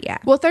social media?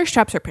 Well, thirst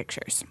traps are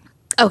pictures.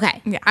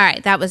 Okay. Yeah. All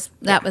right. That was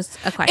a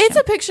question. It's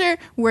a picture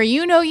where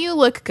you know you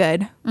look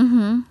good.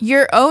 Mm-hmm.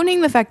 You're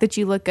owning the fact that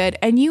you look good.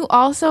 And you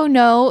also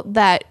know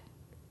that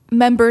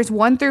members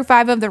 1 through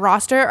 5 of the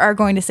roster are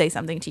going to say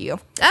something to you.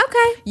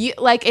 Okay.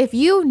 If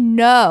you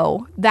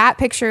know that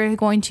picture is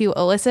going to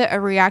elicit a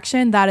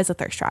reaction, that is a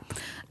thirst trap.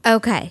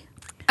 Okay.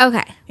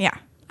 Yeah.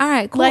 All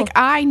right. Cool. Like,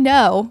 I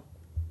know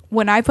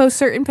when I post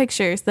certain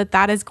pictures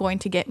that is going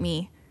to get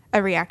me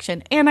a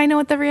reaction. And I know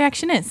what the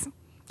reaction is.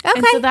 Okay.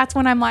 And so that's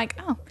when I'm like,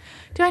 oh,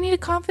 do I need a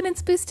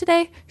confidence boost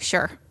today?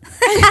 Sure.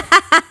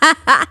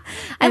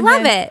 I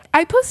love it.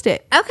 I post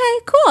it. Okay.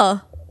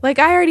 Cool. Like,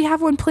 I already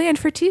have one planned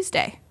for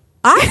Tuesday.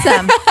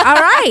 Awesome. All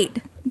right.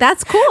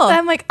 That's cool. So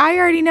I'm like, I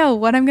already know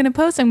what I'm going to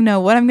post. I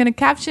know what I'm going to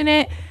caption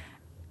it.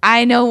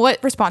 I know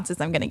what responses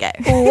I'm going to get.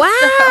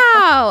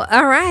 Wow.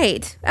 All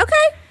right.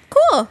 Okay.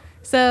 Cool.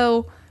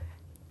 So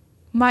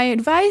my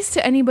advice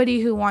to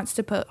anybody who wants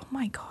to post, oh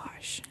my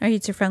gosh. Are you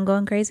your phone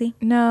going crazy?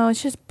 No,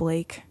 it's just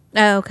Blake.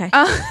 Oh, okay.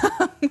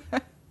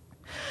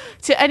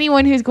 To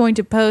anyone who's going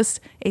to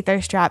post a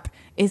thirst trap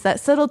is that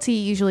subtlety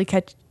usually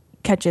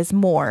catches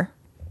more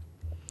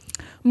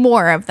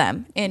of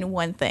them in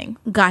one thing.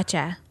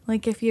 Gotcha.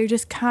 Like if you're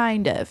just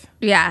kind of.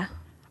 Yeah.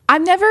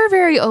 I'm never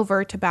very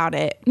overt about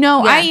it.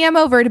 No, Yeah. I am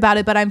overt about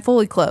it, but I'm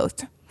fully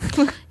clothed.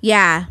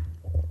 Yeah.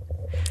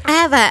 I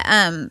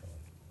have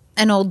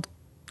an old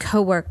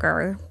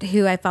coworker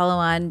who I follow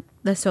on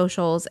the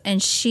socials,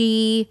 and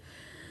she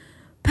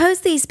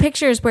posts these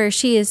pictures where it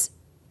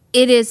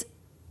is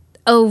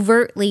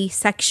overtly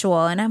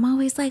sexual, and I'm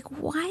always like,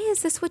 why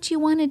is this what you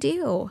want to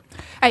do?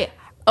 Hey,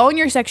 own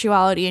your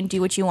sexuality and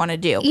do what you want to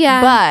do.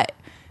 Yeah. But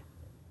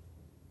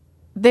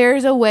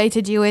there's a way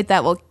to do it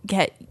that will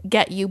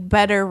get you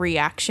better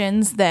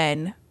reactions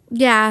than.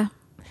 Yeah.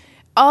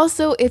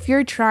 Also, if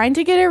you're trying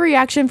to get a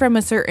reaction from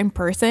a certain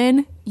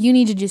person, you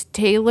need to just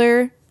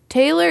tailor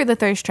the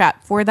thirst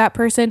trap for that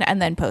person and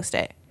then post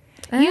it.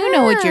 You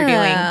know what you're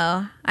doing.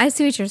 Oh, I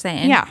see what you're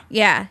saying. Yeah.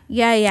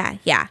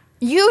 Yeah.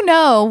 You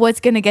know what's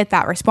going to get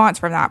that response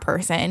from that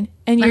person,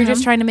 and you're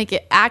just trying to make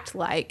it act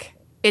like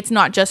it's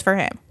not just for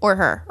him or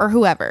her or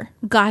whoever.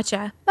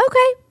 Gotcha.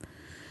 Okay.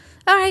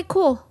 All right,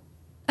 cool.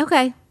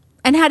 Okay.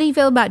 And how do you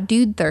feel about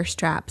dude thirst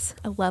traps?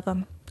 I love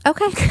them.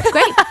 Okay,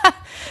 great.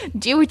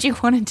 Do what you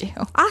want to do.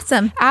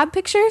 Awesome. Ab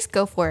pictures,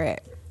 go for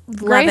it.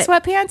 Gray it.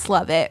 sweatpants,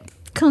 love it.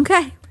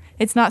 Okay.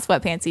 It's not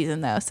sweatpants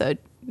season though, so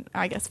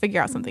I guess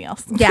figure out something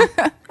else. Yeah.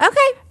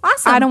 Okay,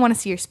 awesome. I don't want to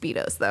see your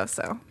Speedos though,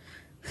 so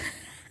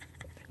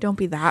don't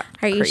be that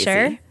Are you crazy.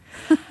 sure?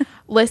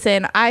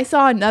 Listen, I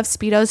saw enough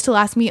Speedos to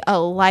last me a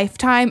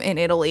lifetime in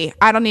Italy.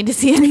 I don't need to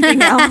see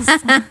anything else.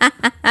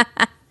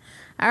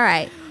 All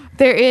right.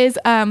 There is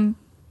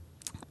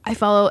I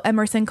follow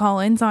Emerson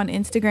Collins on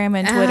Instagram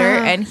and Twitter,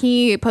 and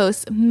he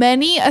posts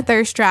many a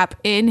thirst trap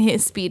in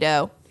his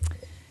Speedo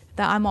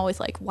that I'm always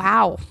like,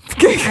 wow.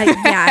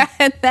 Yeah.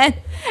 and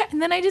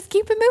then I just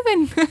keep it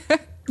moving.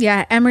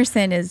 Yeah,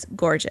 Emerson is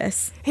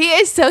gorgeous. He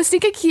is so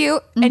stinking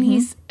cute, and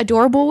he's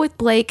adorable with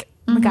Blake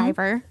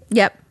MacGyver,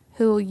 Yep.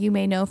 who you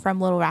may know from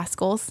Little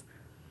Rascals.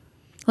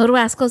 Little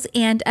Rascals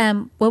and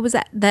what was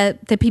that?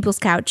 The People's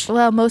Couch.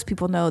 Well, most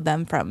people know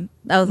them from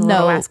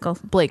Little Rascals.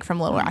 Blake from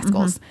Little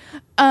Rascals.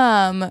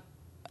 And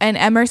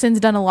Emerson's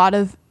done a lot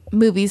of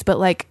movies, but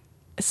like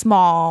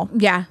small.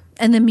 Yeah.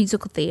 And the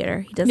musical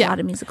theater. He does Yeah. a lot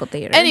of musical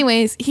theater.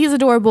 Anyways, he's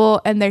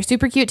adorable, and they're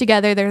super cute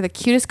together. They're the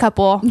cutest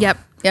couple. Yep.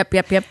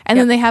 And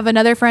then they have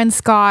another friend,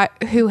 Scott,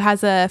 who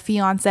has a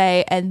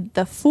fiance, and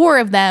the 4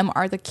 of them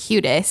are the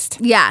cutest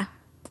Yeah.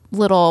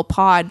 little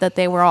pod that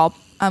they were all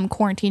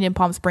quarantined in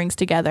Palm Springs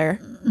together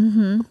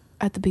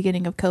at the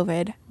beginning of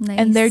COVID. Nice.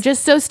 And they're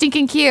just so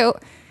stinking cute.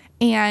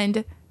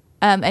 And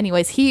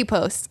anyways, he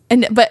posts,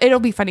 but it'll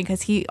be funny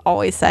because he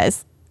always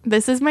says,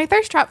 "This is my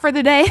thirst trap for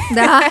the day."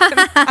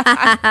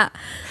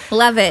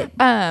 Love it.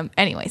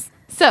 Anyways,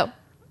 so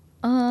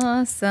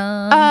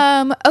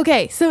Awesome.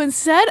 okay, so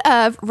instead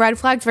of red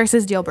flags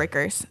versus deal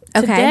breakers,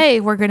 Okay. today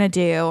we're gonna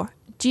do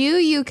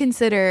you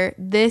consider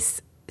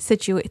these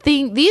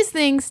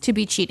things to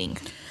be cheating?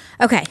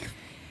 Okay.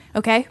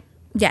 Okay,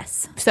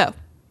 Yes. so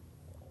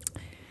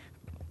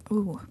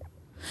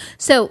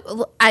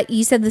So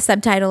you said the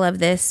subtitle of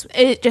this.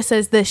 it just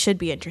says this should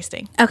be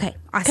interesting Okay.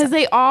 because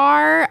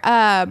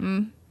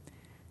Awesome.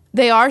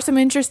 they are some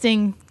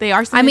interesting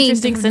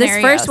scenarios.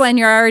 this first one,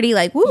 you're already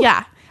like, woo.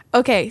 Yeah.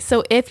 Okay,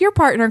 so if your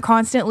partner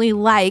constantly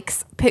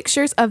likes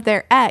pictures of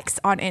their ex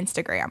on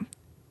Instagram,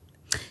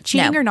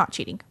 cheating No. or not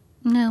cheating?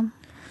 No.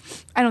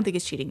 I don't think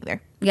it's cheating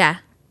either. Yeah.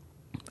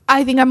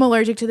 I think I'm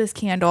allergic to this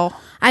candle.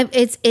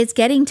 It's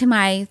getting to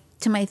my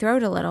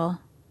throat a little.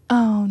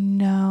 Oh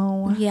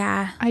no.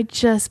 Yeah. I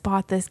just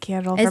bought this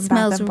candle from It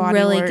smells Bath & Body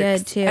really Works,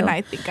 good too. and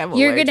I think I'm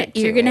you're allergic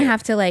gonna to it.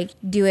 have to like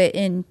do it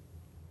in,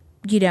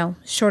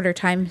 shorter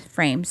time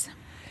frames.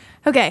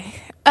 Okay.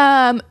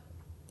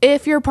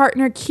 If your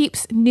partner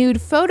keeps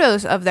nude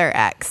photos of their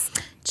ex,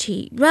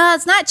 Cheat. Well,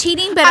 it's not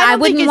cheating, but I I don't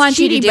think wouldn't it's want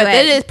you to cheating, do but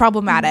it. it is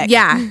problematic.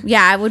 Yeah.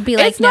 I would be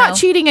like, It's not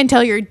cheating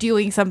until you're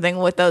doing something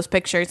with those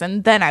pictures,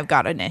 and then I've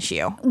got an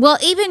issue. Well,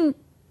 even,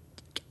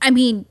 I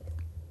mean,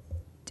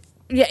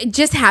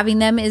 just having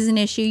them is an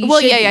issue.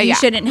 You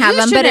shouldn't have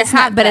them,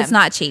 but it's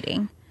not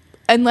cheating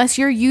Unless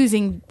you're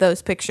using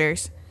those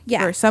pictures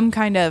for some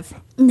kind of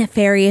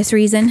nefarious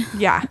reason.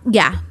 Yeah.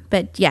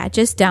 But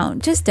just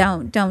don't.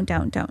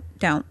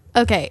 Don't.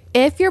 Okay,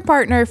 if your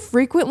partner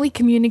frequently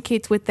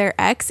communicates with their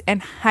ex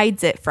and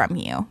hides it from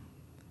you,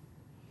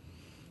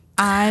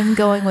 I'm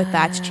going with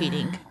that's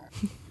cheating.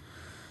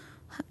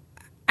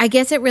 I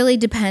guess it really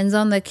depends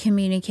on the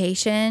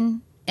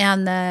communication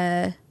and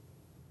the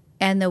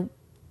fact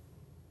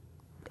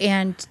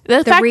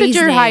that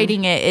you're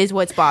hiding it is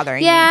what's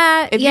bothering you.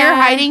 If you're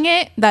hiding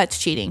it, that's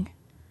cheating.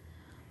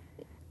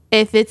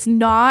 If it's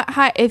not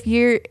if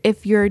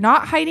you're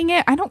not hiding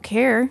it, I don't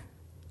care.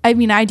 I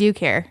mean, I do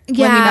care. Let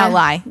me not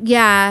lie.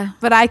 Yeah.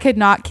 But I could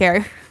not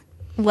care.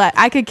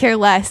 I could care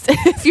less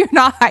if you're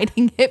not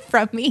hiding it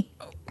from me.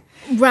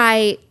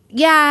 Right.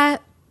 Yeah.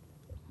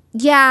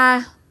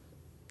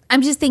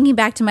 I'm just thinking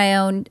back to my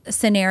own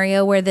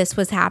scenario where this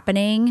was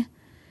happening.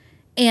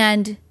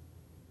 And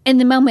in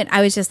the moment,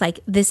 I was just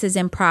like, this is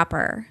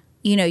improper.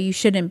 You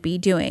shouldn't be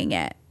doing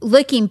it.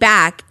 Looking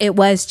back, it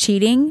was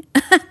cheating.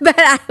 But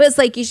I was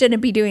like, you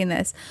shouldn't be doing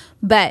this.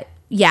 But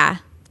yeah.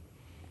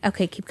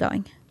 Okay, keep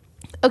going.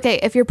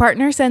 Okay, if your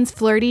partner sends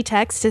flirty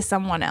texts to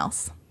someone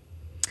else.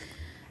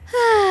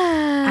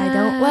 I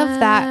don't love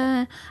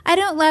that. I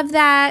don't love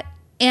that.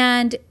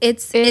 And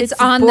it's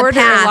on the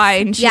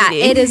borderline path. cheating.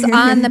 Yeah, it is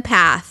on the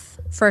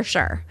path for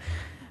sure.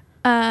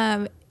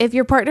 If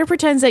your partner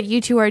pretends that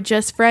you two are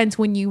just friends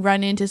when you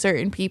run into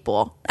certain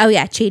people. Oh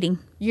yeah, cheating.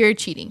 You're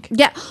cheating.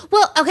 Yeah.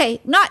 Well, okay,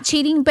 not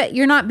cheating, but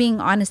you're not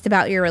being honest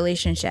about your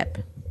relationship.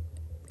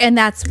 And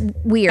that's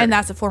weird. And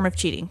that's a form of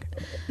cheating.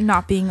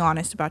 Not being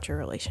honest about your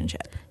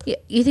relationship.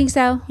 You think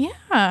so?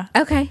 Yeah.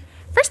 Okay.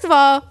 First of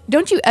all,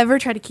 don't you ever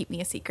try to keep me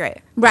a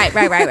secret. Right.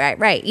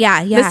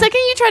 Yeah. The second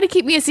you try to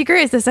keep me a secret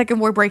is the second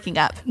we're breaking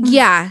up.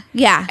 Yeah.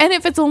 And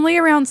if it's only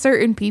around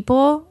certain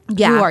people,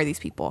 who are these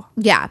people?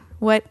 Yeah.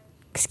 What?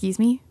 Excuse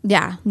me?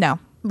 Yeah. No.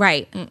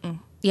 Right.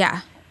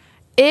 Yeah.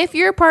 If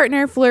your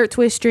partner flirts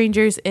with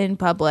strangers in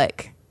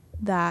public,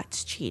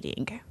 that's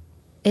cheating.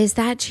 Is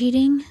that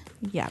cheating?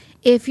 Yeah.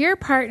 If your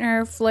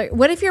partner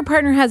what if your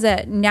partner has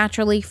a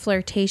naturally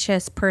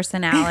flirtatious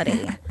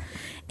personality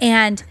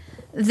and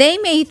they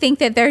may think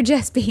that they're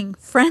just being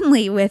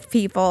friendly with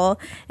people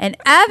and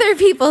other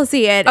people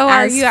see it as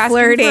are you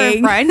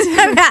flirting. Asking for a friend?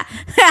 I'm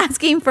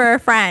asking for a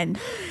friend.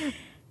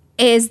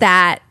 Is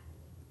that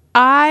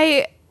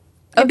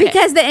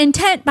because the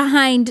intent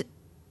behind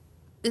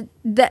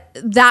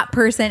that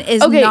person is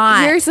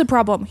not. Here's the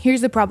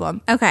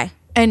problem. Okay.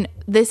 And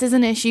this is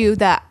an issue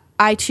that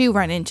I too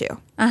run into.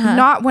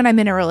 Not when I'm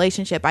in a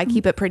relationship. I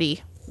keep it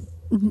pretty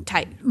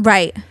tight.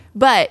 Right.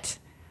 But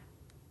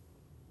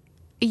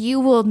you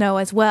will know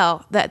as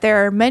well that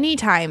there are many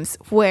times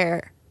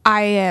where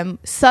I am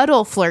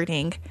subtle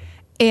flirting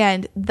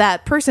and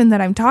that person that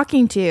I'm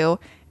talking to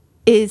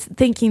is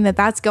thinking that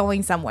that's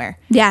going somewhere.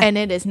 Yeah. And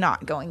it is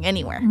not going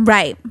anywhere.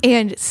 Right.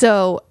 And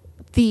so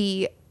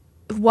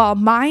while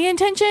my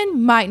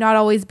intention might not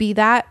always be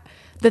that,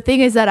 the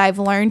thing is that I've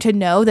learned to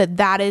know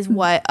that is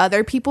what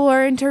other people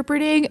are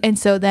interpreting. And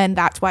so then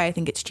that's why I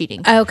think it's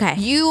cheating. Okay.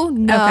 You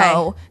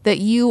know that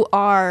you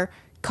are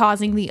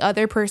causing the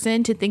other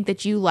person to think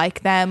that you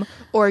like them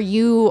or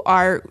you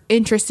are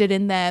interested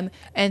in them.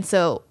 And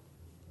so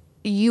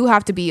you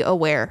have to be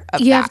aware of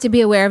that. You have to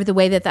be aware of the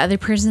way that the other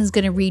person is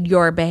going to read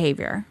your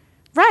behavior.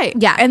 Right.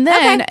 Yeah. And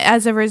then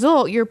as a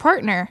result, your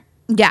partner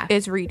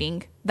is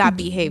reading that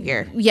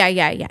behavior. Yeah.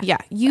 Yeah.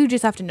 You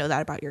just have to know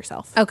that about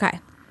yourself. Okay.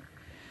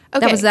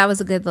 That was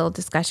a good little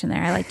discussion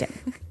there. I liked it.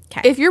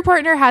 Okay. If your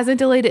partner hasn't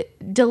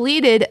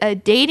deleted a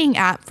dating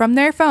app from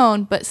their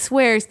phone but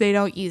swears they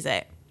don't use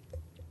it.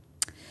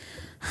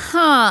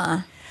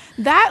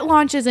 That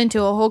launches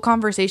into a whole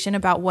conversation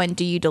about when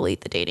do you delete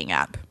the dating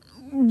app.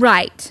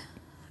 Right.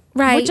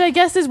 Which I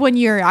guess is when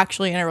you're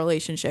actually in a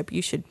relationship.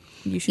 You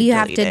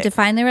have to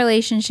define the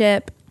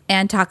relationship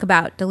and talk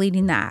about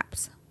deleting the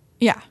apps.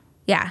 Yeah.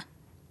 Yeah.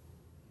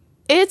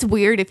 It's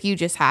weird if you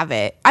just have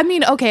it. I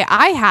mean, okay,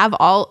 I have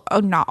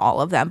not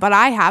all of them, but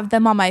I have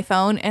them on my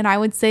phone. And I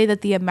would say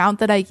that the amount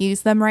that I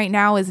use them right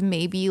now is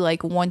maybe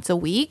like once a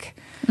week.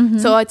 Mm-hmm.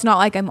 So it's not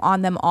like I'm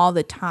on them all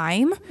the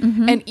time.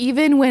 Mm-hmm. And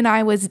even when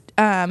I was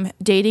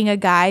dating a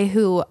guy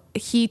who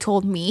he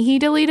told me he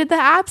deleted the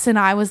apps and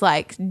I was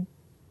like,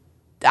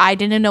 I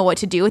didn't know what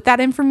to do with that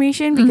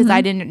information because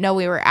I didn't know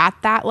we were at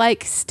that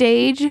like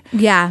stage.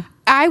 Yeah.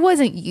 I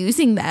wasn't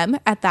using them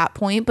at that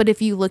point, but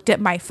if you looked at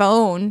my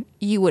phone,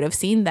 you would have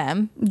seen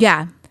them.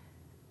 Yeah.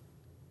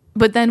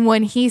 But then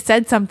when he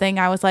said something,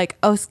 I was like,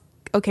 oh,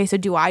 okay, so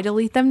do I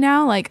delete them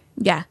now? Like,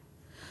 yeah.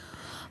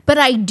 But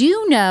I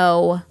do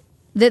know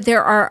that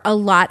there are a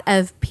lot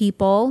of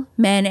people,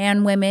 men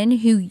and women,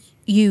 who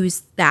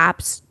use the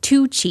apps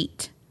to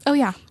cheat. oh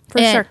yeah, for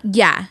sure.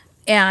 Yeah.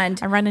 And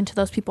I run into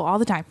those people all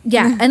the time.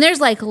 yeah. And there's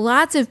like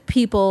lots of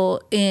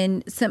people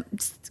in some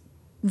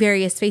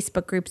various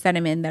Facebook groups that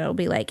I'm in that'll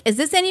be like, is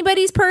this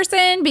anybody's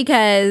person?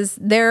 Because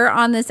they're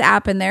on this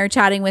app and they're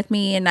chatting with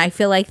me and I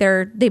feel like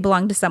they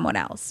belong to someone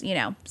else, you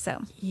know?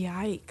 So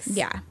Yikes.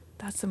 yeah.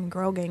 That's some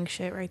girl gang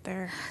shit right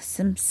there.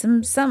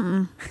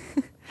 Something.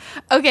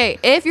 Okay,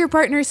 if your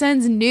partner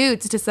sends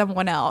nudes to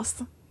someone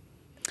else,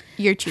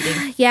 you're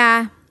cheating.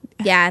 Yeah.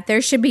 Yeah.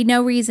 There should be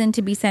no reason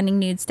to be sending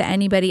nudes to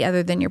anybody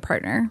other than your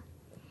partner.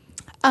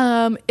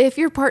 If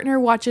your partner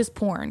watches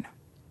porn,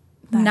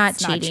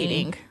 that's Not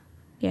cheating.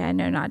 Yeah,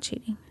 no, not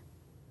cheating.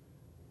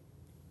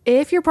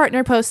 If your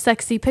partner posts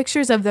sexy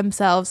pictures of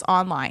themselves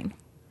online.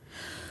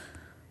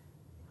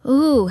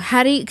 Ooh,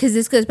 how do you, because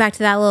this goes back to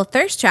that little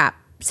thirst trap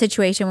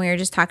situation we were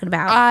just talking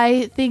about.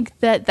 I think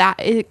that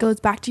it goes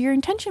back to your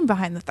intention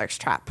behind the thirst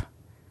trap.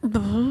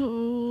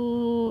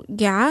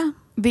 Yeah.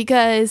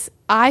 Because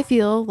I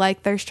feel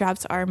like thirst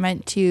traps are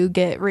meant to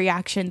get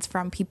reactions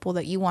from people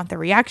that you want the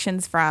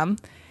reactions from.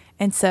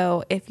 And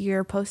so if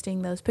you're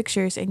posting those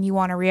pictures and you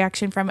want a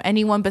reaction from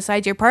anyone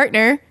besides your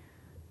partner,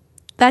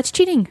 that's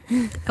cheating.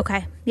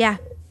 Okay. Yeah.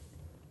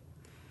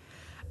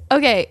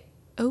 Okay.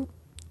 Oh,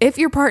 if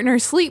your partner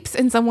sleeps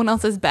in someone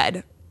else's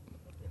bed,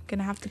 I'm going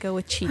to have to go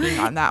with cheating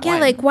on that one.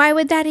 Yeah, like why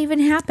would that even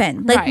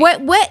happen? Like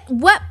Right.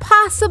 what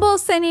possible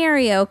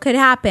scenario could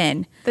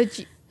happen?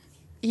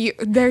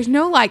 There's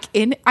no like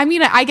I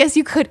mean, I guess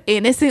you could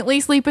innocently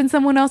sleep in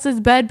someone else's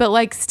bed, but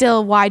like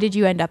still, why did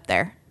you end up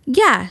there?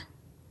 Yeah.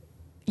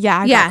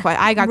 Yeah,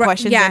 I got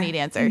questions. Yeah. I need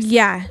answers.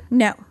 Yeah.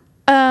 No.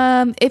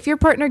 If your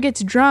partner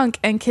gets drunk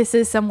and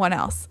kisses someone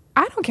else,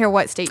 I don't care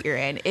what state you're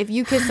in. If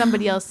you kiss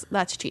somebody else,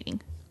 that's cheating.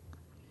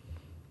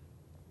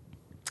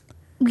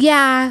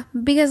 Yeah,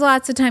 because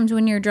lots of times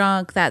when you're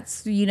drunk,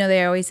 that's, you know,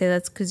 they always say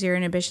that's because your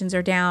inhibitions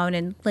are down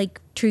and like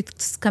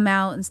truths come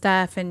out and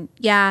stuff. And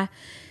yeah.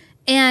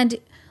 And a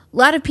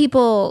lot of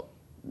people,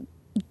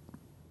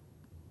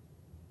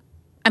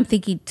 I'm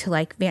thinking to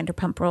like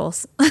Vanderpump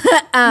Rules,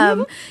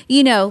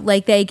 you know,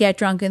 like they get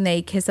drunk and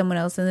they kiss someone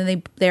else and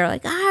then they're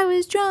like, I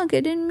was drunk,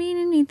 it didn't mean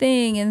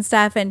anything and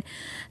stuff. And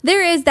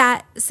there is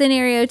that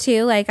scenario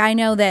too. Like I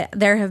know that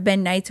there have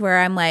been nights where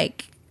I'm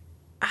like,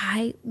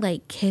 I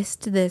like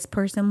kissed this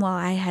person while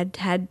I had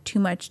too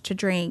much to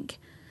drink.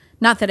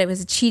 Not that it was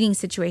a cheating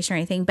situation or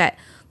anything, but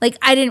like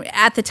I didn't,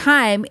 at the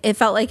time, it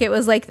felt like it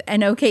was like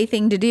an okay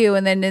thing to do.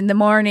 And then in the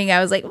morning I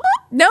was like,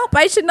 nope,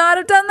 I should not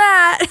have done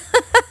that.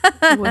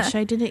 I wish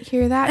I didn't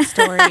hear that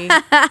story.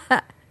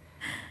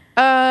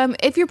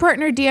 If your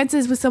partner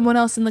dances with someone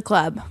else in the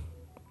club.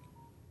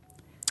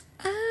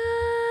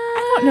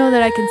 I don't know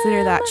that I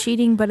consider that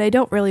cheating, but I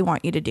don't really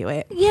want you to do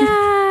it.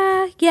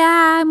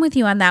 Yeah, I'm with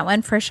you on that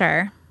one for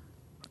sure.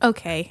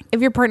 Okay. If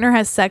your partner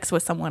has sex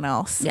with someone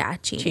else. Yeah,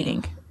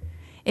 cheating.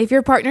 If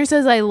your partner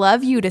says, I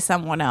love you to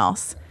someone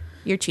else,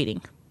 you're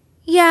cheating.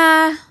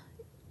 Yeah.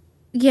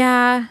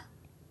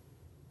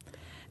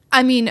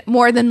 I mean,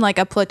 more than like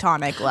a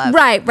platonic love.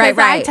 Right.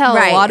 I tell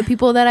a lot of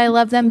people that I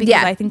love them because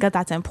Yeah. I think that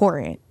that's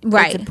important.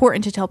 Right. It's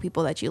important to tell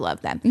people that you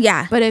love them.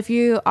 Yeah. But if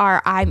you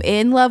are, I'm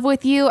in love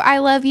with you, I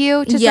love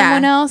you to Yeah.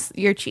 someone else,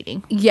 you're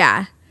cheating.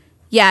 Yeah.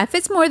 Yeah, if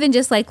it's more than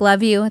just like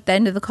love you at the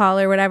end of the call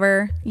or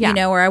whatever, Yeah. you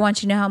know, or I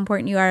want you to know how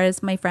important you are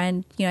as my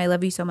friend, you know, I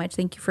love you so much.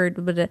 Thank you for,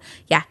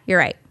 yeah, you're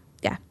right.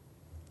 Yeah.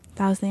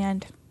 That was the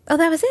end. Oh,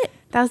 that was it.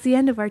 That was the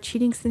end of our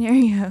cheating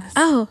scenarios.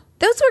 Oh,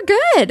 those were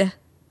good.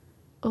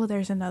 Oh,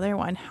 there's another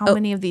one. How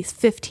many of these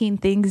 15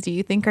 things do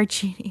you think are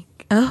cheating?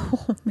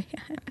 Oh, man.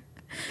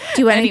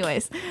 Do you want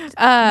Anyways.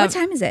 what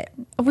time is it?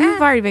 We've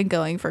already been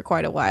going for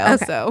quite a while,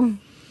 Okay. so.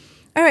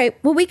 All right.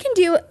 Well, we can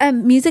do a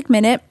music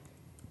minute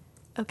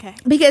Okay.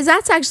 because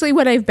that's actually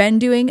what I've been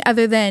doing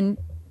other than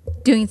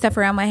doing stuff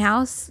around my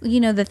house. You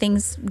know, the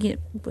things,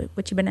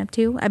 what you've been up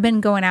to. I've been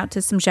going out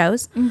to some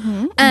shows.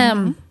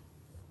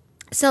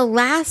 So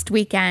last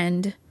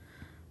weekend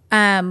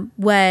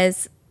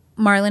was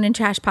Marlon and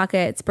Trash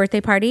Pocket's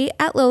birthday party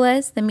at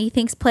Lola's. The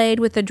Methinks played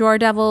with the Drawer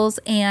Devils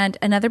and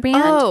another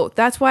band. Oh,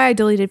 that's why I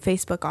deleted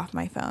Facebook off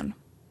my phone.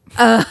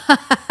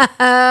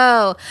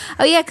 Oh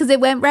yeah, because it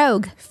went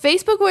rogue.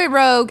 Facebook went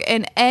rogue,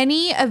 and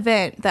any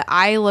event that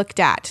I looked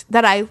at,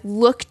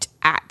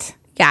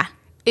 Yeah.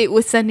 it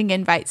was sending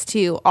invites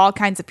to all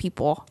kinds of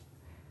people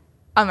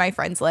on my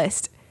friends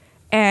list.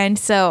 And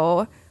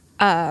so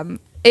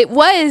it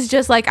was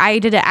just like I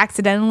did it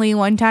accidentally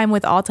one time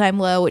with All Time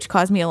Low, which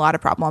caused me a lot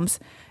of problems.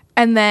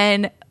 And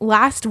then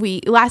last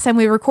time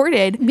we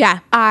recorded, Yeah.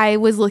 I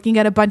was looking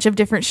at a bunch of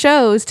different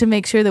shows to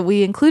make sure that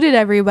we included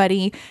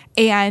everybody,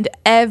 and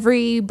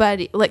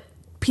everybody, like,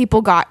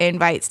 people got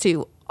invites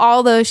to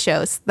all those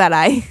shows that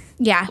I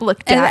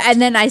looked at. And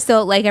then I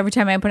still, like, every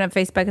time I put up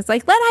Facebook, it's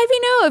like, let Ivy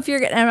know if you're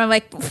good. And I'm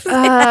like,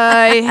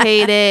 I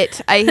hate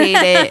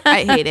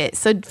it.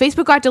 So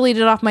Facebook got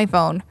deleted off my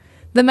phone.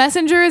 The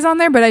Messenger is on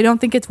there, but I don't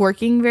think it's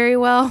working very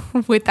well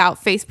without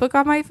Facebook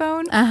on my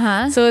phone.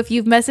 So if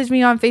you've messaged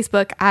me on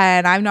Facebook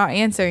and I'm not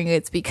answering,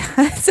 it's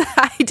because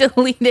I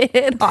deleted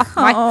it off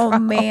my phone. Oh,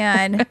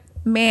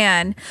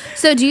 man.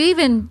 So do you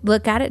even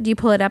look at it? Do you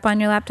pull it up on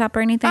your laptop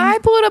or anything? I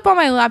pull it up on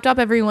my laptop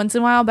every once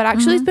in a while, but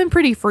actually it's been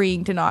pretty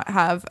freeing to not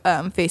have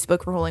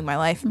Facebook ruling my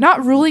life.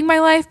 Not ruling my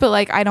life, but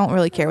like I don't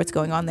really care what's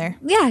going on there.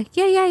 Yeah.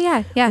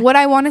 What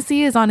I want to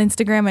see is on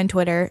Instagram and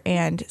Twitter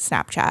and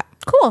Snapchat.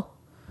 Cool.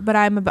 But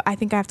I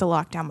think I have to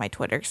lock down my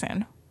Twitter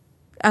soon.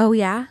 Oh,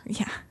 yeah?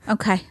 Yeah.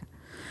 Okay.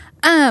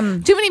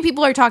 Too many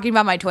people are talking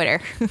about my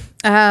Twitter.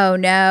 Oh,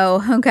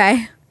 no.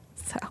 Okay.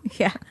 So,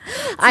 Yeah.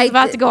 I'm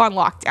about to go on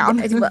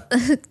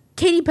lockdown.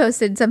 Katie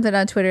posted something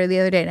on Twitter the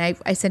other day, and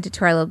I sent it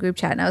to our little group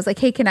chat, and I was like,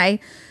 hey, can I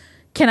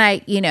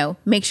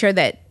make sure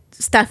that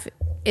stuff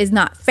is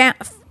not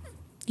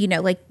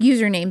like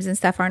usernames and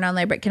stuff aren't on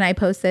there, but can I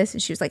post this?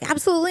 And she was like,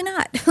 absolutely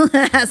not.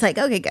 I was like,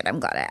 okay, good. I'm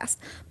glad I asked.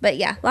 But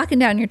yeah, locking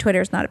down your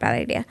Twitter is not a bad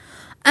idea.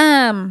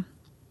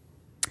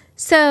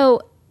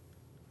 So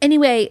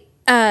anyway,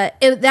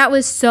 that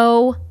was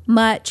so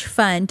much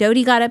fun.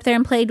 Dodie got up there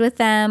and played with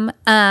them.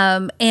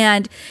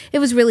 And it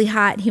was really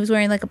hot. He was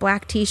wearing like a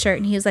black t-shirt,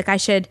 and he was like, I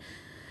should,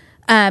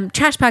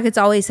 Trash Pockets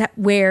always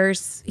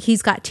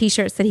he's got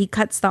t-shirts that he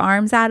cuts the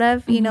arms out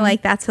of,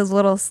 like that's his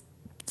little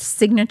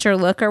signature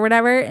look or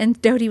whatever.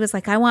 And Dodie was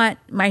like, I want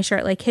my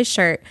shirt like his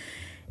shirt.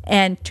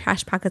 And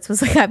Trash Pockets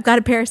was like, I've got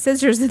a pair of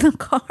scissors in the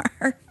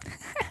car.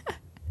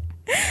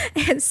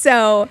 And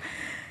so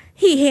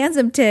he hands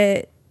them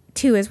to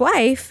his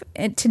wife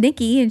and to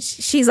Nikki, and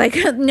she's like,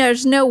 no,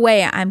 there's no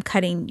way I'm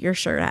cutting your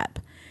shirt up.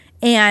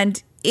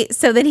 And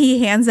so then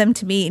he hands them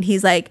to me, and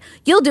he's like,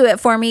 you'll do it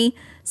for me.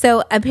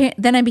 So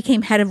then I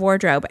became head of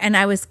wardrobe, and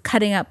I was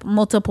cutting up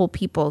multiple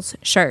people's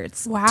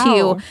shirts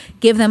to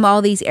give them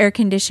all these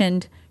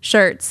air-conditioned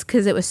shirts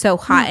because it was so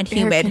hot and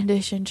humid.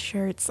 Air-conditioned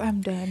shirts.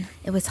 I'm done.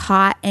 It was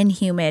hot and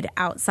humid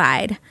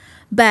outside,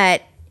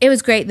 but it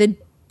was great.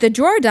 The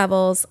Drawer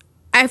Devils,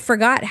 I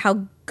forgot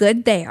how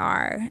good they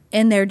are,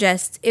 and they're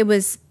just it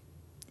was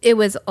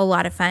a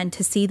lot of fun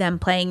to see them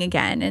playing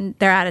again. And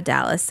they're out of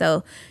Dallas,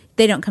 so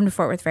they don't come to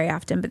Fort Worth very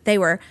often, but they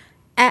were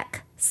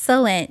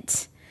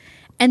excellent.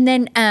 And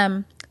then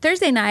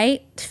Thursday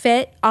night,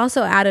 Fit,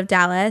 also out of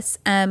Dallas,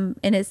 and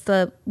it's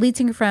the lead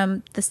singer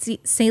from the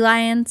Sea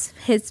Lions.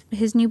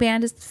 His new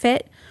band is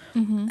Fit.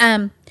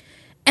 And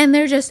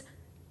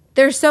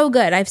they're so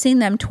good. I've seen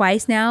them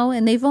twice now,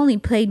 and they've only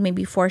played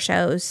maybe 4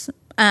 shows.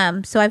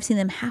 So I've seen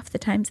them half the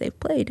times they've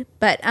played.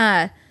 But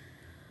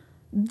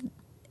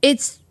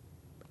it's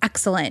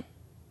excellent.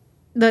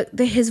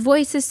 His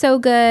voice is so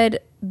good.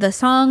 The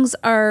songs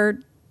are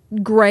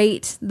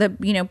great.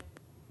 The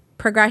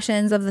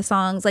progressions of the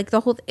songs, like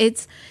the whole,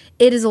 it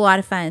is a lot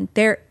of fun.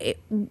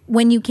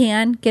 When you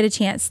can get a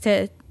chance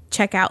to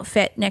check out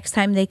Fit next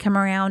time they come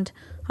around,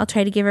 I'll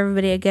try to give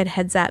everybody a good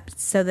heads up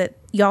so that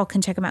y'all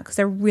can check them out because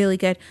they're really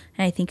good,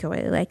 and I think you'll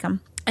really like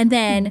them. And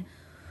then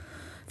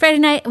Friday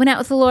night, I went out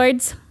with the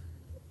Lords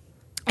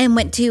and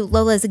went to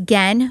Lola's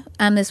again.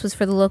 This was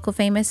for the Local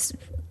Famous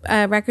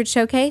record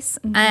showcase,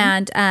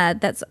 and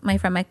that's my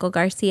friend Michael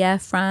Garcia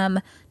from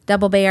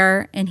Double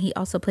Bear, and he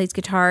also plays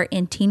guitar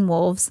in Teen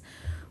Wolves,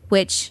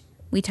 which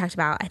we talked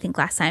about, I think,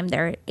 last time.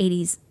 Their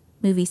 80s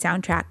movie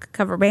soundtrack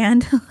cover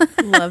band.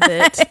 Love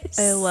it.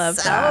 I love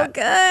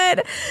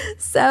that.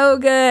 So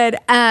good.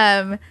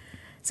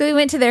 So we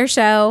went to their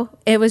show.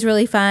 It was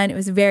really fun. It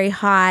was very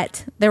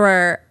hot. There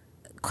were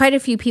quite a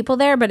few people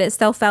there, but it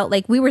still felt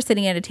like we were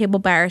sitting at a table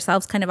by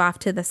ourselves, kind of off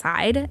to the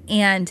side.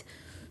 And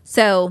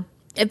so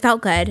it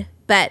felt good.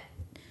 But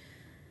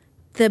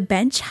the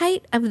bench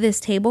height of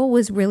this table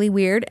was really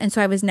weird. And so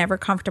I was never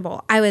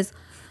comfortable. I was...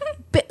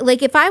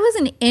 like if I was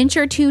an inch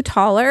or two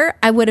taller,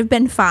 I would have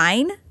been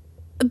fine,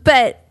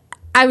 but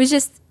I was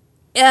just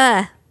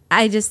I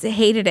just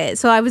hated it.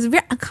 So I was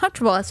very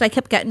uncomfortable, so I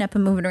kept getting up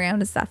and moving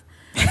around and stuff.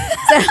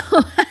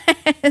 So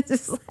it's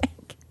just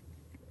like,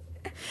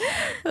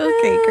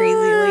 okay, crazy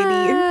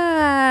lady.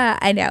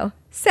 I know.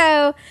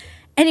 So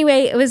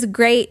anyway, it was a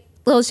great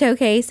little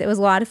showcase. It was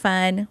a lot of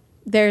fun.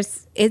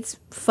 It's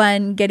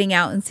fun getting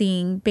out and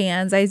seeing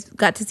bands. I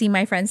got to see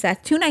my friend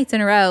Seth 2 nights in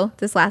a row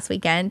this last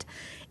weekend.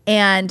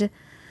 And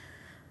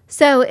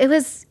so it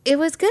was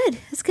good.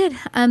 It's good.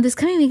 This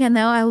coming weekend,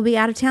 though, I will be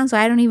out of town, so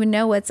I don't even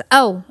know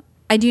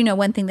I do know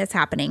one thing that's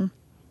happening.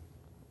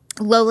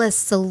 Lola's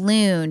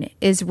Saloon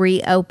is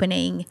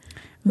reopening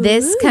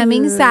this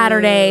coming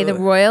Saturday. The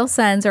Royal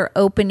Sons are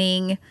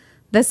opening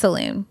the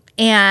Saloon,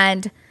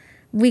 and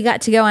we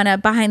got to go on a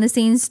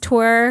behind-the-scenes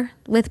tour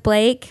with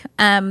Blake.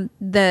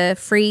 The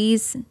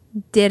Freeze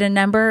did a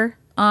number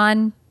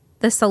on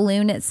the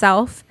Saloon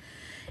itself,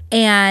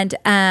 and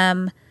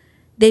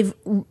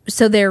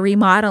they're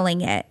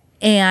remodeling it,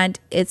 and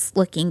it's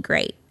looking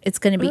great. It's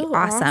going to be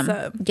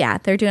awesome. Yeah,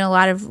 they're doing a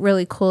lot of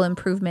really cool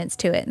improvements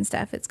to it and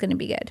stuff. It's going to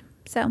be good.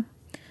 So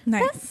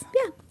Nice.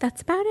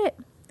 That's about it.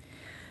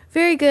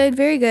 Very good.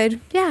 Very good.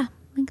 Yeah,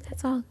 I think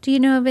that's all. Do you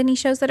know of any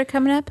shows that are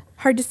coming up?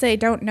 Hard to say.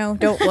 Don't know.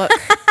 Don't look.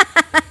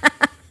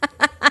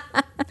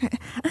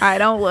 I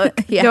don't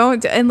look. Yeah.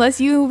 Don't, unless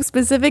you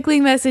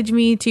specifically message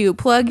me to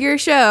plug your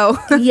show.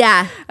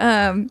 Yeah.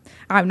 I'm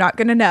not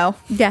going to know.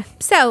 Yeah.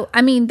 So,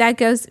 I mean, that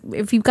goes,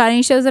 if you've got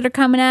any shows that are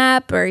coming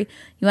up or you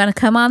want to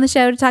come on the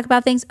show to talk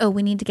about things,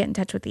 we need to get in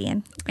touch with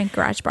Ian and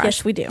Garage Brush.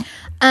 Yes, we do.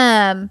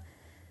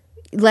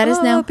 Let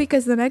us know.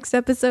 Because the next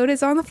episode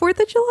is on the 4th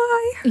of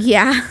July.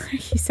 Yeah. Are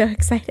you so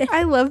excited?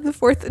 I love the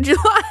 4th of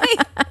July.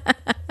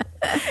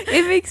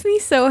 It makes me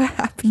so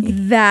happy.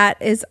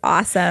 That is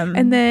awesome.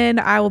 And then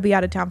I will be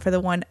out of town for the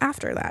one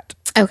after that.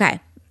 Okay.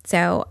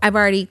 So I've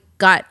already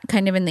got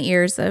kind of in the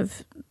ears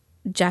of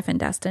Jeff and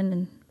Dustin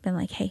and been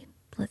like, hey,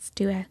 let's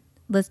do a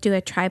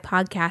try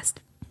podcast.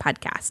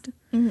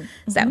 Mm-hmm.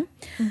 So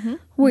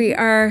we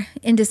are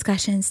in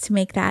discussions to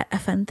make that a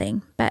fun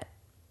thing. But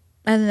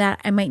other than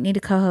that, I might need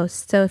a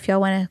co-host. So if y'all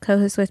want to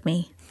co-host with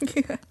me.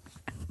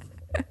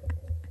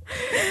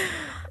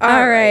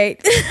 All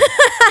right.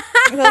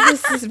 Well,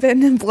 this has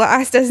been a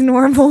blast as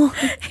normal.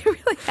 It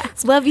really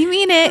has. Love you,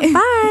 mean it.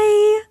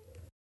 Bye.